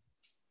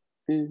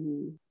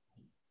 Mm-hmm.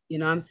 You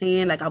know what I'm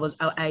saying? Like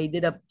I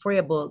did a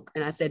prayer book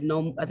and I said,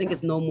 no, I think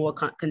it's no more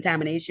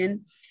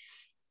contamination.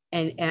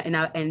 And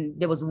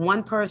there was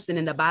one person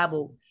in the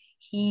Bible,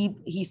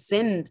 he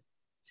sinned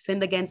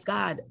against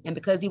God. And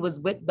because he was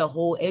with the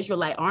whole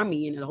Israelite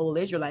army and the whole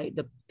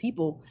the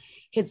people,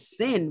 his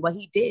sin, what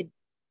he did,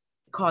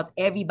 caused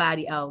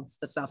everybody else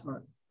to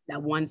suffer.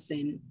 That one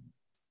sin,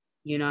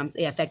 you know what I'm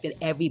saying, affected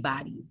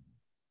everybody.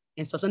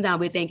 And so sometimes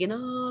we're thinking,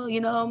 oh,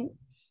 you know,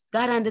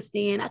 God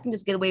understand, I can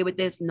just get away with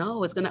this.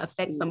 No, it's going to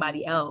affect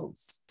somebody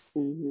else.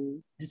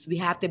 Just, we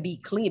have to be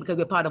clean because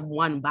we're part of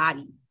one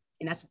body.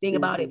 And that's the thing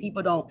about it.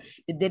 People don't,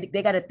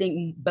 they got to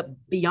think but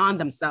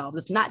beyond themselves.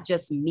 It's not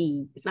just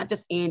me. It's not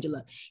just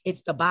Angela.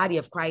 It's the body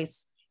of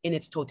Christ in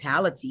its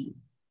totality.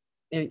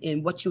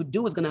 And what you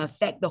do is going to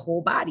affect the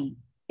whole body.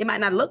 It might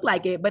not look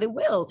like it, but it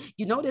will.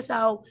 You notice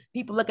how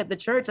people look at the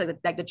church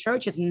like the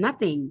church is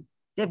nothing.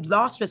 They've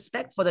lost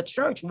respect for the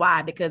church.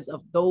 Why? Because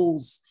of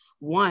those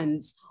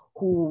ones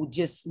who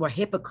just were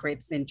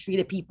hypocrites and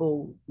treated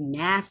people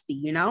nasty,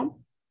 you know,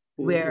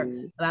 where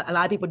a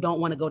lot of people don't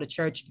want to go to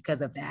church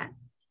because of that.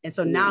 And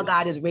so now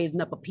God is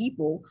raising up a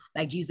people,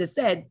 like Jesus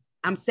said,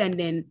 I'm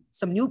sending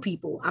some new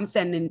people. I'm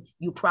sending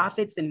you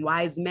prophets and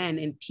wise men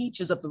and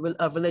teachers of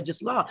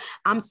religious law.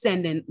 I'm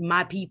sending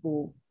my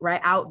people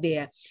right out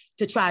there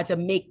to try to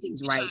make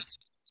things right,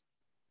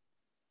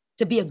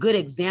 to be a good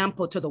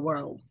example to the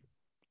world.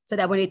 So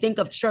that when they think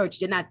of church,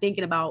 they're not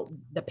thinking about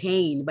the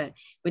pain, but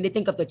when they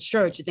think of the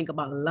church, they think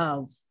about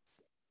love.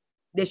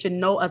 They should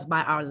know us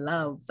by our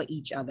love for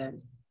each other.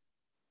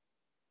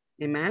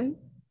 Amen.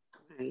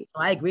 Right.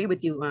 So I agree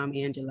with you,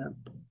 Angela.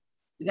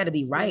 We got to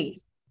be right.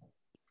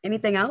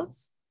 Anything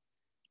else?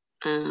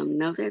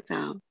 No, that's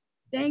all.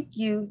 Thank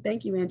you.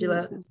 Thank you,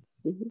 Angela.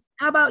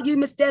 How about you,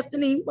 Miss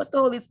Destiny? What's the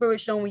Holy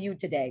Spirit showing you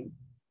today?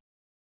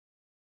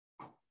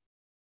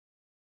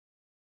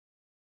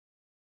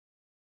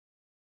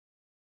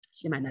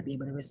 She might not be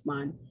able to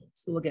respond.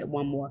 So we'll get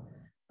one more.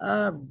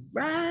 All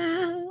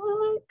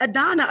right.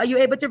 Adana, are you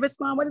able to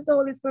respond? What is the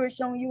Holy Spirit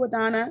showing you,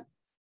 Adana?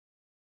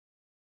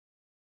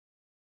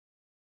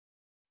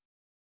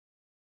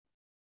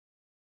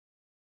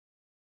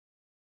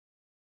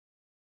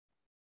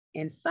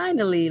 And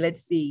finally,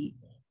 let's see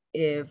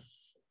if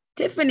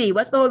Tiffany,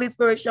 what's the Holy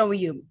Spirit showing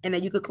you? And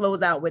then you could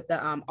close out with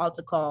the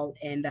altar call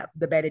and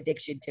the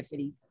benediction,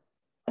 Tiffany.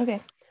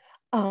 Okay.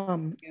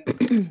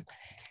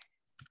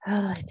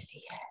 Let's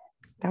see.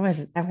 That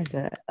was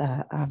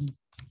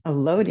a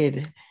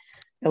loaded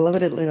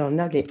little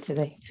nugget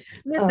today.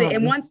 Listen,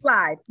 in one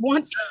slide.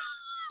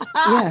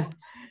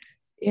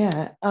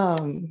 Yeah.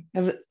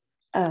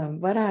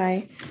 What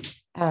I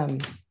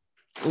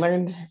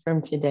learned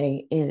from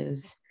today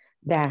is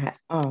that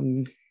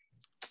I'll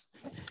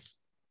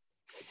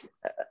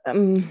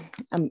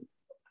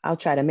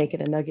try to make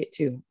it a nugget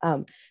too.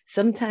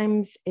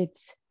 Sometimes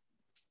it's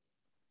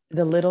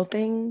the little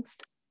things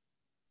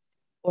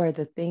or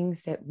the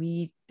things that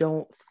we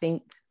don't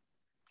think,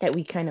 that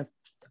we kind of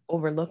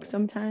overlook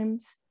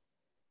sometimes,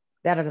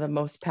 that are the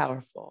most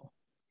powerful.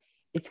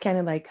 It's kind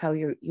of like how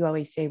you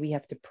always say we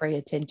have to pay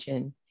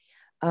attention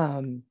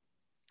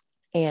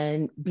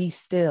and be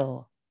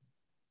still,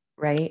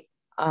 right?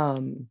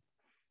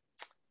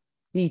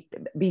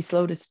 Be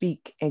slow to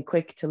speak and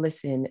quick to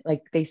listen.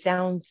 Like, they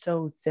sound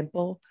so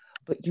simple,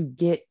 but you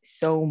get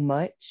so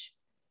much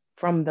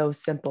from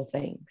those simple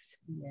things.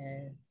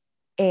 Yes.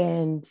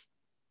 And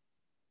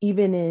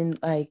even in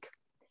like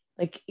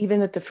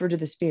even at the fruit of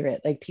the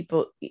spirit, like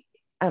people,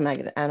 I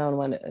don't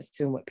want to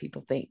assume what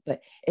people think,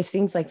 but it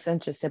seems like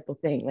such a simple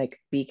thing, like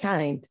be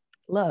kind,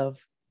 love,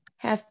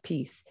 have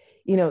peace.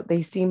 You know,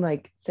 they seem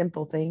like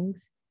simple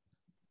things,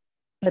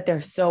 but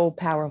they're so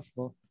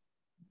powerful.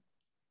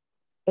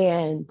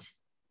 And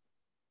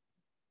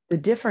the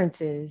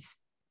difference is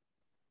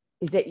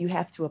that you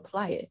have to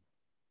apply it.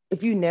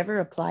 If you never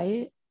apply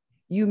it,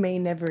 you may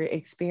never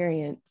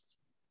experience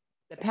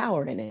the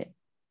power in it.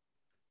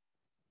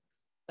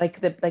 Like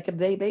the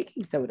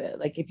baking soda.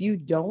 Like, if you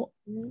don't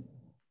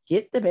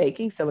get the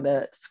baking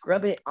soda,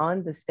 scrub it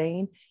on the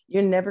stain,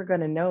 you're never going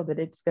to know that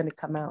it's going to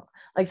come out.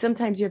 Like,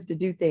 sometimes you have to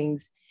do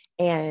things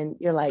and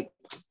you're like,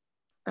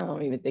 I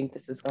don't even think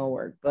this is going to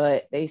work,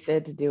 but they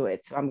said to do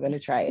it, so I'm going to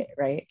try it,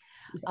 right?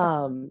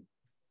 Or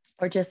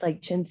just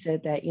like Chin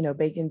said, that, you know,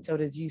 baking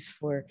soda is used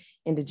for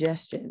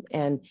indigestion,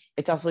 and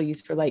it's also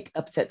used for like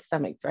upset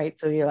stomachs, right?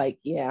 So you're like,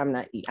 yeah, I'm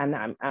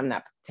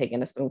not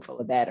taking a spoonful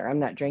of that, or I'm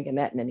not drinking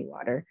that in any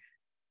water.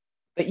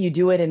 But you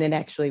do it and it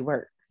actually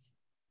works.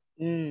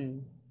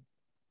 And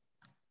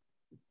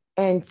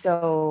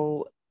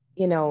so,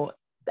 you know,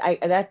 I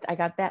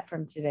got that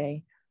from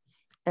today.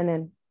 And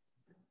then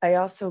I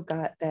also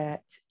got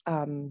that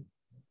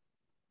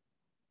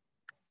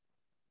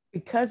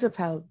because of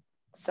how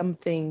some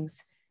things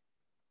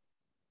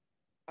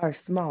are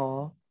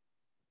small,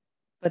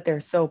 but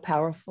they're so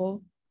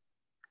powerful,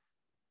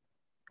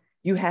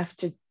 you have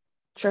to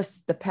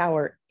trust the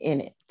power in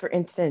it. For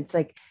instance,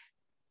 like,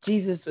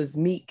 Jesus was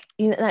meek,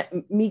 you know, not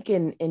meek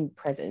in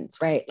presence,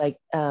 right? Like,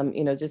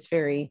 you know, just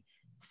very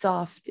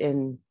soft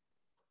and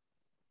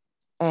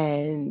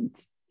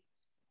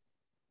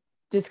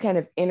just kind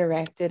of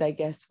interacted, I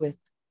guess, with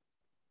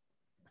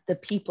the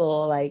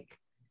people, like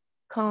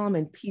calm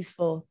and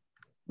peaceful.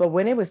 But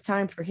when it was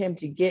time for him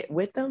to get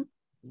with them,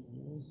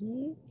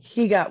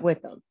 he got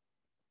with them.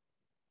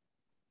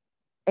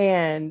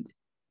 And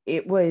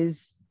it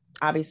was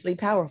obviously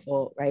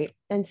powerful, right?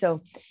 And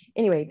so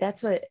anyway,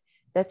 that's what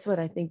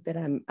I think that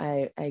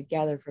I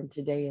gathered from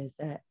today, is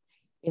that,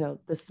 you know,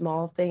 the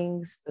small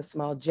things, the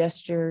small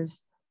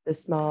gestures, the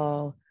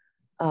small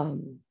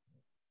kind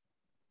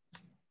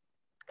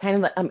of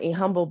like,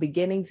 humble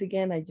beginnings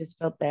again. I just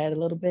felt that a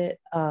little bit.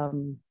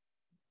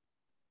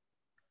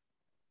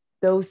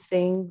 Those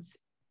things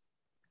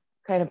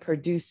kind of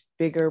produce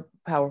bigger,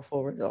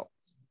 powerful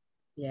results.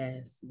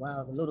 Yes.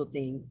 Wow. The little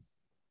things.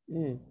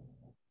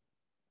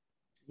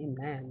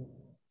 Amen.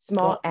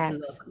 Small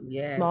acts,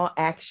 yes. Small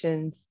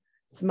actions,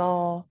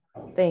 small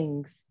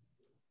things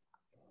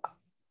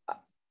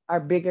are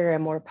bigger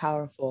and more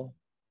powerful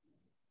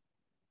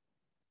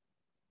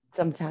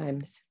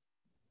sometimes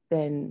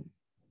than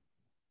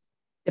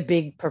the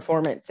big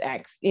performance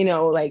acts, you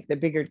know, like the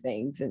bigger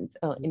things. And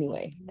so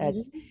anyway,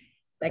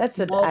 that's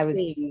small what I was,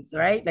 things,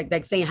 right?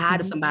 Like saying hi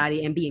to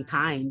somebody and being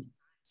kind.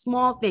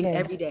 Small things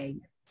every day.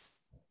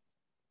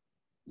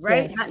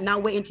 Right? Yes.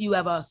 Not wait until you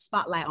have a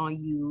spotlight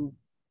on you.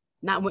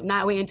 Not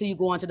wait until you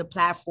go onto the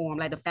platform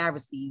like the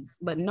Pharisees.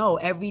 But no,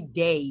 every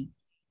day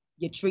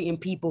you're treating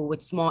people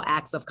with small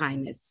acts of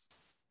kindness.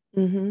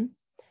 And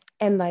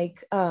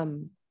like,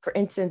 for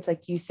instance,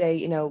 like you say,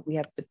 you know, we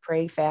have to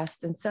pray,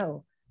 fast, and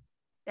sow.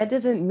 That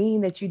doesn't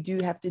mean that you do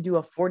have to do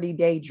a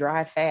 40-day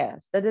dry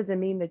fast. That doesn't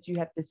mean that you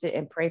have to sit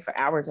and pray for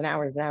hours and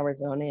hours and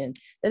hours on end.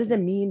 That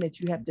doesn't mean that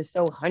you have to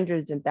sow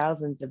hundreds and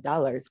thousands of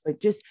dollars,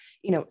 but just,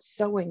 you know,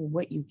 sowing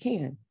what you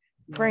can,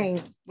 praying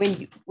when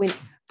you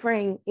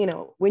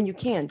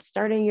can,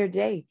 starting your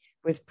day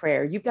with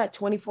prayer. You've got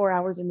 24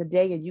 hours in the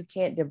day and you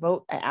can't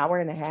devote an hour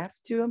and a half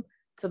to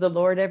the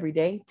Lord every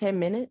day, 10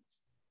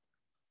 minutes.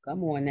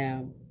 Come on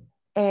now.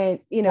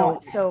 And, you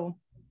know, so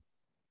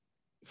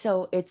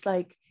it's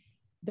like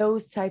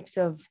those types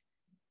of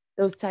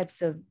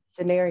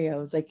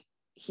scenarios, like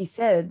he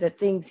said, that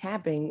things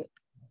happen,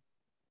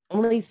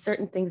 only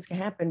certain things can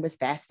happen with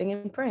fasting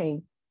and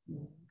praying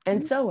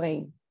and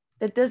sowing.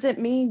 That doesn't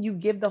mean you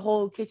give the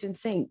whole kitchen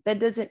sink. That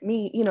doesn't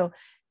mean, you know,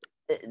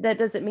 that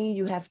doesn't mean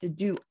you have to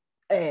do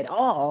it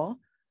all.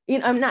 You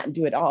know, I'm not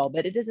do it all,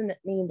 but it doesn't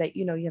mean that,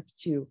 you know, you have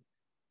to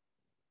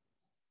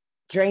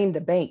drain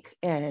the bank.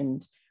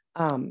 And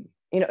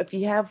you know, if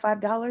you have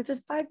 $5,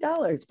 it's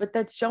 $5, but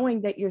that's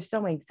showing that you're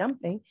sowing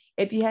something.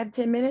 If you have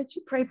 10 minutes,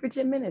 you pray for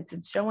 10 minutes.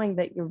 It's showing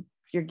that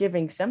you're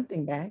giving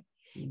something back.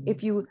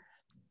 If you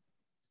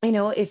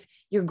know, if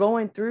you're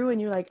going through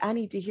and you're like, I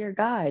need to hear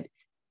God,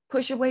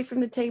 push away from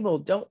the table.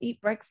 Don't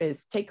eat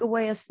breakfast. Take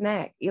away a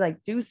snack. You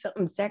like, do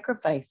something,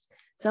 sacrifice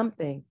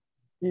something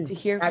to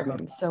hear from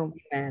him. So,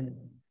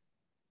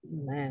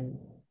 Amen.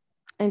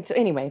 And so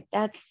anyway,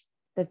 that's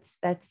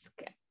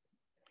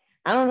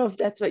I don't know if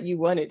that's what you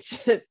wanted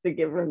just to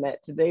give from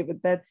that today,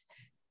 but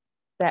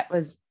that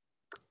was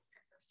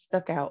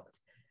stuck out.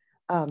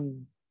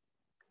 Isn't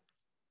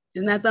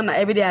that something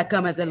every day I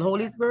come and say,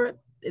 Holy Spirit,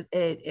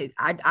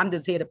 I'm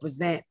just here to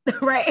present,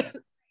 right?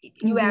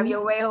 You have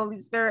your way,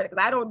 Holy Spirit,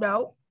 because I don't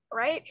know,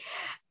 right?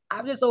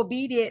 I'm just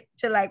obedient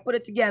to like put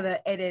it together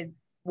and then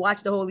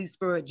watch the Holy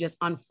Spirit just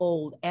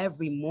unfold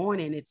every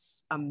morning.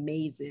 It's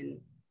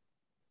amazing.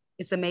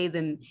 It's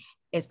amazing.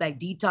 It's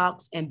like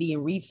detox and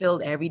being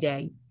refilled every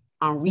day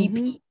on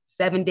repeat,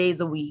 7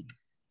 days a week.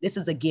 This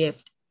is a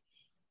gift.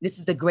 This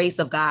is the grace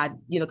of God,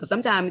 you know, because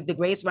sometimes the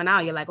grace run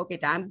out. You're like, okay,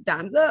 time's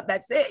up.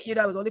 That's it. You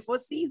know, it was only for a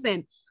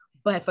season.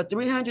 But for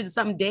 300 and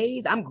something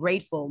days, I'm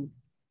grateful.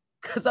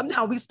 Because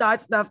sometimes we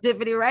start stuff,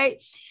 Tiffany, right?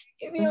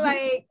 It'd be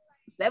like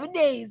 7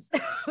 days,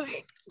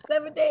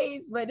 7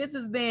 days. But this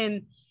has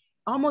been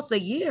almost a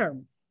year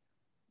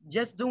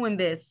just doing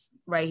this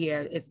right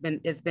here. It's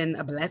been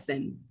a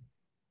blessing.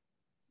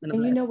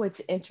 And you know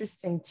what's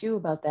interesting too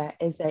about that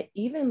is that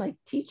even like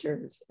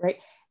teachers, right?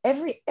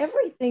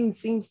 Everything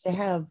seems to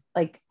have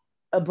like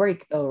a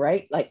break though,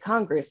 right? Like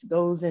Congress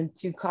goes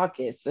into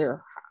caucus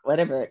or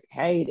whatever,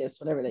 hiatus,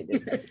 whatever they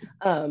do,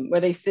 where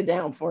they sit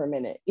down for a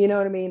minute. You know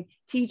what I mean?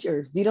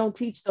 Teachers, you don't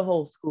teach the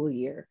whole school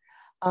year.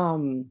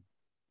 You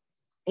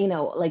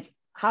know, like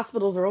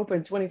hospitals are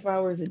open 24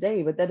 hours a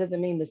day, but that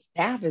doesn't mean the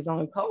staff is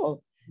on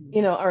call,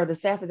 you know, or the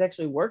staff is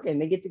actually working.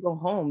 They get to go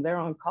home. They're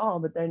on call,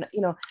 but they're not,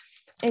 you know.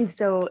 And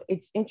so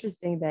it's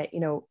interesting that, you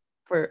know,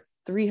 for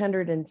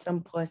 300 and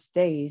some plus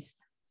days,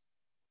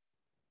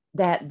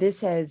 that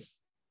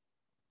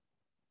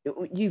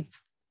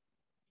you've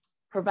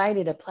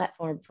provided a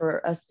platform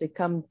for us to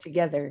come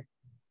together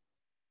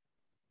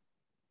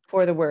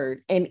for the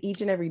word. And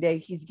each and every day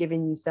he's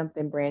giving you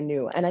something brand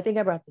new. And I think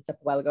I brought this up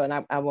a while ago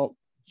and I won't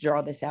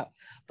draw this out,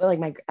 but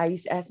like I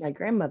used to ask my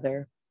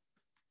grandmother,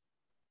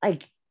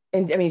 like,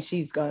 and I mean,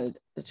 she's gone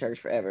to church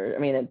forever. I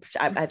mean,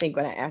 I think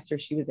when I asked her,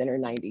 she was in her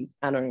 90s.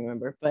 I don't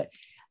remember, but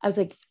I was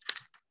like,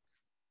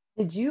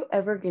 did you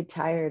ever get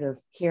tired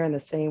of hearing the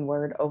same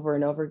word over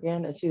and over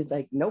again? And she was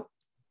like, nope,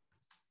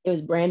 it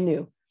was brand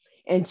new.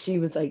 And she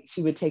was like,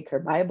 she would take her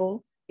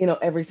Bible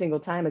every single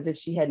time, as if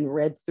she hadn't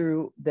read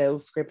through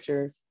those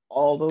scriptures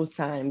all those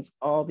times,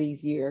 all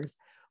these years.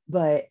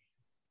 But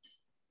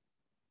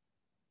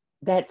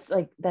that's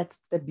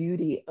the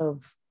beauty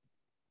of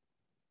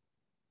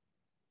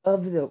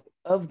the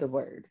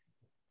word,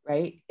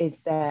 right?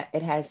 It's that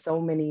it has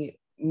so many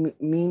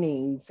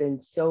meanings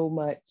and so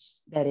much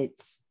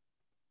that's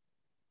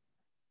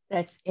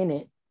in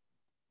it,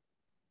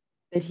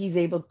 that he's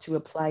able to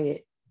apply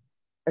it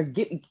or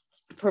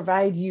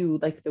provide you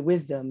like the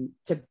wisdom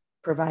to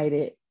provide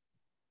it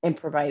and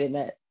provide it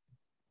at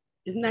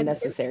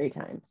necessary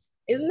times.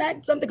 Isn't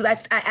that something?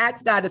 Because I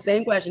asked God the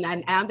same question,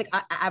 and I don't think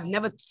I've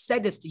never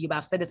said this to you, but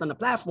I've said this on the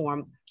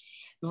platform,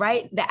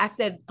 right? That I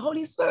said,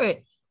 Holy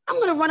Spirit, I'm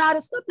going to run out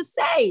of stuff to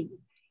say.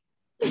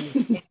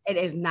 It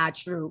is not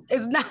true.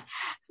 It's not,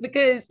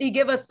 because he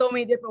gave us so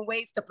many different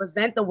ways to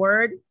present the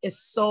word. It's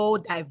so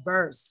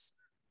diverse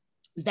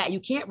that you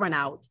can't run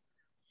out.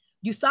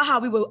 You saw how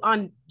we were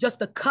on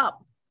just a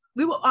cup.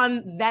 We were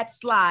on that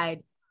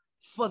slide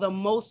for the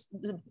most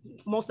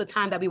of the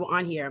time that we were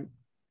on here.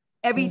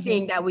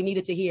 Everything that we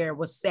needed to hear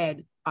was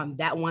said on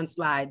that one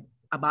slide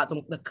about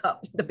the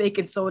cup, the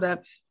baking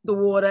soda, the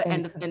water,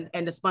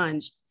 and the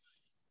sponge.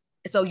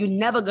 So you're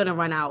never gonna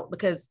run out,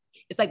 because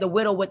it's like the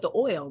widow with the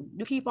oil.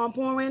 You keep on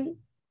pouring,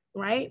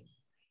 right?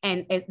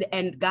 And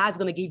God's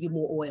gonna give you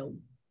more oil.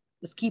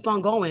 Just keep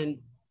on going.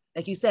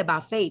 Like you said,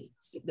 by faith.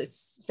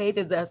 Faith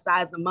is the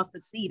size of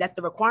mustard seed. That's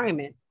the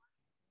requirement,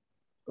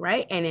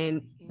 right? And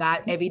then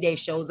God every day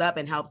shows up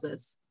and helps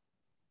us.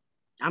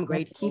 I'm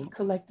grateful. Keep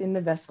collecting the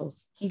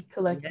vessels. Keep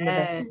collecting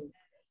the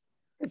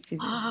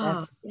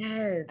vessels.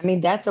 Yes. I mean,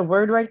 that's a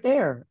word right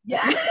there.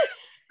 Yeah.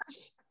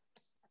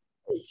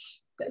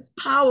 That's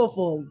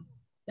powerful.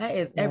 That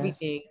is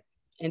everything.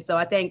 And so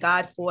I thank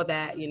God for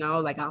that.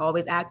 Like I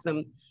always ask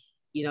him,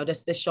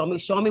 just to show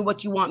me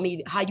what you want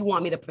me, how you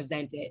want me to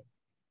present it.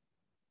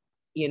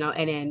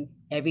 And then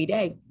every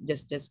day,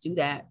 just do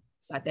that.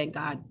 So I thank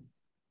God.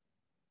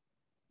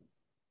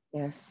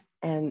 Yes.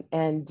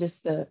 And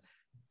just the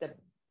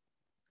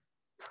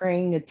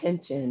paying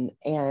attention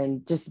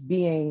and just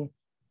being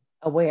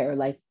aware,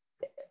 like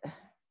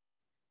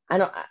I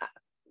know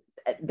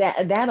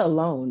that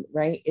alone,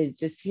 right, is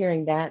just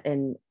hearing that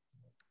and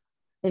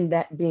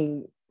that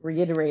being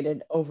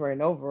reiterated over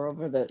and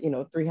over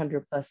the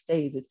 300 plus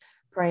days is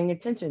praying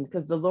attention,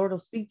 because the Lord will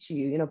speak to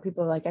you.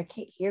 People are like, I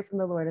can't hear from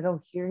the Lord, I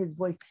don't hear his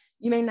voice.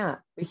 You may not,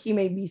 but he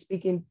may be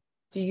speaking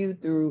to you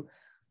through,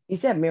 he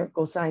said,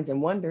 miracle signs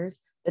and wonders.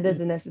 That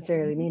doesn't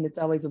necessarily mean it's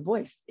always a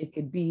voice. It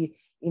could be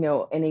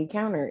an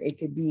encounter. It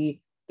could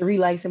be 3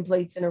 license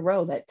plates in a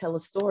row that tell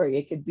a story.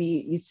 It could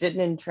be you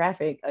sitting in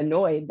traffic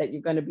annoyed that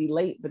you're going to be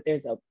late, but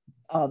there's a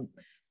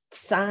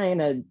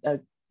sign,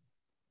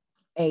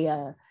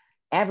 a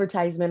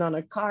advertisement on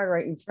a car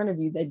right in front of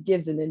you that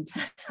gives an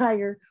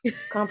entire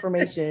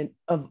confirmation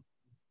of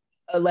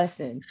a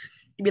lesson.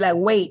 You'd be like,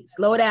 wait,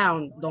 slow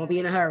down. Don't be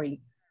in a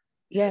hurry.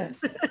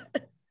 Yes.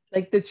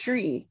 Like the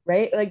tree,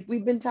 right? Like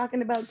we've been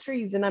talking about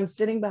trees, and I'm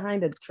sitting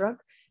behind a truck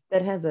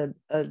that has a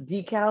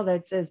decal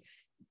that says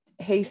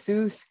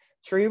Jesus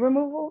tree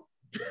removal.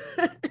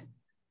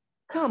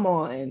 Come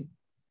on.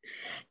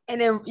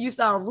 And then you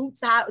saw Roots,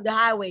 the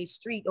highway,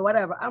 street, or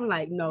whatever. I'm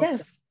like, no.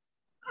 Yes.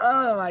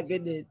 Oh my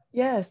goodness.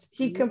 Yes.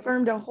 He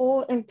confirmed a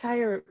whole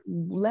entire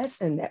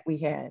lesson that we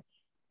had.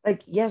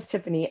 Like, yes,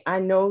 Tiffany,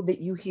 I know that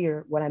you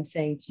hear what I'm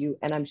saying to you,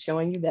 and I'm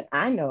showing you that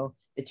I know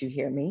that you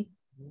hear me.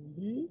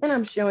 And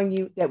I'm showing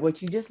you that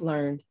what you just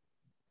learned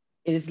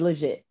is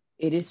legit.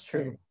 It is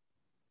true.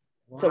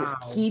 Wow. So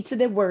heed to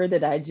the word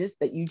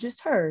that you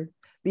just heard,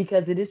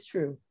 because it is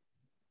true.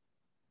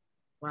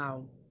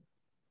 Wow.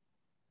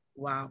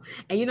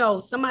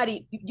 And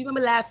somebody, you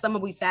remember last summer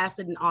we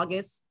fasted in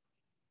August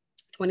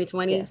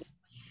 2020? Yes.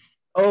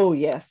 Oh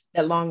yes,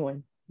 that long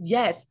one.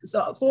 Yes.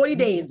 So 40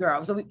 days,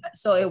 girl.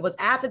 So it was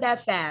after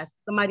that fast.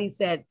 Somebody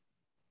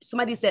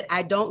said,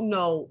 I don't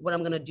know what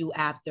I'm going to do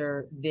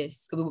after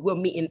this. We're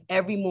meeting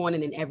every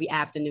morning and every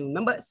afternoon.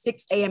 Remember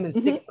 6 a.m. and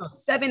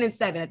 7 and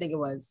 7, I think it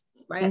was,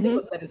 right? I think it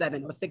was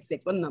 7 or 6, I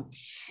don't know.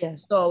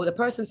 Yes. So the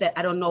person said,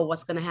 I don't know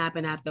what's going to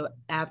happen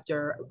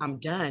after I'm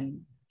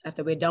done,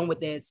 after we're done with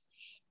this.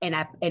 And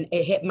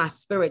it hit my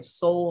spirit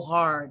so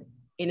hard.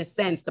 In a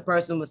sense, the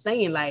person was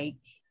saying, like,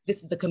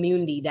 this is a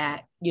community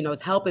that,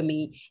 is helping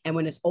me. And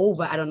when it's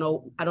over, I don't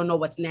know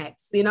what's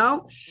next,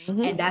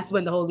 And that's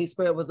when the Holy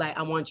Spirit was like,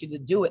 I want you to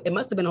do it. It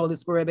must've been the Holy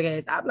Spirit,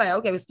 because I'm like,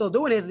 okay, we're still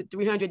doing this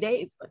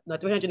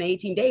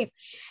 318 days.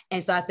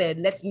 And so I said,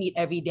 let's meet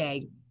every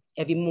day,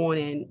 every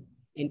morning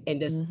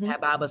and just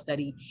have Bible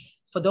study.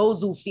 For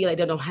those who feel like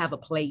they don't have a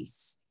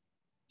place,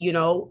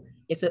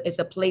 it's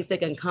a place they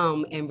can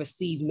come and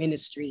receive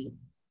ministry.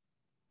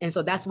 And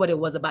so that's what it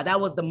was about.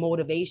 That was the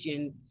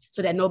motivation,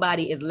 so that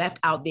nobody is left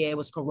out there. It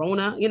was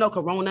Corona,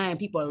 Corona, and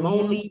people are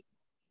lonely.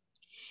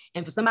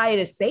 And for somebody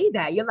to say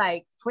that, you're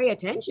like, pay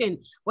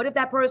attention. What if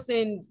that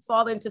person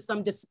fall into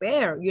some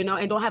despair,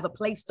 and don't have a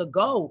place to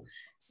go?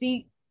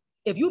 See,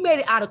 if you made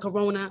it out of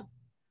Corona,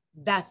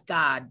 that's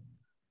God.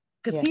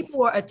 Because people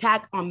were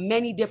attacked on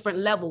many different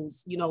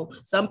levels.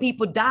 Some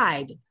people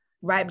died,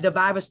 right? The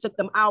virus took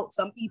them out.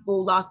 Some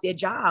people lost their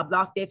job,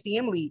 lost their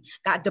family,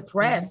 got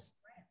depressed,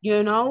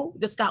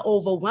 just got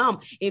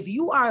overwhelmed. If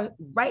you are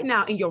right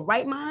now in your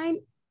right mind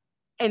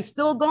and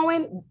still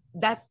going,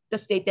 that's the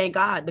state, thank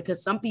God,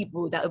 because some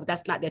people,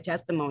 that's not their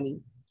testimony.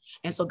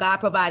 And so God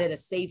provided a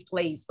safe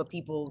place for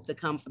people to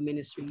come for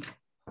ministry.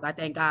 So I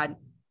thank God.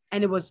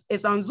 And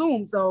it's on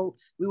Zoom, so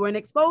we weren't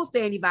exposed to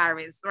any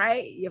virus,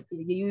 right? You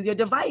use your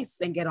device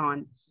and get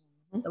on.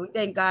 So we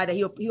thank God that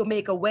he'll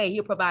make a way.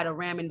 He'll provide a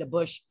ram in the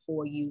bush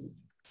for you.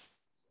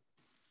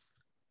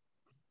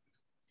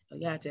 So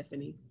yeah,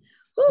 Tiffany.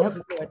 Yep.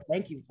 Lord,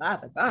 thank you,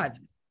 Father God.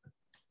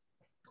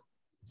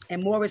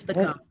 And more is to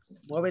come.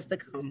 More is to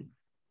come.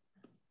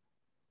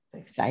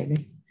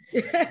 Exciting.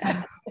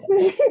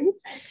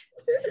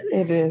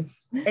 It is.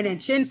 And then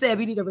Chin said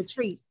we need a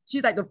retreat.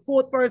 She's like the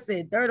fourth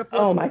person, third or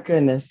fourth. Oh my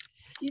goodness.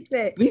 She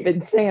said we've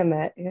been saying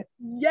that.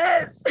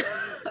 Yes.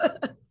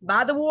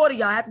 By the water,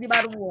 y'all have to be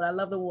by the water. I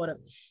love the water.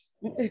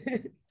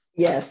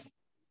 Yes.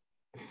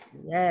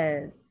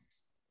 Yes.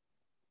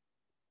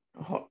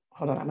 Hold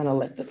on, I'm gonna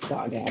let the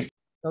dog out.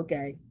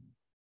 Okay.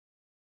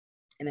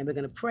 And then we're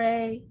gonna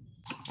pray.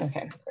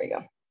 Okay, there you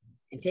go.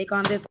 And take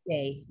on this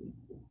day.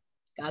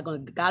 God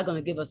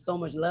gonna give us so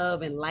much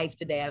love and life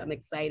today. I'm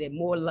excited.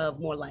 More love,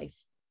 more life.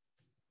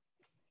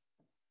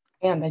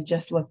 And I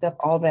just looked up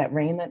all that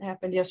rain that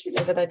happened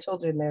yesterday that I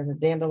told you, and there's a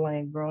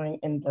dandelion growing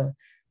in the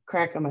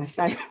crack of my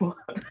sidewalk.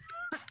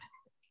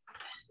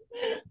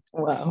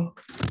 Wow.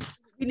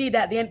 We need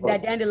that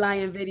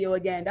dandelion video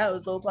again. That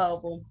was so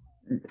powerful.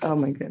 Oh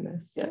my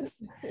goodness. Yes.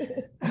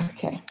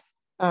 Okay.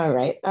 All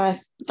right.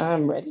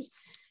 I'm ready.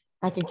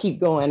 I can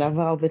keep going of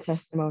all the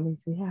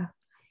testimonies we have.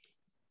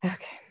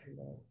 Okay.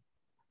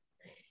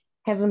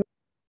 Heavenly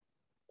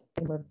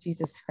Lord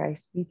Jesus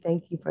Christ, we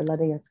thank you for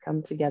letting us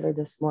come together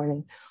this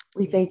morning.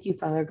 We thank you,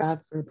 Father God,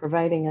 for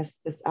providing us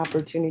this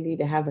opportunity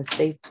to have a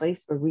safe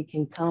place where we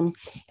can come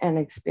and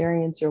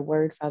experience your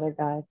word, Father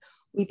God.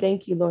 We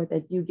thank you, Lord,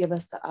 that you give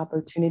us the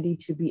opportunity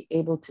to be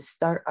able to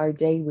start our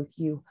day with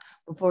you.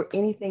 Before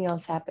anything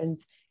else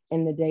happens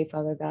in the day,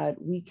 Father God,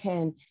 we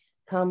can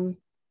come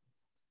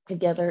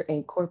together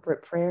in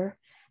corporate prayer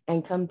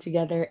and come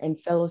together in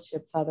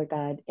fellowship, Father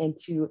God, and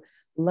to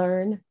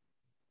learn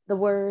the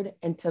word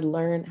and to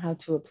learn how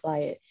to apply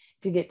it,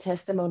 to get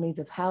testimonies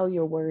of how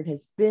your word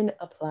has been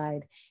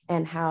applied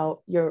and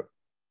how your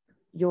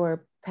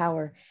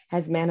power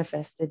has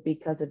manifested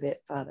because of it,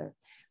 Father.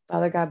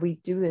 Father God, we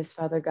do this,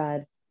 Father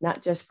God,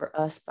 not just for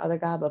us, Father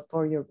God, but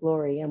for your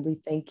glory. And we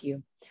thank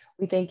you.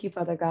 We thank you,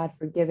 Father God,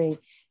 for giving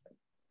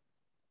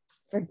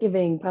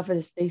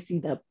Prophetess Stacy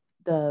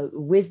the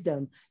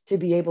wisdom to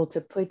be able to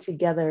put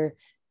together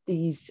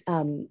these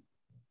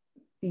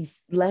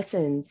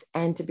lessons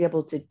and to be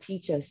able to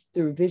teach us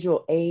through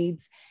visual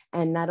aids,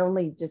 and not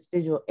only just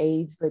visual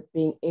aids, but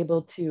being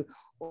able to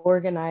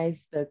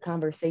organize the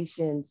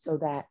conversation so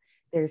that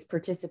there's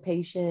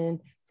participation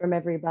from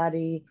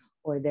everybody,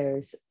 or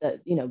there's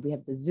we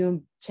have the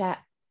Zoom chat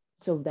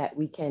so that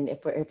we can,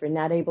 if we're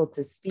not able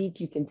to speak,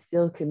 you can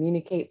still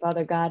communicate,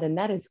 Father God, and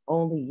that is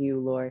only you,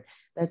 Lord.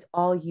 That's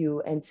all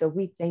you. And so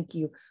we thank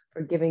you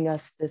for giving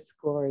us this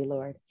glory,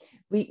 Lord.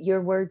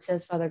 Your word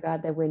says, Father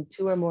God, that when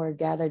two or more are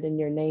gathered in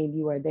your name,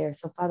 you are there.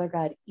 So Father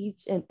God,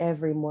 each and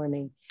every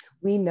morning,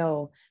 we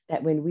know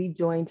that when we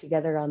join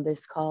together on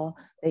this call,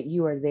 that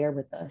you are there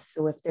with us.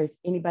 So if there's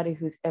anybody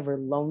who's ever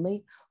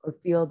lonely or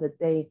feel that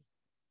they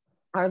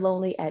are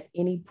lonely at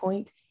any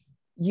point,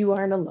 you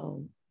aren't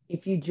alone.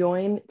 If you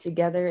join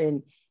together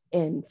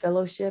in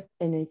fellowship,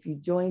 and if you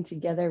join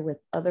together with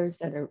others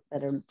that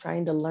are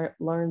trying to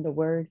learn the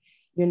word,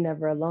 you're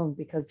never alone,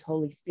 because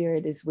Holy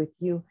Spirit is with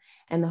you,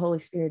 and the Holy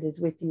Spirit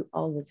is with you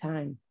all the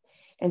time.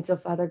 And so,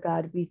 Father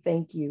God, we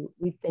thank you.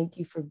 We thank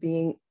you for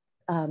being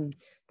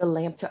the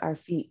lamp to our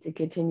feet, to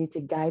continue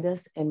to guide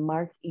us and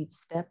mark each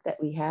step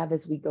that we have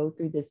as we go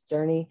through this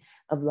journey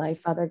of life,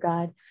 Father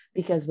God,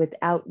 because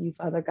without you,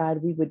 Father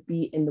God, we would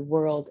be in the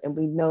world, and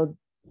we know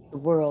the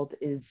world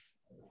is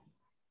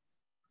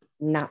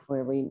not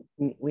where we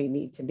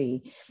need to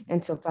be.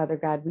 And so, Father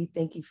God, we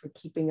thank you for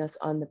keeping us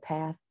on the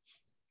path.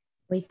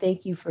 We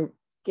thank you for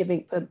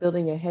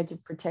building a hedge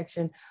of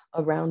protection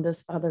around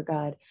us, Father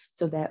God,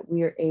 so that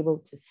we are able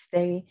to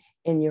stay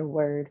in your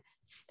word,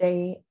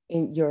 stay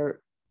in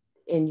your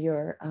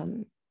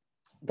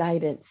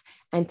guidance,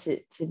 and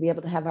to be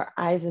able to have our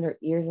eyes and our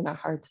ears and our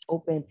hearts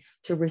open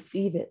to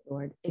receive it,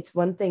 Lord. It's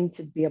one thing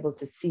to be able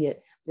to see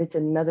it, but it's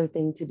another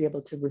thing to be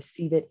able to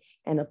receive it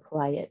and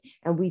apply it.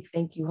 And we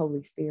thank you,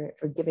 Holy Spirit,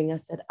 for giving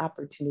us that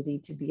opportunity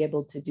to be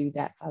able to do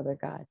that, Father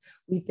God.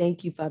 We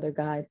thank you, Father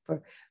God,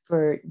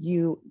 for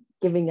you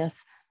giving us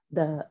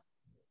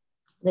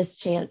this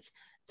chance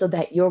so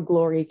that your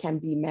glory can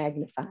be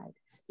magnified.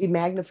 Be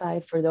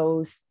magnified for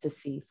those to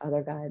see,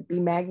 Father God.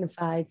 Be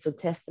magnified so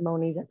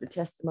testimonies after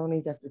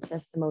testimonies after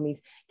testimonies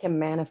can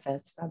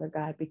manifest, Father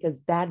God, because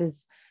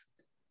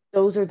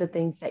those are the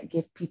things that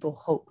give people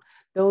hope.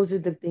 Those are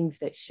the things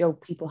that show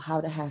people how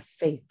to have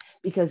faith,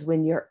 because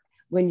when your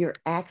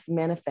acts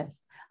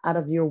manifest out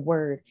of your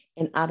word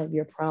and out of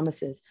your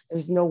promises,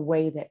 there's no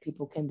way that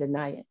people can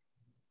deny it.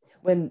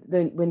 when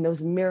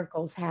those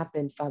miracles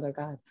happen, Father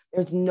God,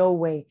 there's no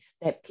way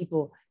that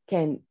people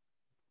can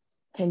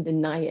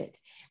deny it.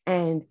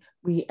 And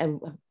we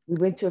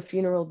went to a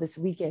funeral this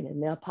weekend,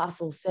 and the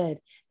apostle said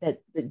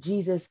that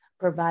Jesus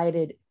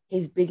provided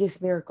his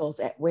biggest miracles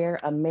at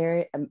a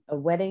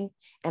wedding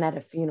and at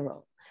a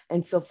funeral.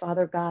 And so,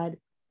 Father God,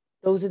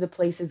 those are the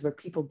places where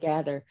people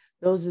gather.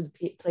 Those are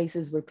the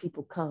places where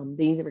people come.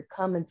 They either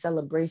come in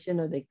celebration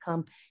or they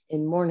come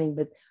in mourning,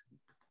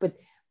 but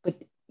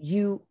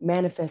you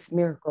manifest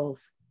miracles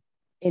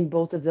in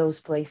both of those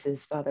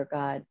places, Father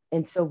God.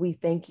 And so we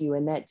thank you.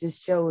 And that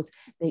just shows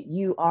that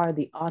you are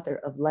the author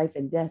of life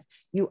and death.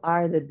 You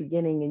are the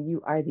beginning and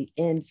you are the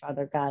end,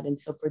 Father God. And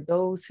so for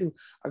those who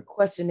are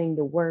questioning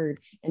the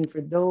word, and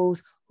for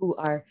those who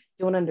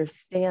don't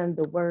understand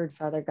the word,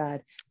 Father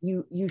God,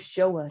 you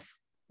show us.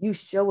 You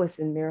show us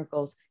in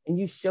miracles, and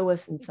you show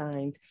us in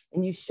signs,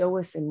 and you show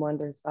us in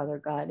wonders, Father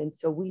God. And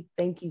so we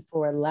thank you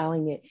for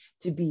allowing it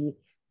to be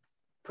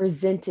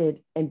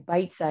presented in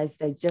bite-sized,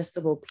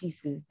 digestible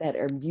pieces that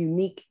are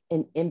unique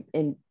and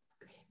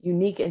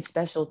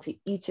special to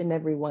each and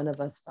every one of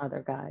us,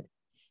 Father God.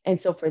 And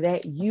so for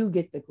that, you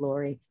get the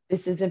glory.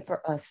 This isn't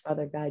for us,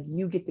 Father God.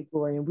 You get the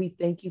glory. And we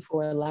thank you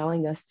for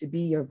allowing us to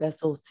be your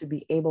vessels, to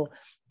be able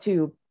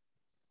to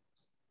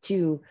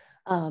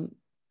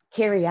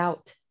carry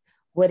out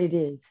what it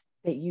is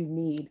that you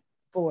need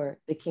for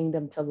the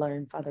kingdom to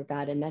learn, Father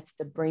God. And that's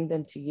to bring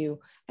them to you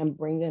and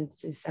bring them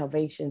to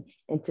salvation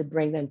and to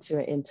bring them to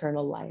an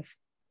eternal life.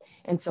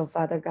 And so,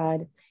 Father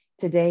God,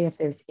 today, if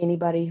there's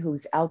anybody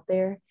who's out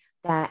there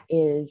that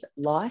is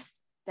lost,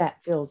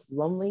 that feels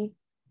lonely,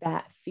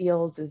 that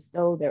feels as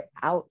though they're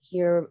out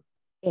here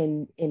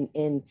in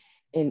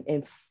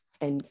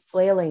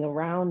flailing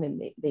around,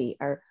 and they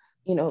are,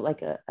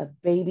 like a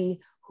baby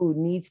who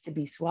needs to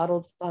be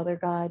swaddled, Father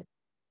God,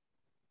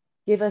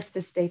 give us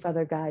this day,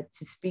 Father God,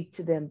 to speak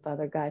to them,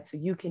 Father God, so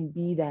you can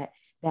be that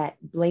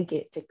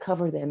blanket to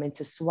cover them and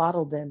to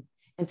swaddle them,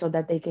 and so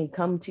that they can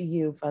come to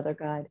you, Father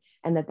God,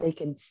 and that they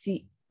can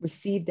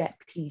receive that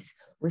peace,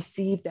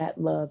 receive that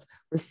love,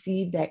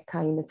 receive that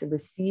kindness, and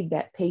receive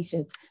that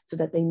patience, so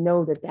that they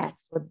know that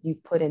that's what you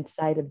put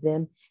inside of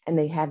them, and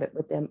they have it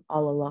with them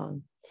all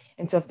along.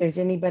 And so if there's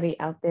anybody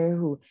out there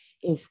who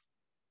is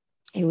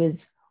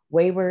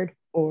wayward,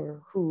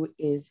 or who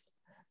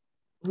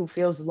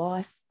feels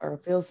lost or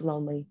feels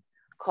lonely,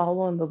 call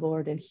on the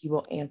Lord and he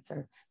will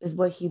answer. This is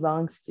what he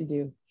longs to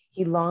do.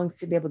 He longs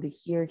to be able to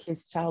hear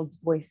his child's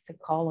voice, to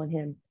call on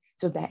him,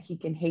 so that he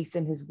can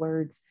hasten his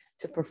words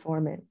to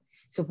perform it.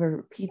 So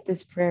repeat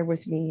this prayer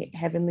with me.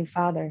 Heavenly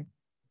Father,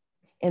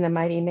 in the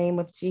mighty name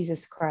of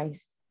Jesus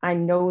Christ, I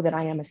know that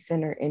I am a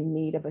sinner in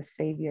need of a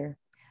Savior.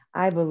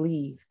 I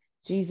believe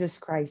Jesus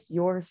Christ,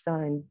 your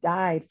Son,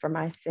 died for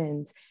my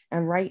sins.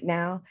 And right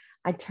now,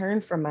 I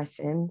turn from my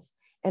sins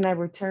and I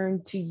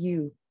return to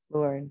you,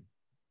 Lord.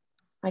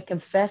 I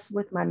confess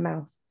with my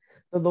mouth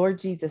the Lord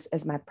Jesus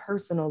as my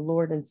personal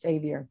Lord and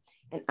Savior.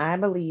 And I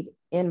believe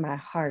in my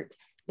heart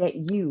that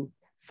you,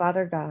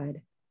 Father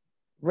God,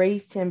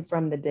 raised him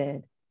from the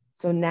dead.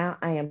 So now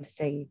I am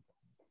saved.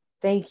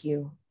 Thank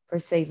you for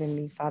saving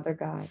me, Father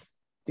God.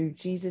 Through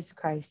Jesus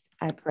Christ,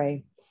 I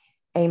pray.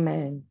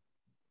 Amen.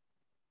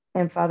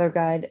 And Father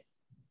God,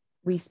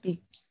 we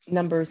speak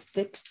Numbers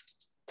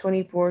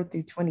 6:24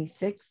 through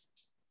 26.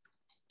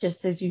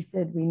 Just as you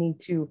said, we need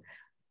to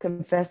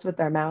confess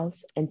with our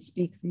mouths and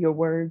speak your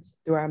words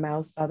through our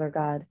mouths, Father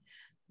God,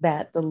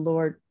 that the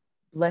Lord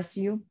bless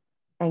you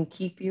and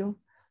keep you.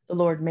 The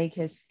Lord make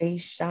his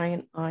face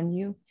shine on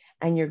you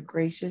and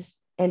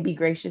be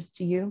gracious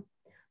to you.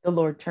 The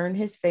Lord turn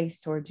his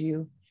face towards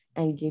you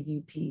and give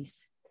you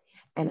peace.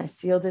 And I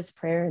seal this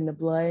prayer in the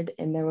blood,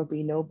 and there will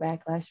be no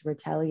backlash or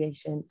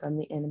retaliation from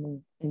the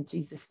enemy. In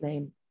Jesus'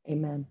 name,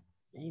 amen.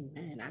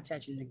 Amen. I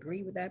touch and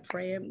agree with that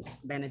prayer.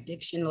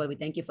 Benediction, Lord, we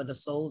thank you for the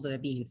souls that are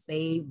being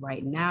saved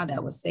right now,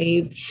 that were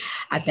saved.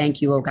 I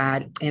thank you, oh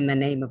God, in the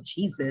name of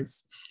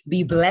Jesus.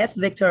 Be blessed,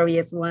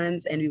 victorious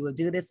ones, and we will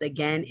do this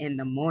again in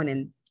the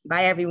morning.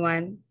 Bye,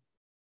 everyone.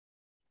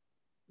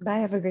 Bye.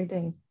 Have a great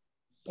day.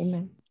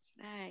 Amen.